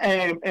 Then,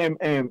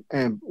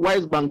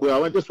 Wise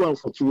Bangura, I just want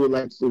for 2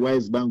 lines to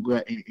Wise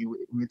Bangura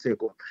we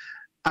take on.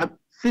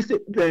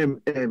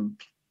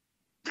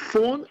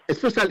 phone,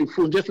 especially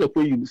phone, just like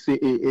when you say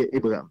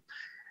Abraham,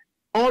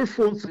 all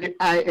phones say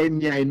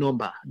IMEI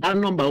number. That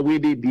number where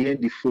they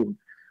behind the phone.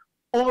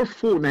 All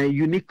phone a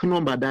unique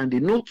number than they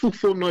no two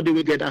phone no they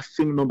will get that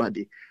same number.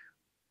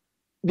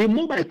 The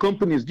mobile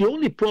companies, the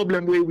only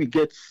problem where we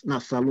get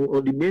Nasalo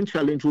or the main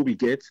challenge where we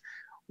get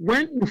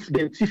when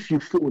they thief your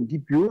phone, the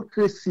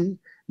bureaucracy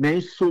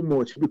means so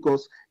much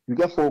because you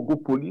get for go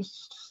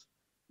police,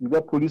 you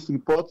get police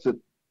reports,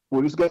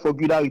 police get for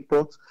good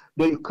reports,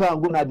 then you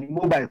can't go to the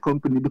mobile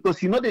company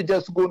because you know they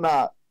just go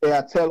na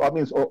Airtel, I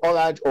mean, or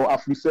Orange or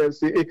Africell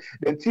say, hey,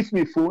 then thief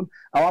me phone,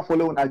 I want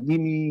follow and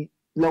give me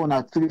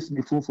Leone trace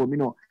me phone for me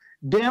no.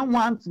 Then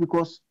once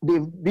because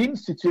they've been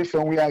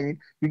situation we are in,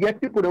 you get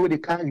people that way they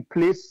can't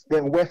replace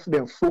them, weft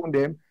them, phone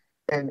them,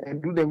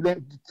 and do them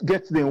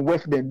get them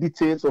weft them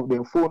details of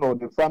their phone or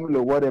their family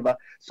or whatever.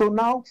 So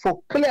now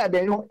for clear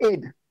their own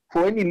aid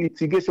for any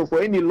litigation,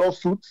 for any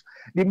lawsuits,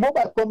 the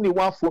mobile company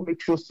want to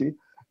make sure say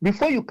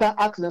before you can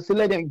ask them, say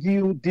let them give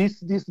you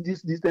this,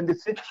 then they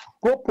say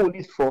go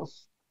police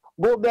first,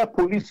 go there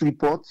police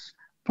reports,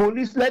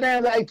 police let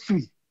them write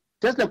free.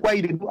 Just like why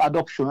you do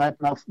adoption right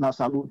now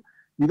salon.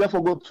 You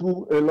therefore go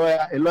through a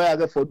lawyer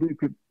therefore do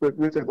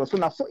preparation. So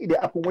now so it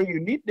happen when you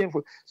need them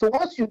for. So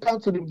once you come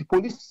to the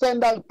police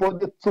send that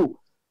report to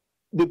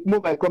the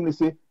mobile company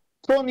say,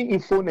 Tony in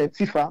phone and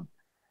Tifa,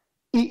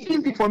 it's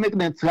easy for making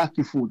them track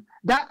your phone.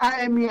 That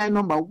IMEI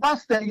number,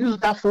 once they use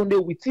that phone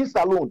there within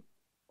salon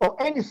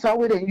or any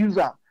survey they use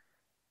that,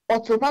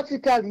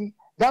 automatically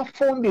that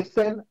phone they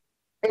send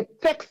a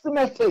text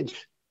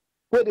message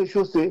where they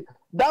should say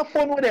that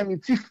phone where them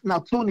thief na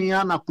Tony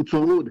na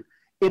Kuto Road,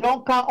 it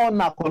don't count on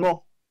na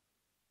Kono.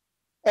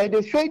 And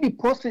they show you the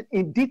person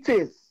in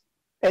details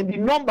and the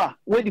number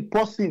where the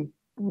person,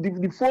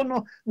 the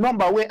phone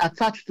number where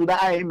attached to the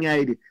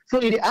IMEI ID. So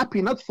it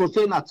happen not for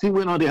saying that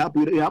when not they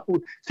happen, it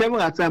happen several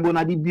times, but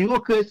now the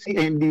bureaucracy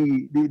and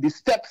the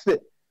steps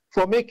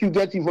for make you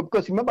get info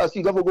because remember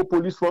see you got to go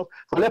police for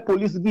let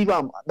police give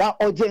them that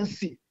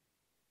urgency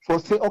for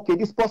say okay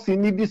this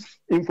person need this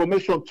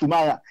information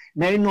tomorrow.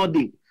 Now you know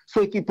they.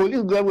 So if the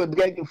police go with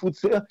dragging food,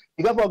 say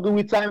you got to go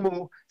with time.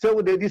 Say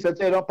what they did, say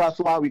don't pass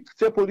 1 week.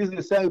 Say police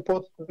they send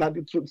report,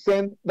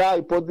 send that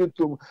report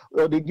to,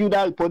 or they give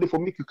that report for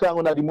make you carry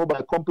on the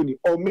mobile company,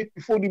 or make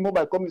before the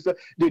mobile company say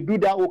they do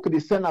that work, they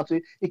send out.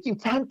 It can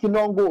time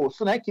cannot go.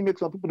 So now it can make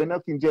some people they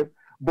not can just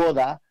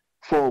bother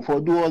for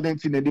do all them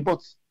things.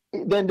 But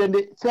then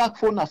they track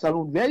phone as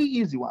a very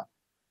easy one.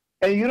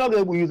 And you know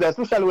they will use that,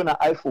 especially when an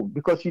iPhone,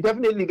 because you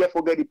definitely get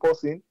forget the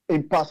person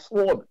in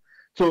password.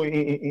 So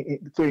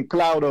in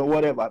cloud or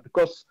whatever,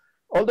 because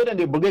other than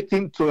they break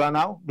into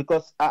now,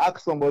 because I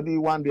asked somebody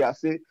one day, I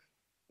say,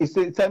 he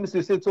said, tell me,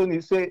 say Tony,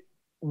 he say,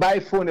 buy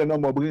phone and no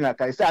more bring a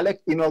car. He said, I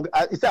like, you know,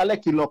 he said, I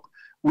like you lock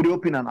with the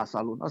opener a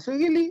salon. I said,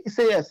 really? He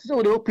said, yes. He said,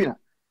 with the opener,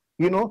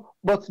 you know.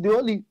 But the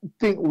only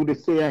thing with the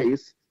say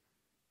is,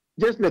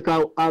 just like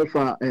how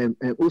Alpha and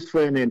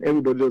Usfren and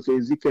everybody else,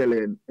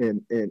 Ezekiel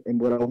and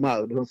Bora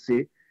Omar don't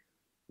say,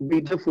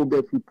 we don't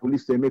forget with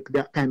police, they make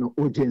that kind of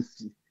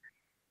urgency.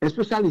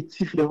 Especially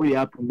thief way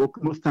happen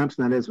most times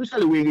now,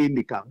 especially when you're in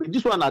the car. But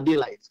this one are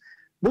daylight.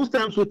 Most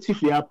times when thief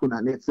happen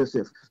and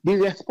XSF, the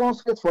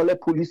response rate for the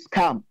police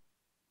come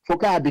for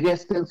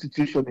address the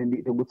situation and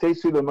they will tell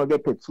you they not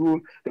get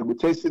petrol, they will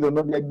tell you they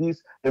not get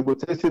this, they will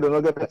tell you they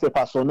not get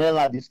personnel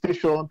at the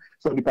station,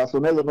 so the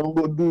personnel don't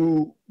go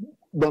do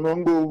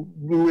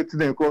it.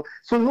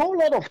 So a whole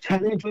lot of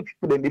challenge with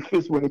people that they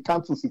face when it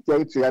comes to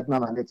security right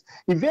now and it's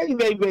very,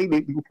 very, very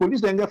the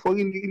police don't get for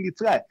really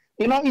try.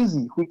 It's not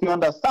easy, we can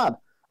understand.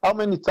 How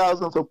many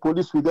thousands of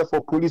police we there for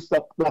police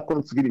that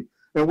country?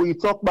 And when you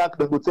talk back,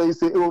 they will tell you,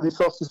 say, oh,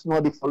 resources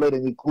not they follow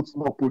and recruit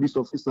more police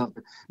officers.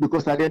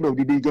 Because at the end of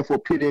the day, you get for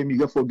pay them, you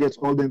get for get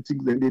all them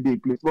things and they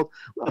place. But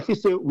I feel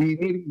say we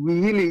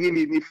really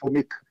need to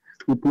make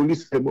the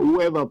police,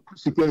 whoever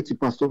security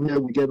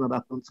personnel we get in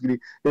that country,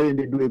 then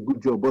they do a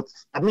good job. But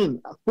I mean,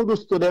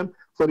 kudos to them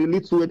for the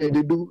little way that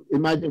they do.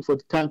 Imagine for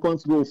the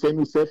country with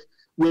yourself,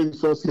 where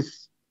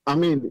resources, I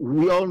mean,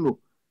 we all know.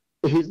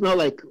 It's not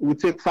like we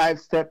take 5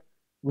 steps.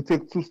 We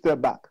take 2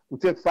 steps back. We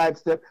take 5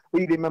 steps.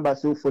 We remember,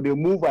 so for the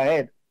move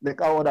ahead,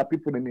 like how other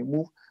people then they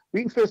move,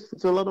 we face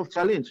a lot of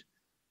challenge.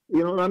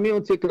 You know what I mean?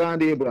 We'll take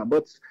around the Abraham.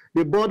 But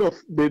the board of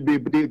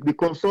the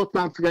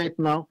consultants right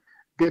now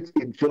get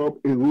a job,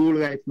 a role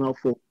right now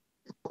for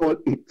call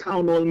a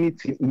town hall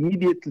meeting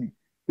immediately.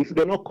 If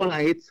they're not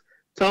calling it,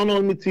 town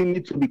hall meeting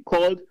needs to be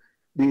called.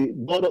 The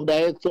board of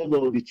directors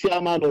or the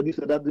chairman or this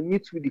or that, they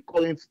meet with the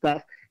current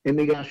staff and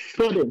they can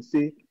show them,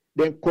 say,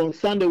 then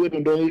concern the way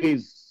they don't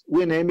raise.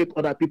 When I make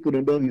other people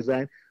that don't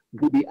resign,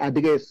 will be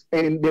addressed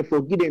and they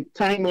forget the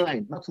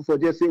timeline, not to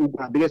suggest say we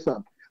will address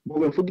them, but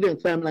we forget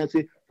the timeline,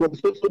 say from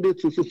so date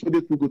to so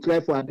date we could try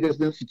for address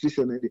the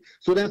institution.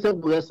 So then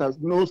some progressors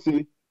no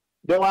say,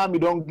 they want me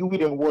don't give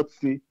them what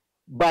say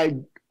by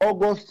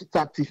August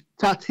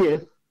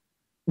 30th,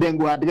 then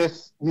go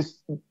address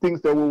these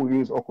things that we will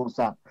use or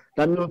concern.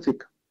 That me don't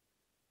take.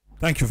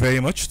 Thank you very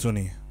much,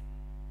 Tony.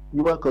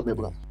 You're welcome,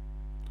 Abraham.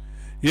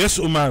 Yes,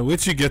 Umar,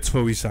 what you get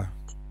for we, sir?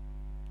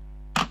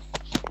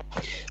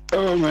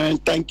 Oh man,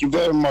 thank you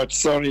very much.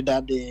 Sorry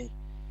that the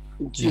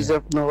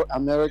Joseph no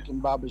American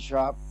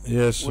barbershop.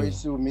 Yes, sir. We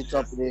still meet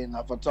up there and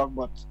have a talk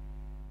about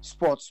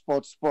sport.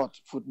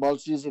 Football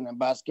season and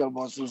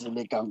basketball season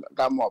they can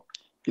come up.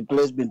 The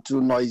place been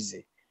too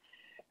noisy.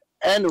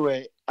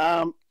 Anyway,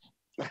 I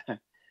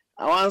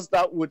want to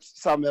start with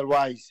Samuel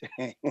Wise.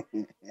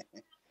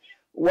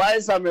 Why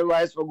Samuel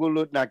Wise for good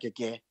look na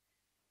keke?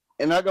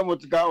 And I got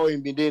to go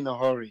in be in a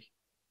hurry.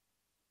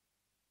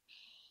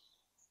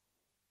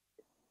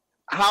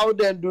 How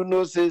then do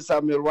no say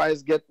Samuel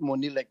Wise get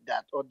money like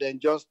that? Or then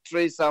just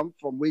trace some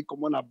from we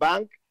come on a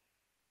bank?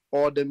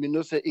 Or then me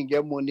no say in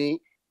get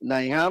money na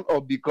in hand?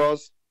 Or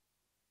because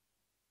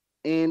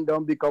in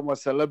don't become a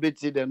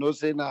celebrity, they no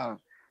say na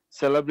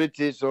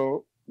celebrity,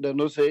 so they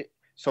no say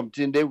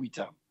something there with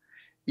them.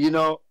 You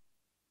know,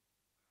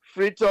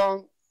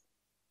 Freetown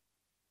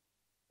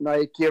na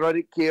a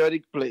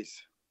chaotic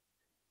place.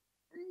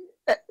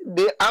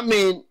 I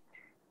mean,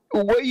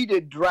 where you the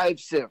drive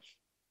safe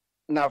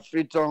na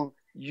Freetown,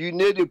 you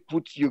need to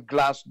put your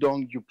glass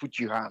down, you put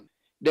your hand.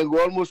 Then go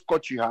almost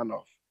cut your hand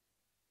off.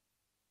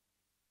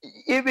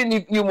 Even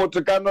if you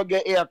motor cannot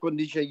get air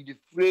condition, you're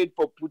afraid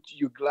for put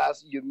your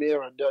glass, your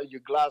mirror,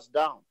 your glass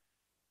down.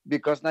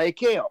 Because now it's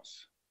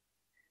chaos.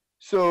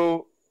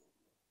 So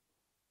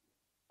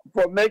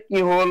for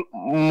making whole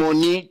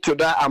money to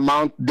that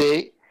amount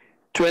there,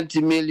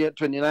 20 million,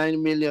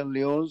 29 million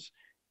leons,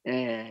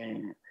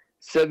 and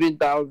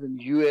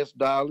 7,000 US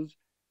dollars.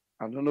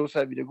 I don't know if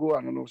they go,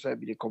 I don't know if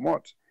they come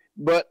out.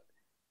 But,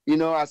 you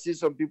know, I see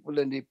some people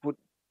and they put,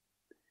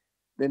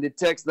 then the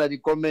text that the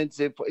comments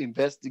say for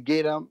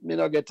investigate them. Me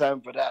not get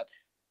time for that.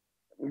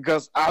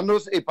 Because I know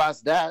say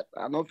past that,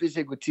 I know if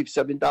they could tip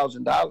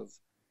 $7,000.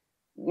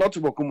 Not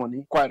to boku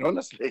money, quite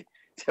honestly.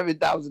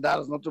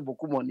 $7,000 not to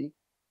boku money.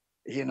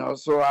 You know,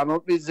 so I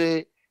know if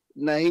say,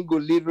 na him go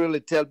literally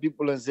tell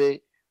people and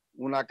say,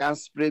 when I can't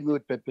spray me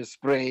with pepper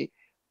spray,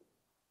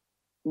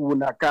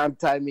 when I can't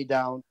tie me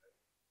down,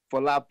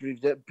 for la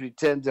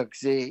pretend to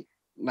say,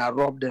 na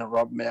rob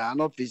me. I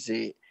know if he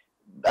say,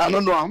 I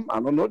don't know him, I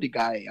don't know the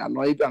guy. I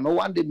know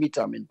one day meet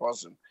him in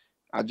person.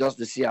 I just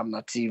to see him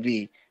on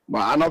TV. But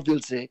I know if he'll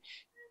say,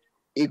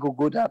 he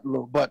go that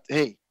low. But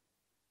hey,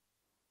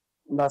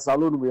 na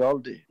salon we all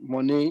day.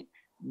 Money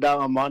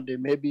down on Monday,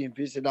 maybe if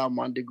he say down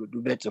Monday go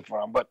do better for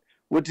him. But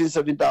what is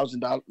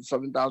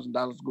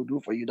 $7,000 go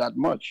do for you that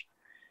much?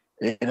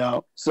 You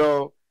know?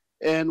 So,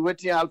 and what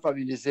the Alpha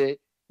will say,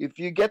 if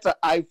you get an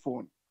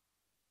iPhone,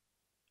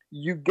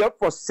 you get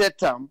for set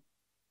them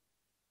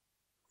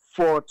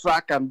for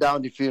track them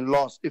down if you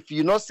lost. If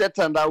you not set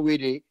them that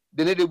way,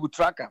 they need to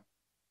track them.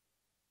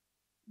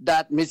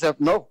 That myself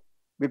no,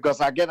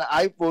 because I get an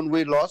iPhone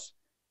we lost,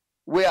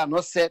 we are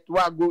not set.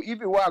 Where I go if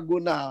you want to go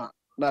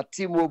na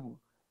T-Mobile,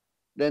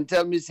 then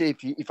tell me say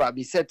if I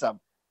be set up,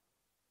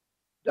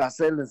 I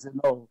say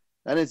no,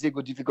 then it's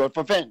go difficult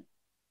for fan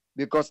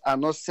because I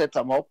not set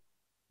them up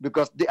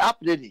because the app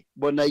ready,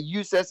 but now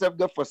use yourself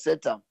go for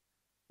set them.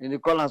 And you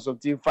call on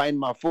something, find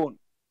my phone.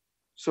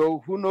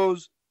 So who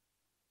knows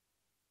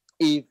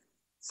if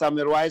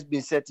Samuel Wise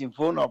been setting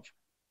phone up,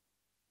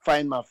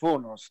 find my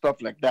phone or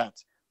stuff like that.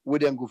 We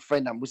then go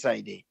find a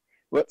Musaide.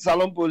 But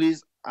Salon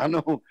Police, I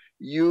know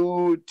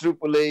you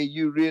AAA,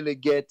 you really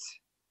get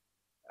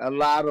a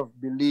lot of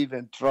belief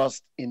and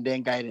trust in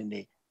them guiding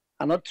day.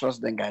 I not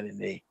trust them guiding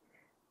day.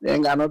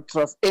 Then I not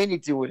trust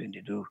anything what they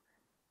do.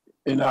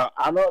 You know,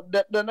 I know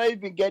they don't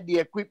even get the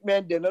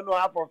equipment, they don't know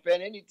how to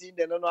find anything,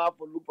 they don't know how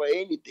to look for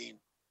anything.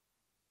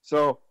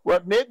 So,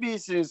 what maybe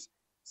since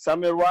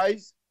Samuel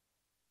Wise,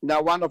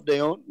 now one of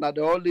their own, now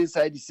they all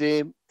inside the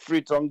same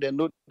free tongue, they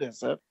know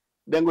themselves,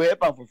 then go help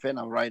them for find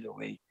them right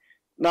away.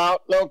 Now,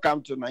 let's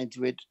come to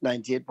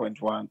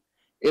 98.1.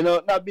 You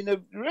know, now been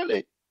a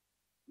really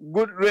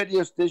good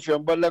radio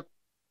station, but like,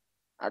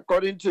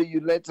 according to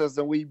your letters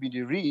and way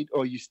you read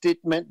or you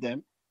statement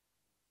them,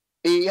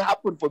 it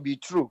happened to be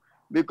true.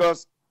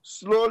 Because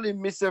slowly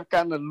myself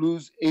kind of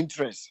lose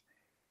interest.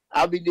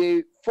 I mean,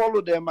 they follow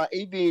them. I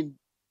even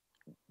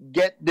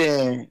get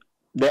the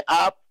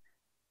app.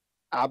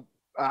 I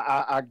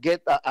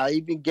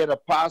even get a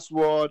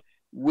password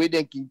where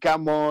they can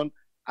come on.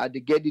 They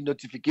get the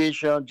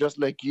notification just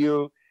like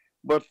you.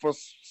 But for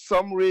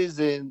some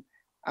reason,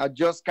 I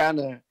just kind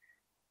of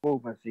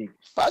oversee.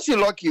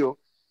 Actually, lucky you,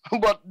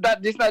 but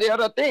this not the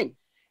other thing.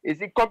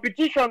 It's a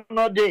competition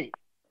not there.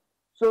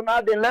 So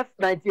now they left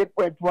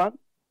 98.1.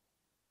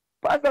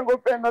 Pass and go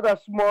find another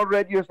small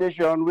radio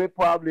station we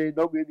probably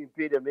not going to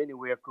pay them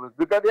anywhere close.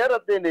 Because the other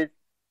thing is,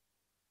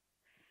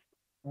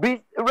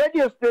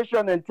 radio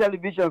station and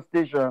television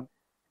station,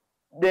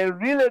 they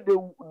really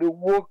they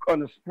work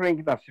on a spring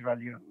in Sierra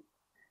Leone.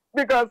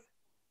 Because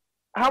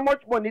how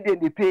much money they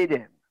pay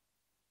them?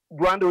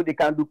 Duando they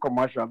can do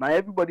commercial. Now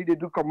everybody they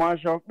do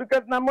commercial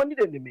because now money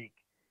they make.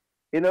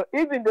 You know,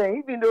 even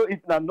though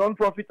it's a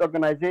non-profit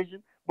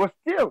organization, but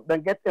still they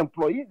get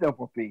employees them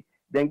for pay.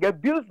 Then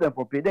get bills them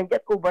for pay, then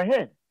get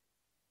overhead.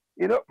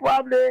 You know,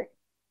 probably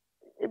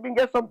even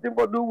get something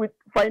to do with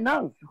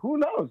finance. Who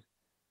knows?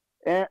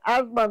 And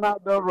as man now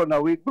don't run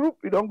away group,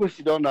 you don't go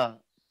sit down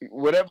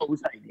whatever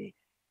was idea,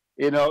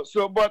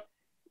 So, but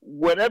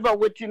whatever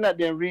waiting at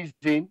the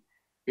reason,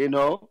 then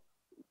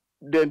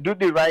do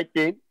the right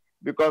thing,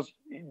 because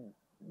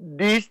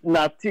this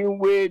nothing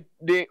way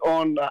they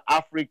on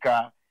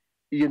Africa,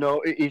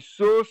 it is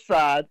so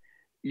sad,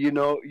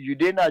 you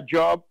did a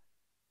job,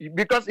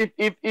 because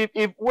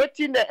if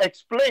waiting they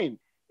explain,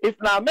 if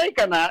now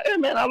America now, hey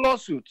man, a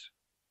lawsuit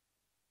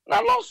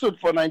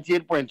for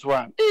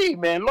 98.1, hey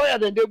man, lawyer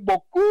then they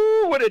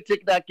boku when they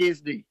take that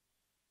case day.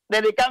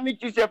 Then they come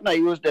meet yourself now,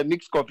 use the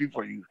mixed copy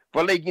for you.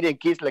 For like get a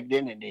case like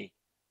then and day.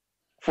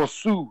 For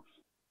sue.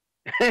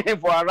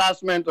 For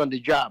harassment on the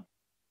job.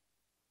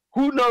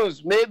 Who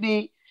knows?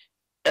 Maybe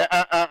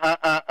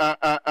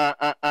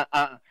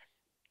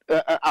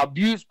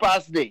abuse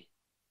past day.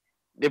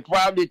 They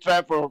probably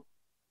try for,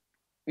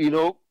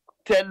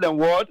 tell them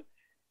word,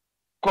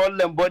 call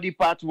them body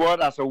part word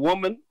as a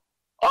woman.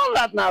 All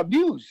that now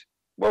abuse.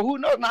 But who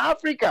knows? Now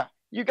Africa,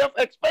 you got,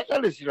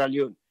 especially Sierra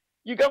Leone,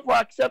 you got to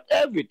accept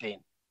everything.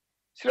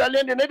 Sierra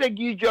Leone, they never give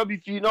you job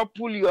if you not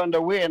pull your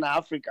underwear in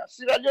Africa.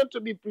 Sierra Leone,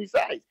 to be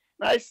precise.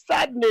 Now, it's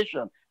sad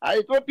nation.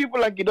 I told people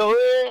like,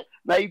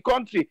 now your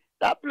country,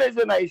 that place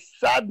is a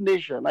sad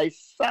nation, a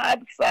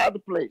sad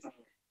place,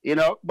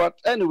 But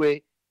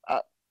anyway,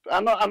 I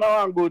don't want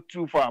to go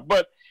too far.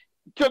 But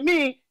to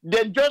me,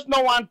 they just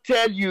no one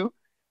tell you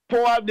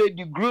probably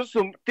the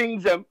gruesome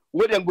things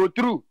where they go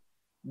through.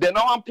 They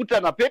no one put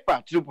on a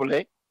paper,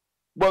 AAA.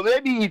 But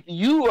maybe if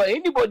you or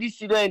anybody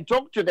sit there and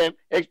talk to them,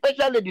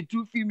 especially the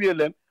two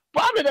female,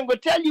 probably they go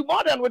tell you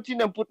more than what in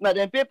them put in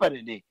their paper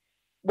today.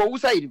 But who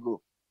side to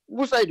go?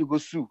 Who side to go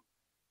sue?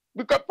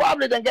 Because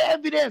probably they get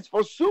evidence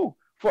for sue,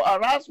 for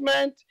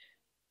harassment,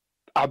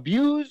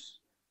 abuse,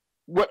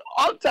 but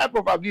all type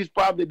of abuse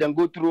probably then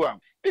go through them.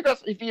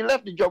 Because if he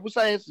left the job, who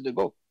side has to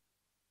go?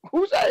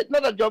 Who side?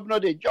 Not a job,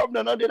 not a job,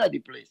 not in the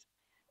place.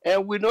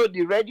 And we know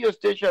the radio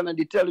station and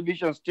the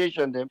television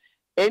station, them,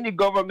 any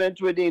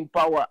government where they in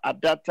power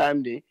at that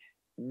time, they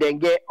then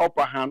get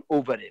upper hand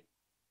over them.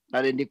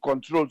 Now then they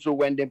control. So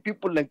when the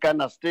people in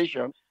kind of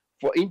station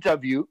for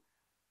interview,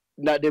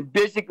 now they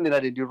basically now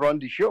they run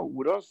the show.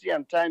 We don't see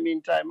them time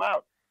in, time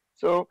out.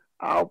 So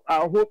I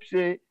hope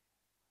say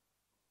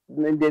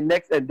in the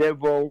next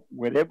endeavor,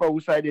 wherever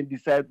we side and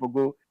decide to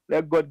go,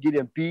 let God give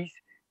them peace,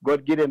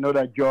 God give them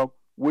another job.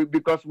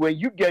 Because when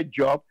you get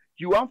job,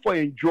 you want to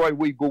enjoy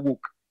where you go work.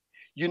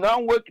 You now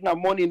work in the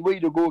morning where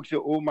you go work, say,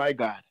 oh my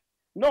God.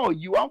 No,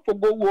 you want to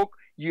go work,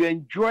 you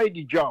enjoy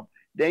the job.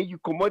 Then you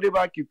come out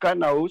back, you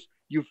can house,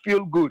 you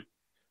feel good.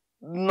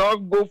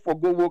 Not go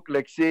work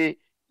like say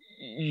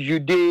you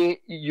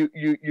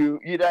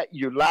either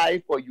your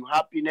life or your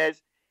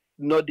happiness,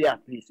 not there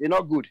at least. It's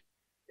not good.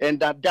 And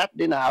that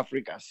in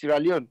Africa, Sierra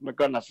Leone,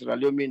 because Sierra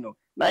Leone,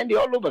 now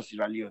all over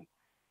Sierra Leone.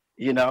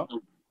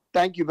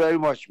 Thank you very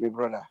much, my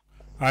brother.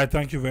 All right,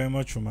 thank you very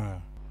much,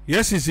 Umar.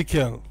 Yes,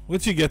 Ezekiel,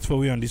 what you get for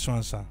we on this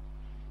one, sir?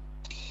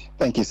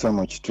 Thank you so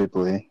much,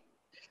 AAA.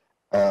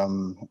 I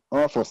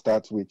want to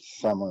start with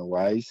Samuel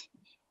Wise.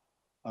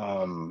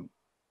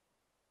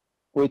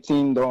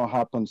 Waiting don't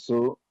happen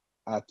so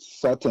at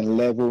certain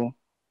level.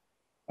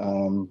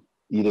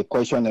 You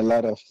question a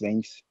lot of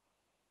things,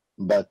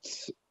 but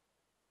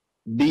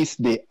this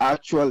they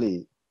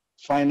actually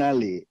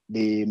finally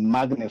they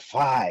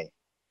magnify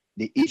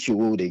the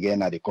issue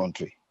again at the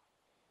country,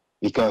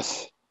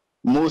 because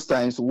most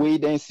times we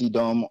then see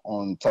them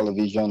on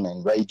television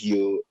and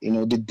radio,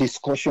 the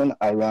discussion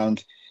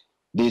around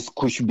this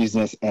kush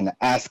business and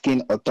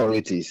asking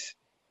authorities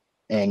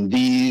and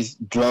these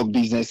drug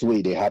business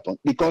way they happen,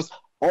 because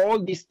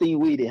all these things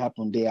way they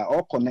happen, they are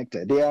all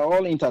connected, they are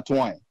all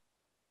intertwined,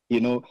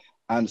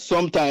 and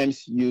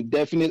sometimes you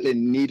definitely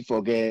need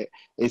for get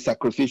a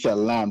sacrificial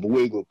lamb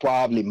we go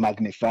probably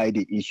magnify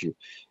the issue.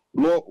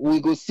 Look, we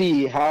go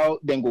see how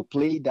then go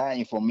play that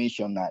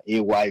information at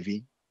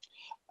AYV.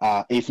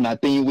 If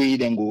nothing, we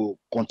then go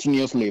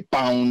continuously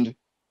pound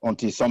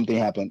until something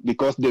happens.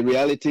 Because the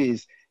reality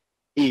is,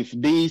 if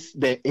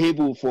they're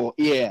able for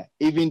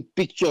even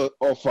picture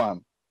of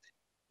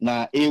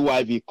now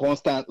AYV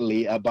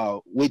constantly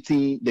about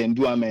waiting, then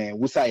do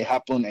what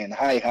happen and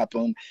how it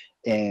happen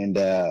and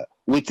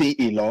waiting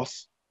it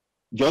lost.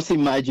 Just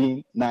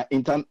imagine now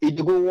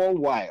it go one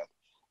while,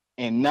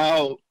 and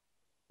now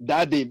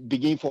that they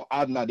begin for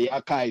now the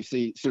archive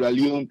say Sierra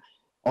Leone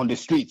on the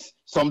streets,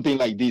 something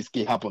like this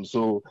can happen.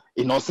 So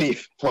it's not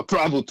safe for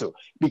travel to.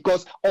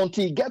 Because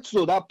until it gets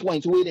to that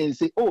point where they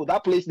say, oh,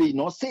 that place they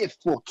not safe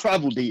for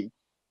travel day,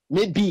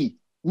 maybe,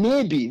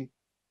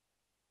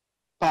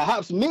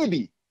 perhaps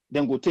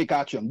then go take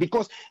action.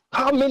 Because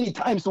how many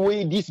times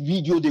where this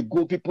video they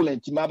go people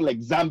and team up like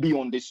Zambia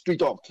on the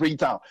street of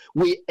Freetown,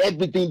 where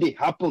everything they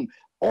happen,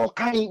 all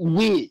kind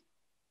way.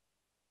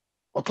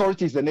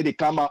 Authorities then they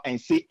come out and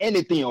say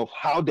anything of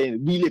how they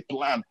really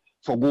plan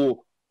for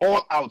go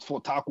all out for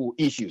tackle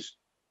issues.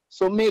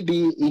 So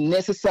maybe it's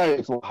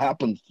necessary for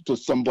happen to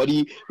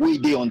somebody we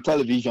they on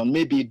television.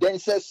 Maybe then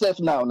say self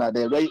now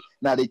the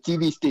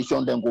TV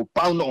station then go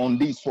pound on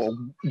this for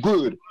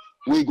good.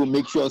 We go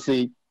make sure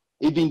say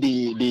even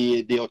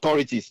the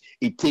authorities,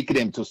 it take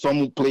them to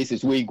some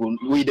places where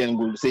we then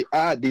go say,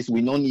 this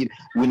we don't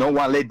want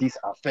to let this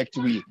affect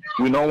we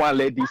don't want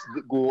to let this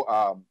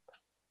go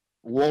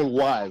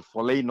worldwide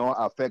for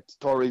affect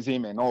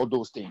tourism and all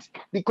those things.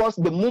 Because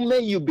the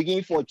moment you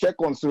begin for check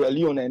on Sierra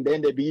Leone and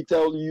then they be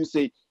tell you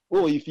say,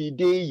 oh, if he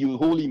day you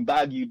hold him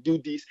back, you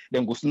do this,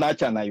 then go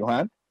snatch an your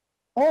hand.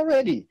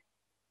 Already,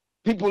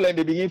 people in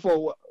the beginning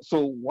for,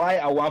 so why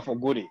I want for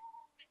goodie?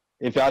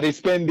 If I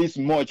spend this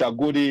much a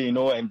goodie,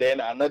 and then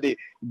another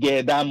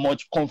get that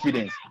much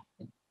confidence.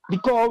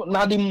 Because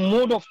now the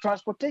mode of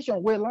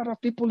transportation where a lot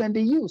of people and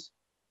they use,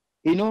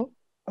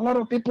 a lot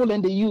of people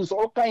and they use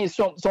all kinds,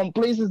 some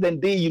places then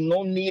you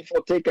no need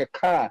for take a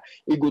car.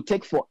 It will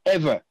take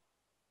forever.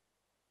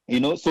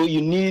 So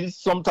you need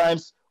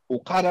sometimes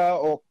Okada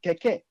or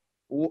Keke.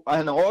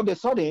 And all of a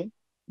sudden,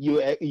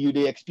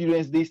 they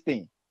experience this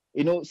thing.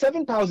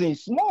 7,000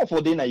 is small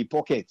for them in your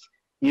pocket.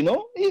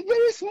 It's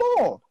very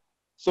small.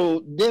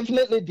 So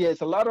definitely there's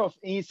a lot of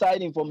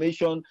inside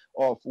information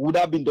of would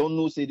have been don't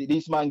know say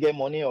this man get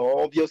money,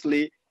 or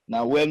obviously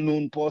now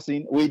well-known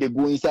person where they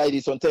go inside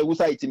this until we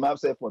say team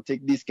upset for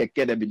take this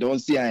keke that we don't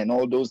see and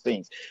all those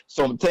things.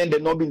 Sometimes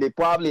they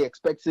probably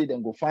expect say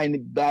them go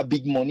find that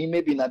big money,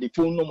 maybe not the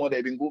phone no more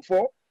they've been go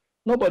for.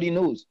 Nobody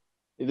knows.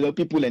 If there are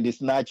people and they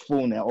snatch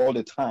phone all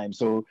the time.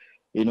 So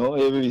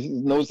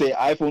if say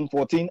iPhone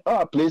 14,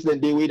 place then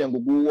they wait and go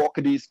walk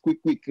this quick,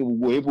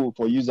 we're able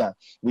for user,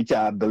 which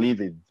I believe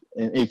in.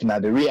 If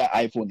not the real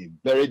iPhone is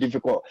very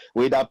difficult.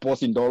 Where that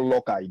person don't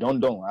lock, I don't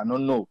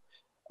know.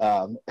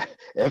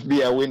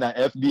 FBI winner,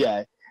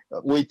 FBI,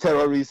 with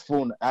terrorist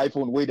phone,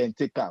 iPhone, wait and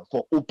take out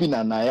for open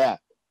and Naya.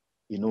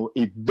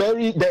 It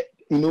very that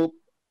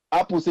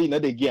Apple say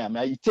another game.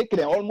 It take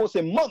them almost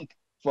a month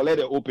for let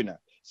the opener.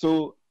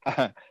 So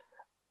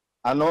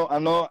I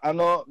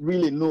not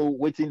really know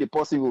what the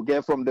person will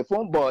get from the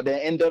phone, but they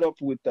ended up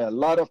with a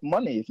lot of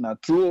money. If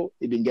not true,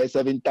 it didn't get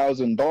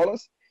 $7,000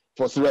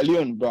 for Sierra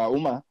Leone,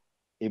 Uma,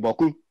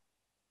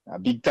 a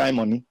big time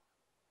money.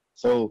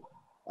 So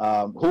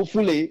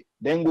hopefully,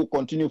 then we'll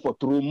continue for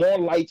throw more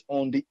light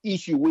on the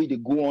issue where they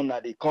go on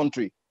at the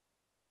country,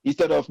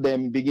 instead of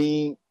them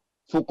begin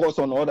focus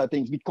on other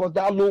things, because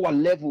that lower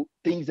level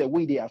things the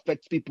way they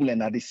affect people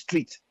and at the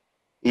street.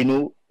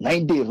 Now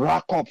they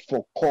rack up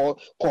for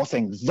cause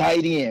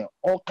anxiety and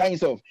all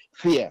kinds of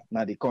fear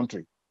in the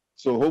country.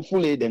 So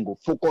hopefully then go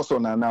focus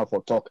on that now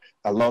for talk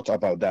a lot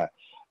about that.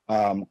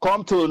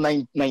 Come to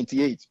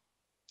 98.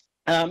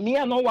 Me,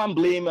 I no one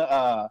blame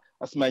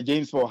as my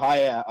James for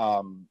hire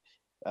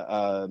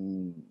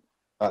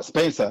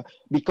Spencer,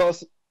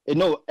 because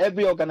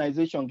every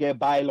organization get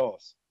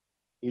bylaws.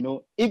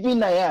 Even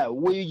now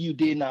where you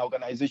did in an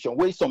organization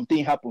where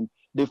something happen,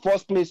 the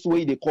first place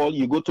where they call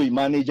you go to your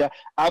manager.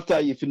 After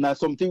if not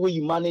something where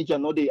you manage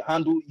and not they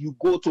handle, you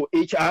go to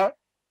HR.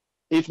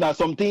 If not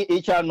something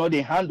HR not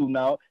they handle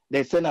now,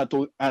 they send out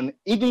to an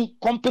even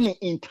company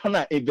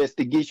internal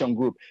investigation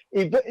group.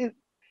 It's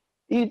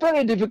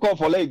very difficult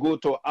for let go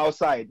to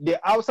outside. The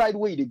outside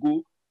way they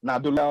go,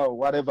 Nadula or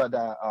whatever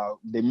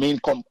the main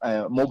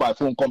mobile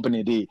phone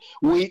company they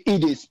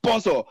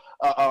sponsor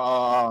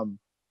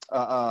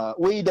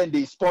then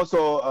they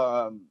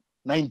sponsor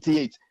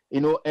 98.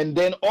 And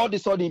then all of a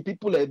sudden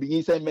people are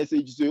beginning to send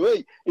messages say,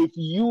 hey, if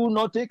you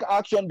not take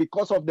action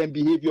because of them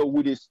behavior,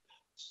 would they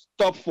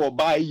stop for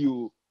buy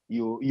you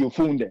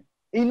phone them?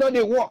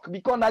 They work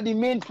because they're the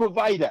main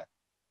provider,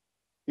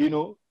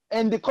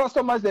 and the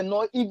customers they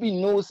not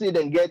even know say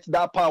they get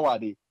that power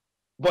they.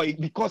 But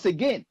because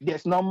again,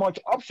 there's not much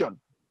option,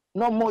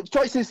 not much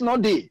choices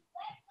not there.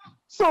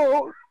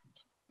 So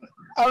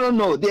I don't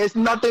know. There's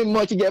nothing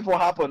much get for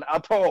happen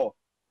at all.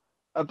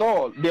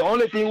 The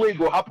only thing will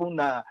go happen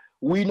now.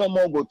 We no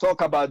more go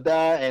talk about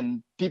that,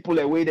 and people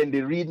are waiting.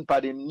 They read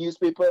by the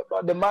newspaper.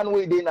 But the man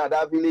waiting at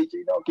that village,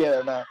 he don't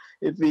care now.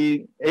 If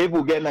he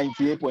will get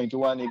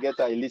 98.1, he get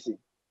a listen.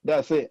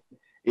 That's it.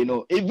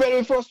 It's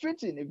very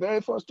frustrating. It's very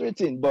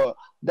frustrating. But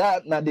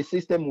that now the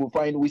system will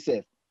find we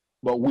safe.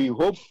 But we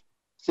hope,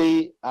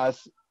 say,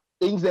 as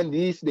things and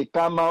this they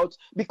come out,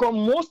 because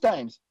most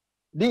times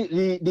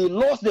they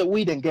lost the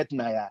way they get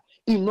Naya.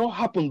 It not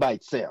happen by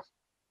itself.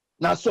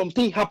 Now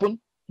something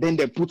happen, then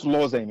they put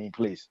laws in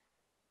place.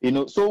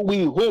 So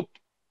we hope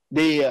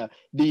the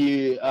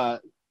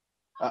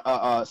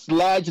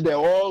sludge they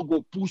all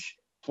go push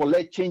for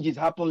let changes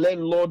happen. Let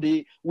law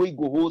we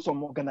go hold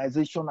some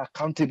organization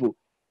accountable.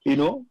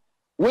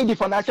 When the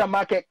financial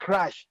market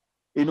crash,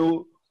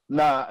 all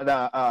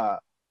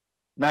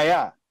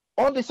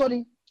of a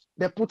sudden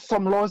they put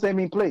some laws them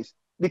in place,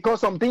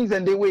 because some things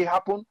and the way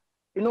happen.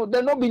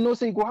 There not be no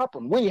say it go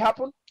happen. When it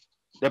happen,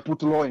 they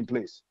put law in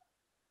place.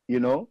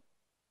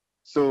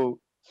 So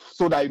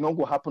that it not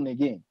go happen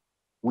again.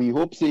 We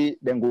hope say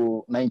then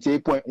go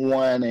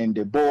 98.1 and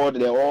the board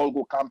they all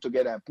go come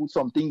together and put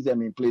some things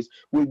them in place.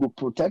 We go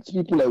protect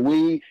people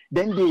away.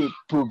 Then they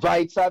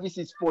provide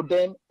services for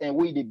them and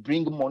we they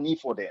bring money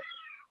for them.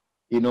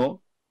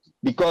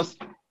 Because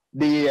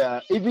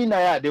even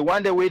the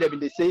one the way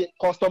they say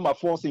customer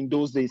force in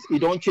those days, it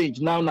don't change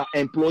now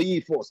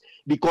employee force,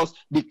 because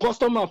the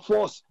customer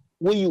force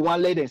when you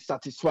want let them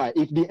satisfy,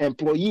 if the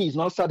employee is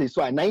not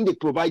satisfied, now they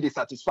provide the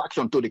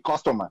satisfaction to the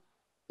customer,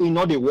 in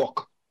all the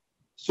work.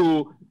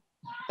 So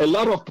a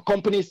lot of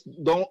companies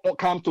don't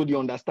come to the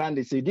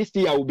understanding, say this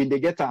year will be the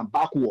get them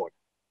backward.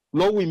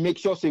 Lord, we make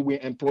sure say we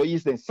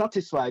employees then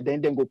satisfied,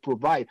 then go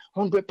provide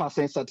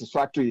 100%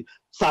 satisfactory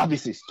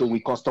services to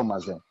we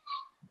customers then.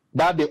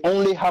 That they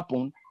only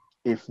happen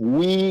if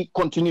we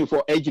continue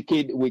for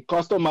educate with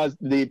customers,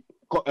 the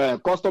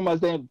customers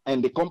them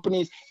and the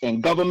companies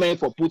and government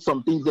for put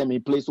some things them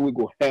in place. We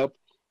go help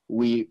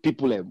we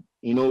people them,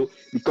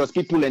 because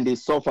people and they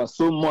suffer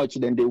so much,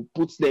 then they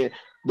put their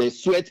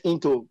sweat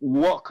into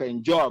work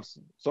and jobs.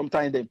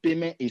 Sometimes the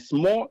payment is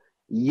small,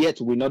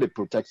 yet we know they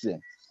protect them.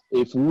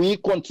 If we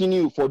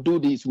continue for do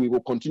this, we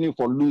will continue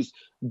for lose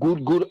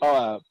good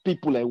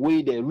people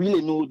away. They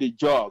really know the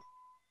job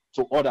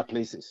to other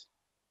places.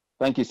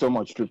 Thank you so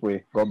much, Triple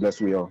A. God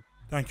bless we all.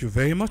 Thank you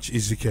very much,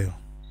 Ezekiel.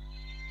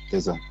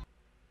 Yes, sir.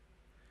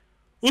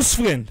 Who's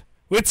friend?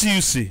 What do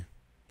you see?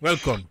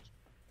 Welcome.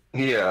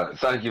 Yeah,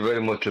 thank you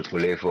very much,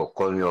 Triple A, for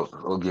calling me up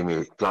or giving me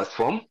a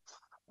platform.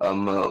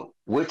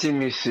 Waiting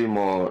me see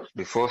more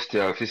the first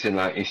year facing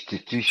an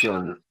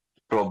institution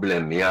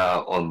problem here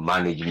on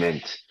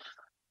management,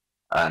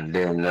 and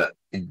then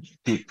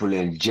people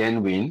in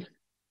genuine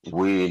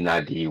way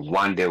na the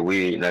one the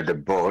way na the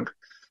board.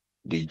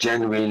 The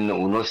genuine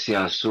will not see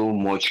so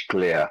much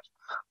clear.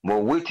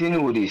 But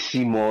waiting will they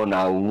see more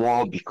now,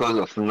 more because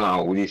of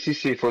now. We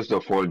see first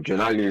of all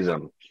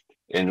journalism,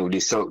 and we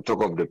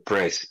talk of the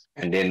press,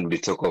 and then we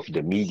talk of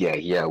the media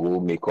here will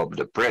make up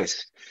the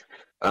press.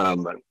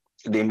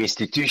 The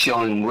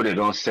institution what they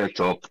don't set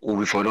up,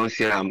 we don't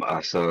see them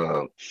as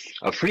a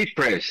free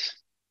press.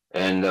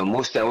 And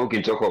most time we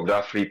can talk of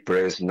that free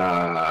press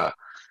now.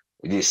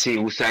 They say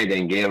who side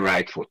and get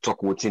right for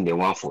talk what they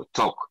want for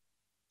talk.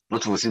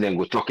 Not to see them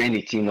go talk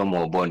anything no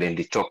more, but then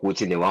they talk what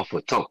they want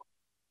for talk.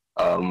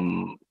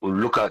 We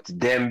look at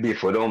them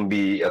before don't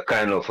be a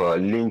kind of a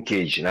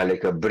linkage,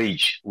 like a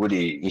bridge with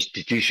the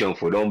institution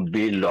for don't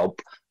build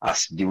up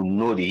as they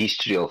know the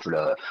history of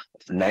the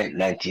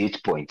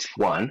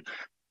 98.1.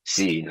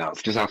 See now,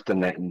 just after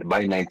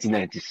by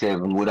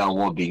 1997, when that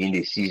war begin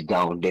to seize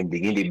down, then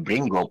begin to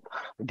bring up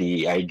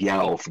the idea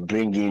of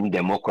bringing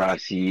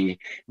democracy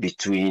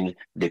between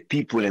the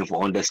people and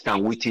for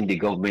understand within the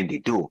government they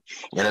do.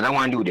 And another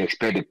one would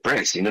expect the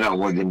press, in other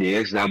words, then they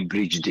ex that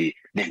bridge they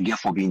get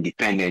for being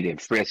independent and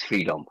press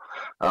freedom.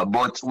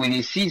 But when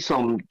you see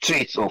some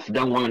traits of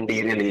that one,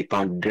 they really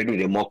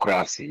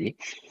democracy.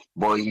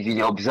 But if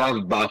you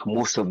observe back,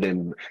 most of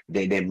them,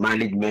 the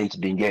management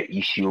didn't get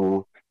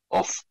issue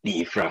of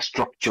the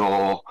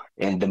infrastructure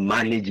and the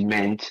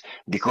management,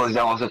 because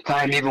there was a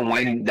time even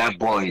when that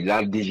boy,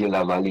 that DJ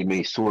Lavalley,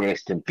 may so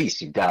rest in peace,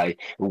 he died,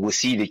 we will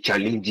see the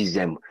challenges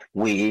them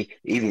where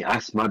even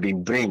asthma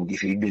been brain.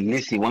 If you been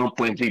listening,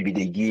 1.3 be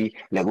the give,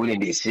 like when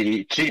they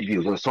say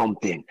tribute or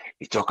something,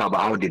 you talk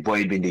about how the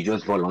boy been they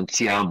just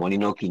volunteer, money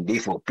knocking day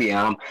for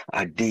PM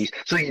at this.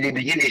 So in the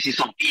beginning, they see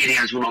some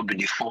areas will not be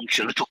the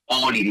function, to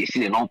all they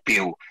see they don't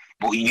pay.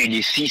 But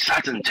you see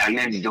certain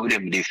challenges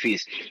that they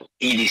face.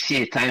 You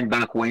see a time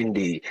back when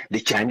the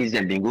Chinese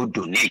and they go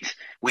donate.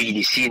 When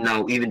you see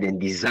now even the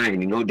design,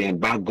 their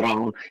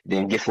background,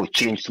 then get for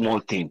change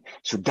small thing.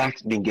 So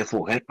that then get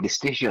for help the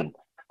station.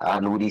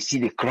 And when they see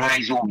the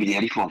cries will be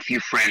there from a few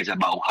friends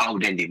about how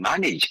then they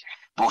manage.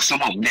 But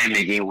some of them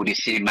again would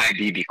say it might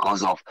be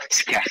because of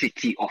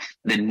scarcity of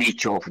the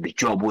nature of the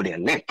job where they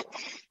elect.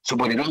 So,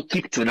 but they don't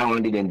keep to that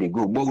one, then they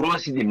go. But we don't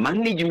see the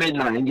management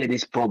now and get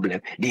this problem,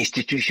 the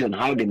institution,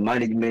 how the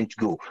management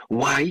go.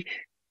 Why?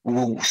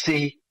 We'll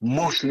say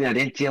mostly at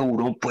NTL we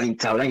don't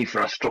point out that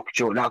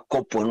infrastructure, that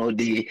couple all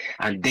day,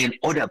 and then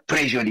other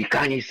pressure they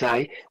come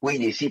inside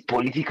when they see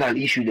political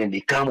issue, then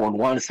they come on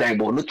one side,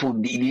 but not to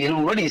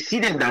when they see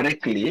them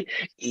directly,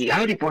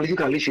 how the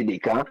political issue they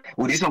come,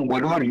 with this one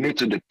whatever relate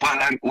to the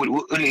parliament,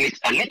 relate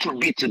a little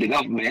bit to the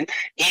government,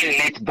 it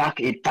relate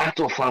back a part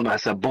of them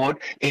as a board,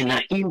 and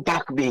an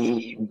impact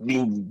bring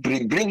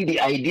the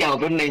idea of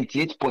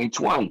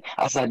 98.1,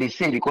 as they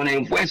say, because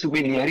the voice will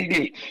be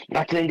the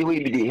that's the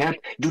way they help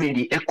during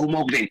the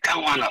ECOMOG, they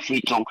can't want to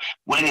free tongue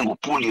when they will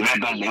pull the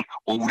rebel them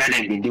or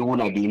whether they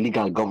want to be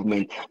illegal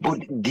government.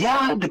 But they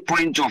are the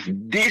point of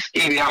this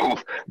area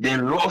of they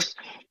lost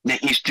the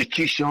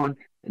institution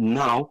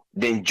now,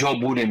 the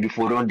job wouldn't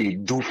before on they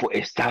do for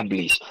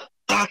establish.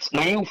 That's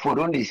now for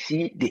them they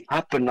see they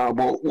happen now.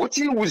 But what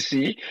you will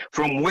see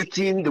from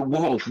waiting the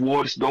war of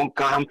words don't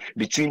come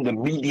between the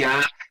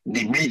media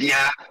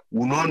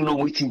We don't know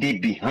what they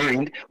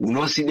behind. We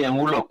don't see the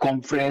whole of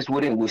conference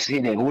where they will see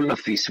the whole of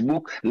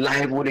Facebook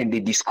live where they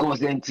discuss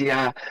them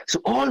here.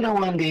 So all the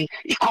one day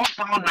it comes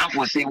down now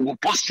for saying we'll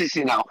post this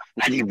now.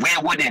 Now the way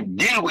where they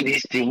deal with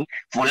this thing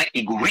for like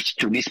it go reach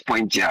to this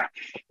point here.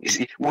 You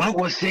see, we not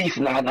go safe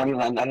now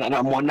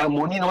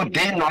money not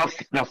there now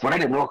for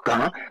them no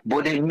can,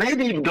 but they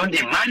maybe don't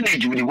they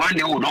manage with the one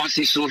they who don't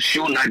see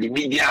social now the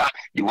media,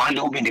 the one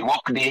who in the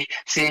work day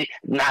say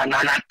now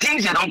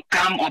things that don't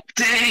come up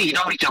there, you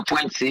don't reach a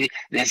point say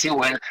they say,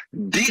 well,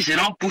 this they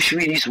don't push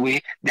me this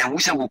way, then we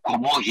say will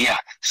come out here.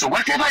 So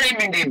whatever they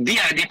mean they be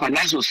a deep in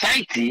that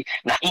society,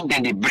 now in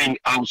then they bring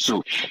out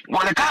so.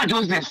 But the can't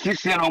just they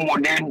say no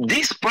more. Then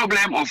this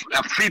problem of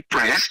a free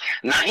press,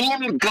 now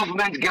in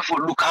government get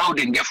for look how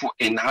they get for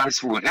enhance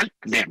for help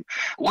them.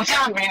 What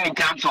I mean in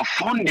terms of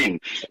funding,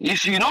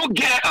 if you don't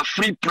get a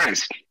free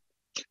press,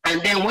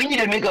 and then when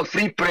you make a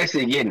free press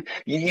again,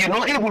 you're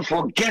not able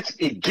to get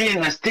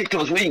again a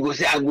status where you go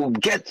say, I will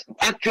get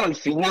actual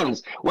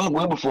finance. Well,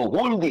 we're able for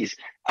all this.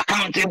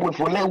 Accountable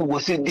for let we will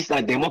say this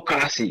is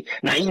democracy.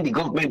 Now in the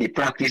government they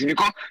practice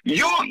because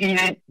you in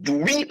a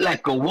read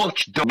like a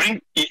watchdog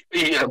bring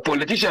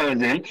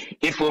politicians then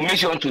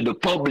information to the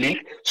public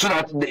so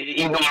that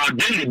in on a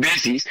daily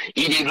basis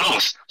it is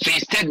lost. So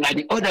instead now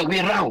the other way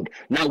around.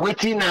 Now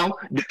waiting now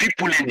the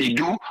people and they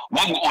do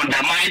what will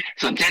undermine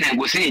sometimes they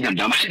will say they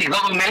undermine the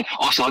government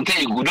or sometimes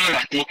you go do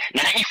that thing.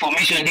 Now the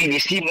information they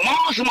see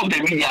more some of the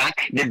media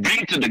they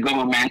bring to the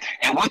government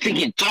and what they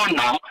can turn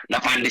now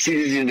the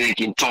citizens they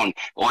can turn.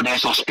 Or they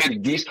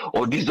suspect this,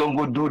 or this don't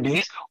go do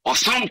this, or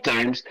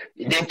sometimes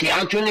they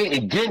can actually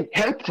again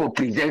help to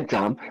present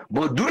them,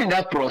 but during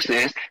that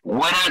process,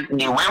 whether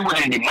they went with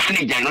the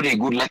manager, not a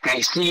good like I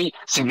see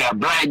Sylvia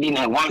Blyden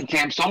at one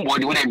time,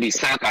 somebody would be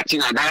sacked, I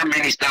think that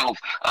minister of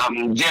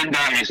gender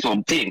and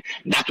something.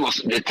 That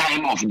was the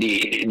time of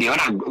the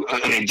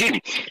other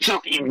regime. So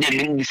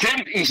the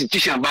same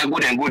institution by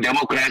good and good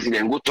democracy,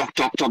 then go talk,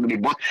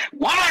 but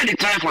what are the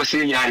time for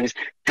saying is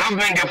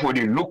government get for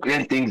the look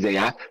and things they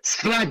are,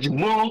 sludge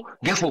more,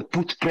 get for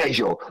put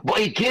pressure. But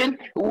again,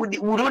 we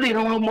don't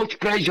know how much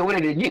pressure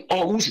when they give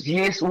or who's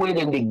yes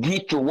when they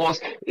give towards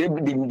the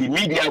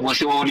media was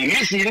say, oh, they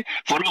listen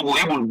for not go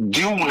able to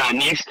do our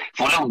needs,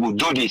 for not go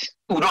do this.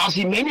 We don't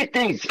see many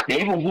things.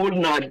 They even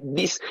hold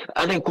this,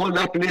 and they call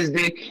that place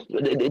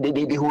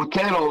the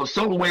hotel or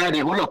somewhere, they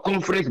hold a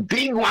conference,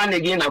 big one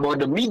again about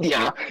the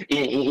media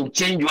in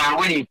change one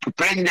when the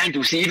president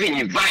to see even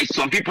invite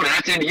some people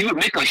that say even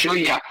make a show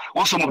here,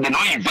 or some of them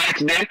not invite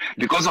them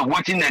because of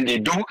what thing that they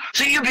do.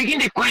 So you begin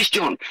the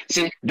question,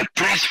 say the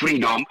press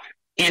freedom.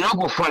 You know,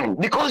 go fine.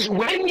 Because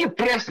when your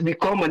press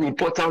become an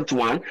important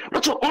one,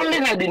 not only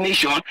in the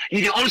nation,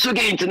 you also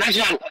get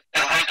international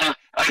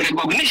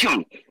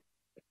recognition.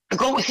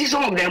 Because we see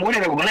some of them when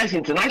they recognize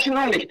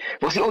internationally.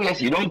 We say, oh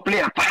yes, you don't play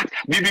a part.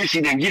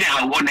 BBC then give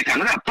an award, they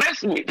cannot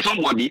press me,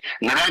 somebody,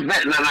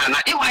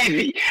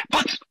 AYV.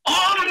 But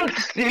all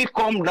still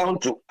come down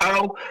to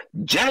how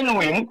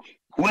genuine,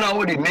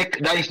 when they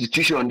make that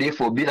institution there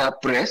for be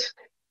that press,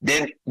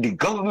 then the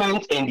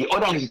government and the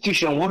other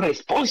institution were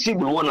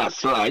responsible one as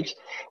such,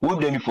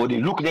 with them for the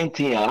look them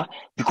here,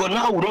 because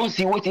now we don't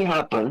see what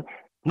happen.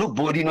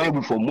 Nobody not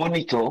able to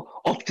monitor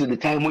up to the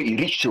time when it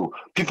reach to.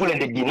 People and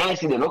they deny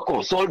say they not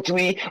consult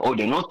we or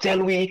they not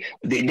tell we.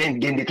 Then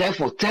they try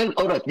for tell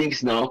other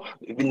things now.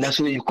 And that's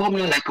why you come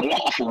in like more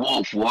of a war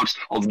of words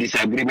of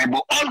disagreement.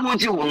 But all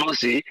what you will not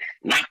say,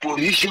 now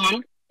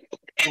position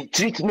and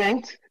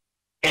treatment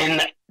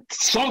and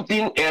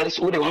something else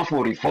who they want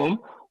for reform,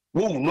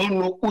 we will not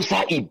know who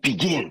it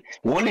begin.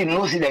 We only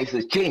know that there is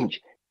a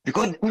change.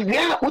 Because we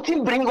are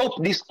wouldn't bring up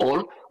this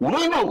all. We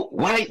don't know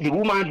why the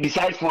woman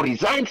decided for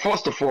resign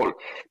first of all.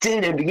 Till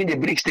they begin the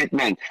big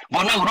statement.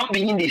 But now we don't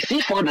begin to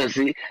see further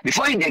say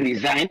before they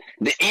resign,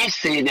 the age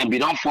say they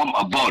don't form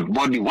a board.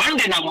 But the one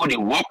day now they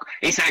work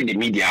inside the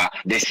media,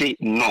 they say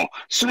no.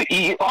 So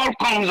it all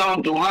comes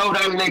down to how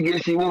that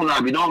legacy will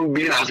not be done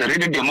build as a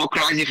real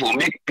democracy for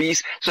make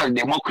peace, so the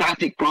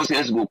democratic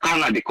process go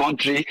come at the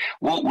country,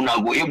 where we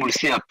now go able to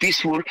see a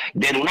peaceful,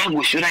 then we now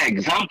go show an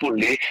example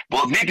there,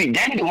 but maybe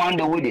then the one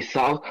the way they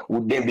serve,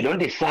 would they be done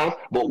they serve,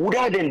 but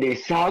other than they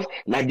serve,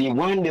 like the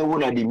one they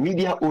own are the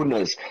media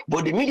owners.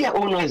 But the media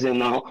owners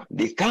now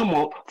they come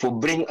up for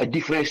bring a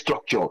different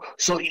structure.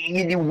 So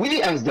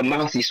we as the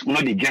masses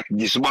not they get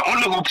this. But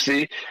only hope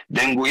say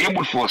then go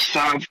able for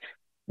serve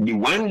the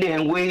one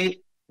day way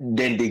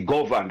then they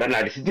govern, then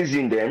are the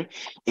citizens then,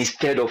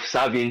 instead of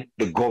serving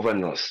the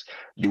governors,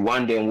 the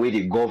one then way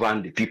they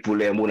govern the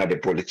people and one of the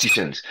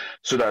politicians,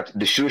 so that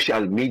the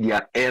social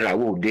media era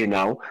will they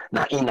now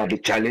in the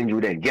challenge we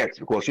then get,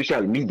 because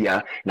social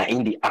media now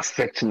in the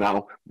affect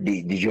now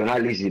the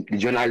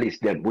journalists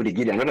them will they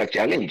get another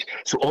challenge.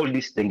 So all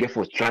this then get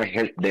for try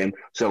help them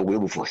so we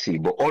will foresee.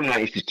 But all our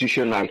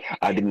institutional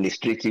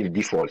administrative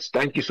defaults.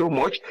 Thank you so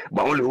much.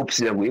 But only hope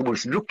that we're able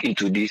to look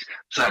into this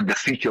so that the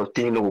future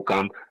thing will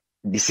come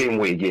the same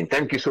way again.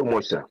 Thank you so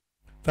much, sir.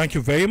 Thank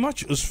you very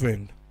much,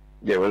 Usfriend.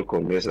 You're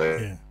welcome. Yes, sir.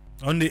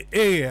 Yeah. On the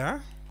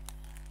area,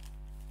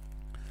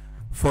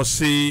 For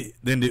say,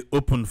 then they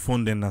open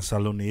phone in a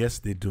salon. Yes,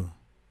 they do.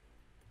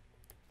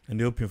 And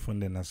they open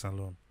phone in a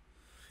salon.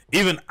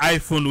 Even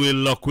iPhone will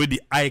lock with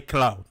the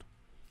iCloud.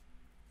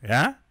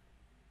 Yeah?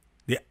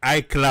 The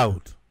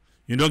iCloud.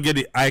 You don't get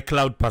the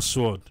iCloud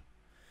password.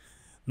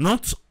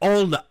 Not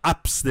all the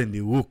apps then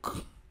they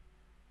work.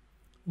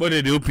 But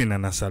they open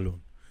in a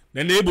salon.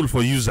 Then they able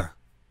for user.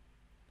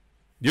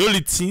 The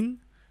only thing,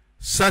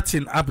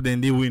 certain app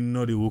then they will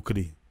know the work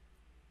day.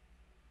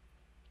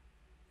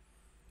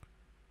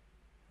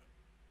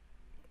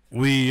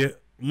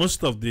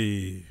 Most of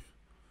the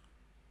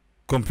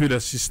computer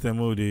system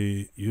who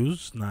they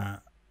use na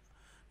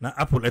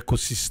Apple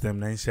ecosystem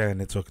na inside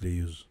network they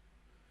use.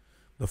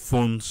 The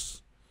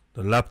phones,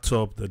 the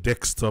laptop, the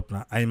desktop,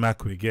 na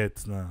iMac we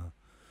get, na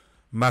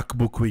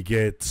MacBook we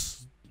get,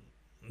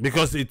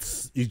 because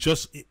it's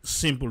just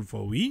simple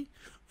for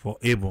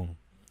able.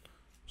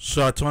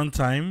 So at one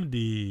time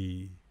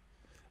the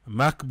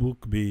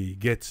MacBook be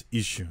get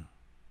issue.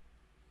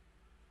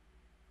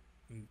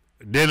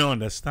 They don't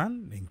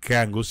understand, then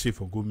can go see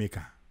for go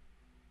maker.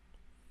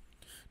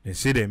 They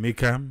say they make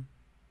them.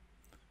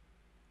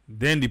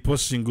 Then the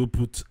person go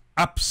put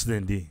apps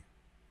then they.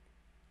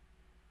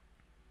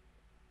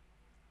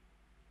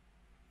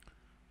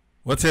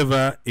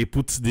 Whatever he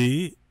puts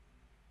the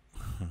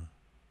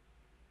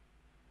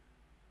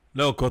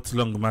low cut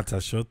long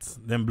matter short,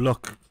 then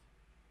block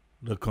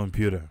the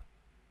computer.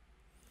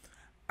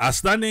 As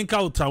standing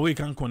out away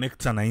can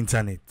connect on the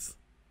internet.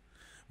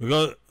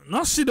 Because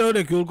not see the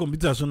other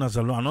computer soon as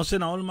alone. I'm not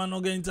saying all man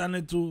not get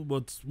internet too,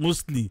 but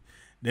mostly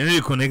they need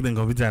to connect the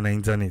computer and the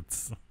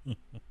internet.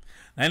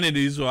 And they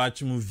use to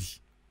watch movie.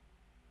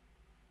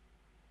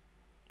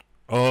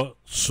 Or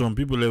some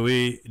people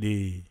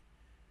away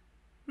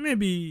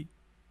maybe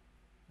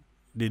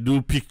they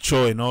do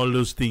picture and all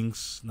those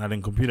things. Now the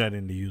computer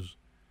then they use.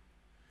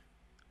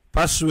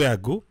 Pass where I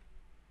go,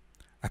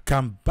 I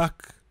come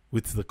back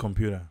with the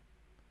computer.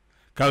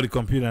 Carry the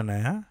computer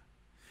now.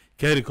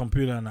 Carry the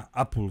computer in an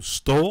Apple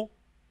store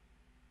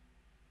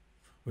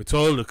with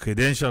all the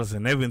credentials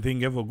and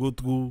everything, ever go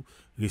through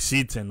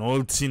receipts and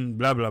all thing,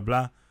 blah blah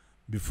blah,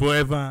 before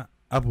ever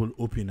Apple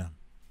open them.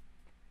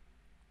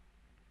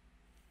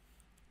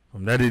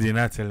 From that day they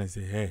not tell and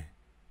say, hey,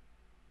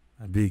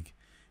 a big,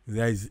 if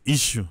there is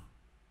issue.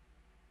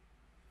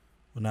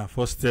 When I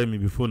first tell me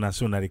before na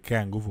so na they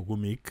can go for go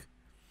make.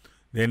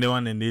 Then the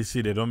one and they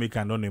say they don't make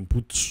and don't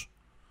input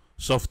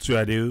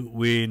software they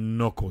way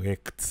not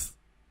correct.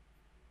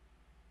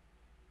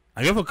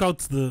 I ever cut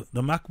the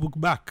MacBook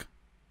back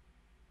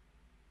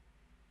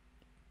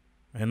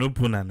and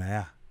open an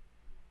aya.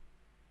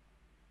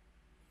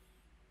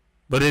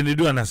 But then they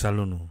do an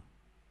salon.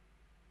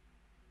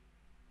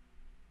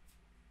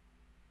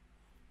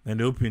 And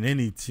they open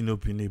anything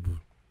openable.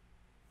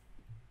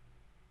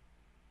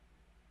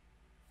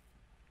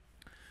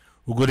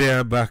 We go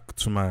there back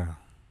tomorrow.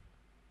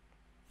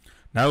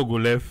 Now we go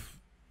left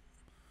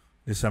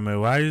the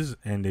Samwise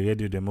and the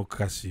Radio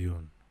Democracy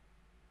on.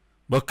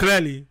 But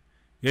clearly,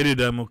 Radio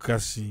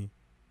Democracy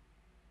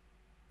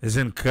is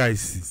in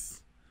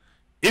crisis.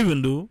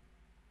 Even though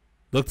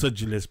Dr.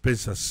 Julius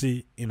Spencer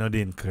say it's not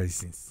in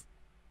crisis.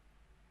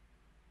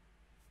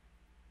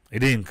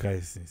 It is in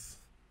crisis.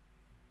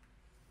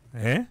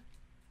 Eh?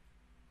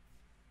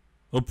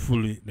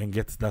 Hopefully they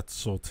get that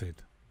sorted.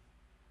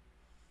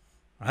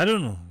 I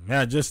don't know.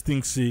 I just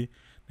think say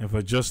if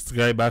I just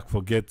try back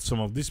forget some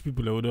of these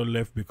people that would have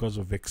left because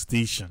of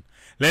extinction.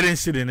 Let them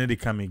say they need to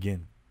come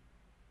again.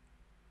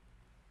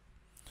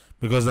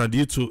 Because they're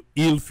due to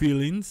ill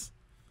feelings.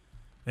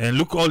 And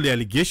look all the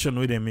allegations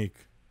where they make.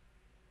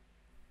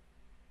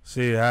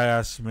 Say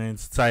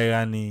harassment,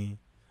 tyranny,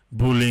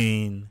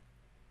 bullying.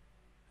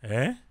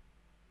 Eh?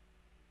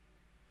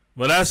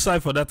 But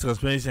aside for that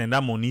transparency and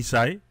that money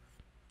side,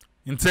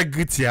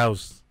 integrity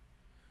house.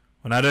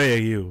 When I don't hear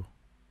you.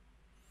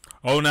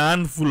 Or when a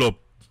handful up.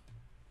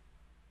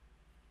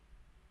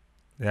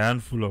 The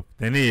handful up.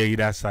 Then they hear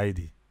that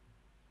side.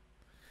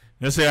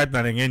 You say that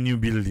now they get new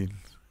building.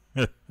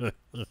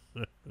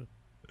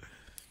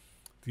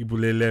 People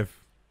they left.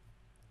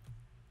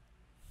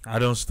 I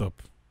don't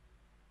stop.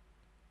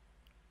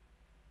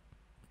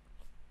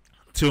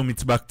 Till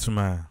meet back to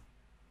my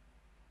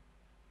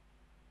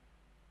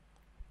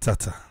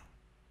Tata.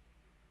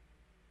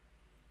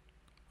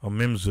 Or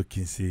même zo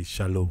qui say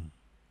shalom.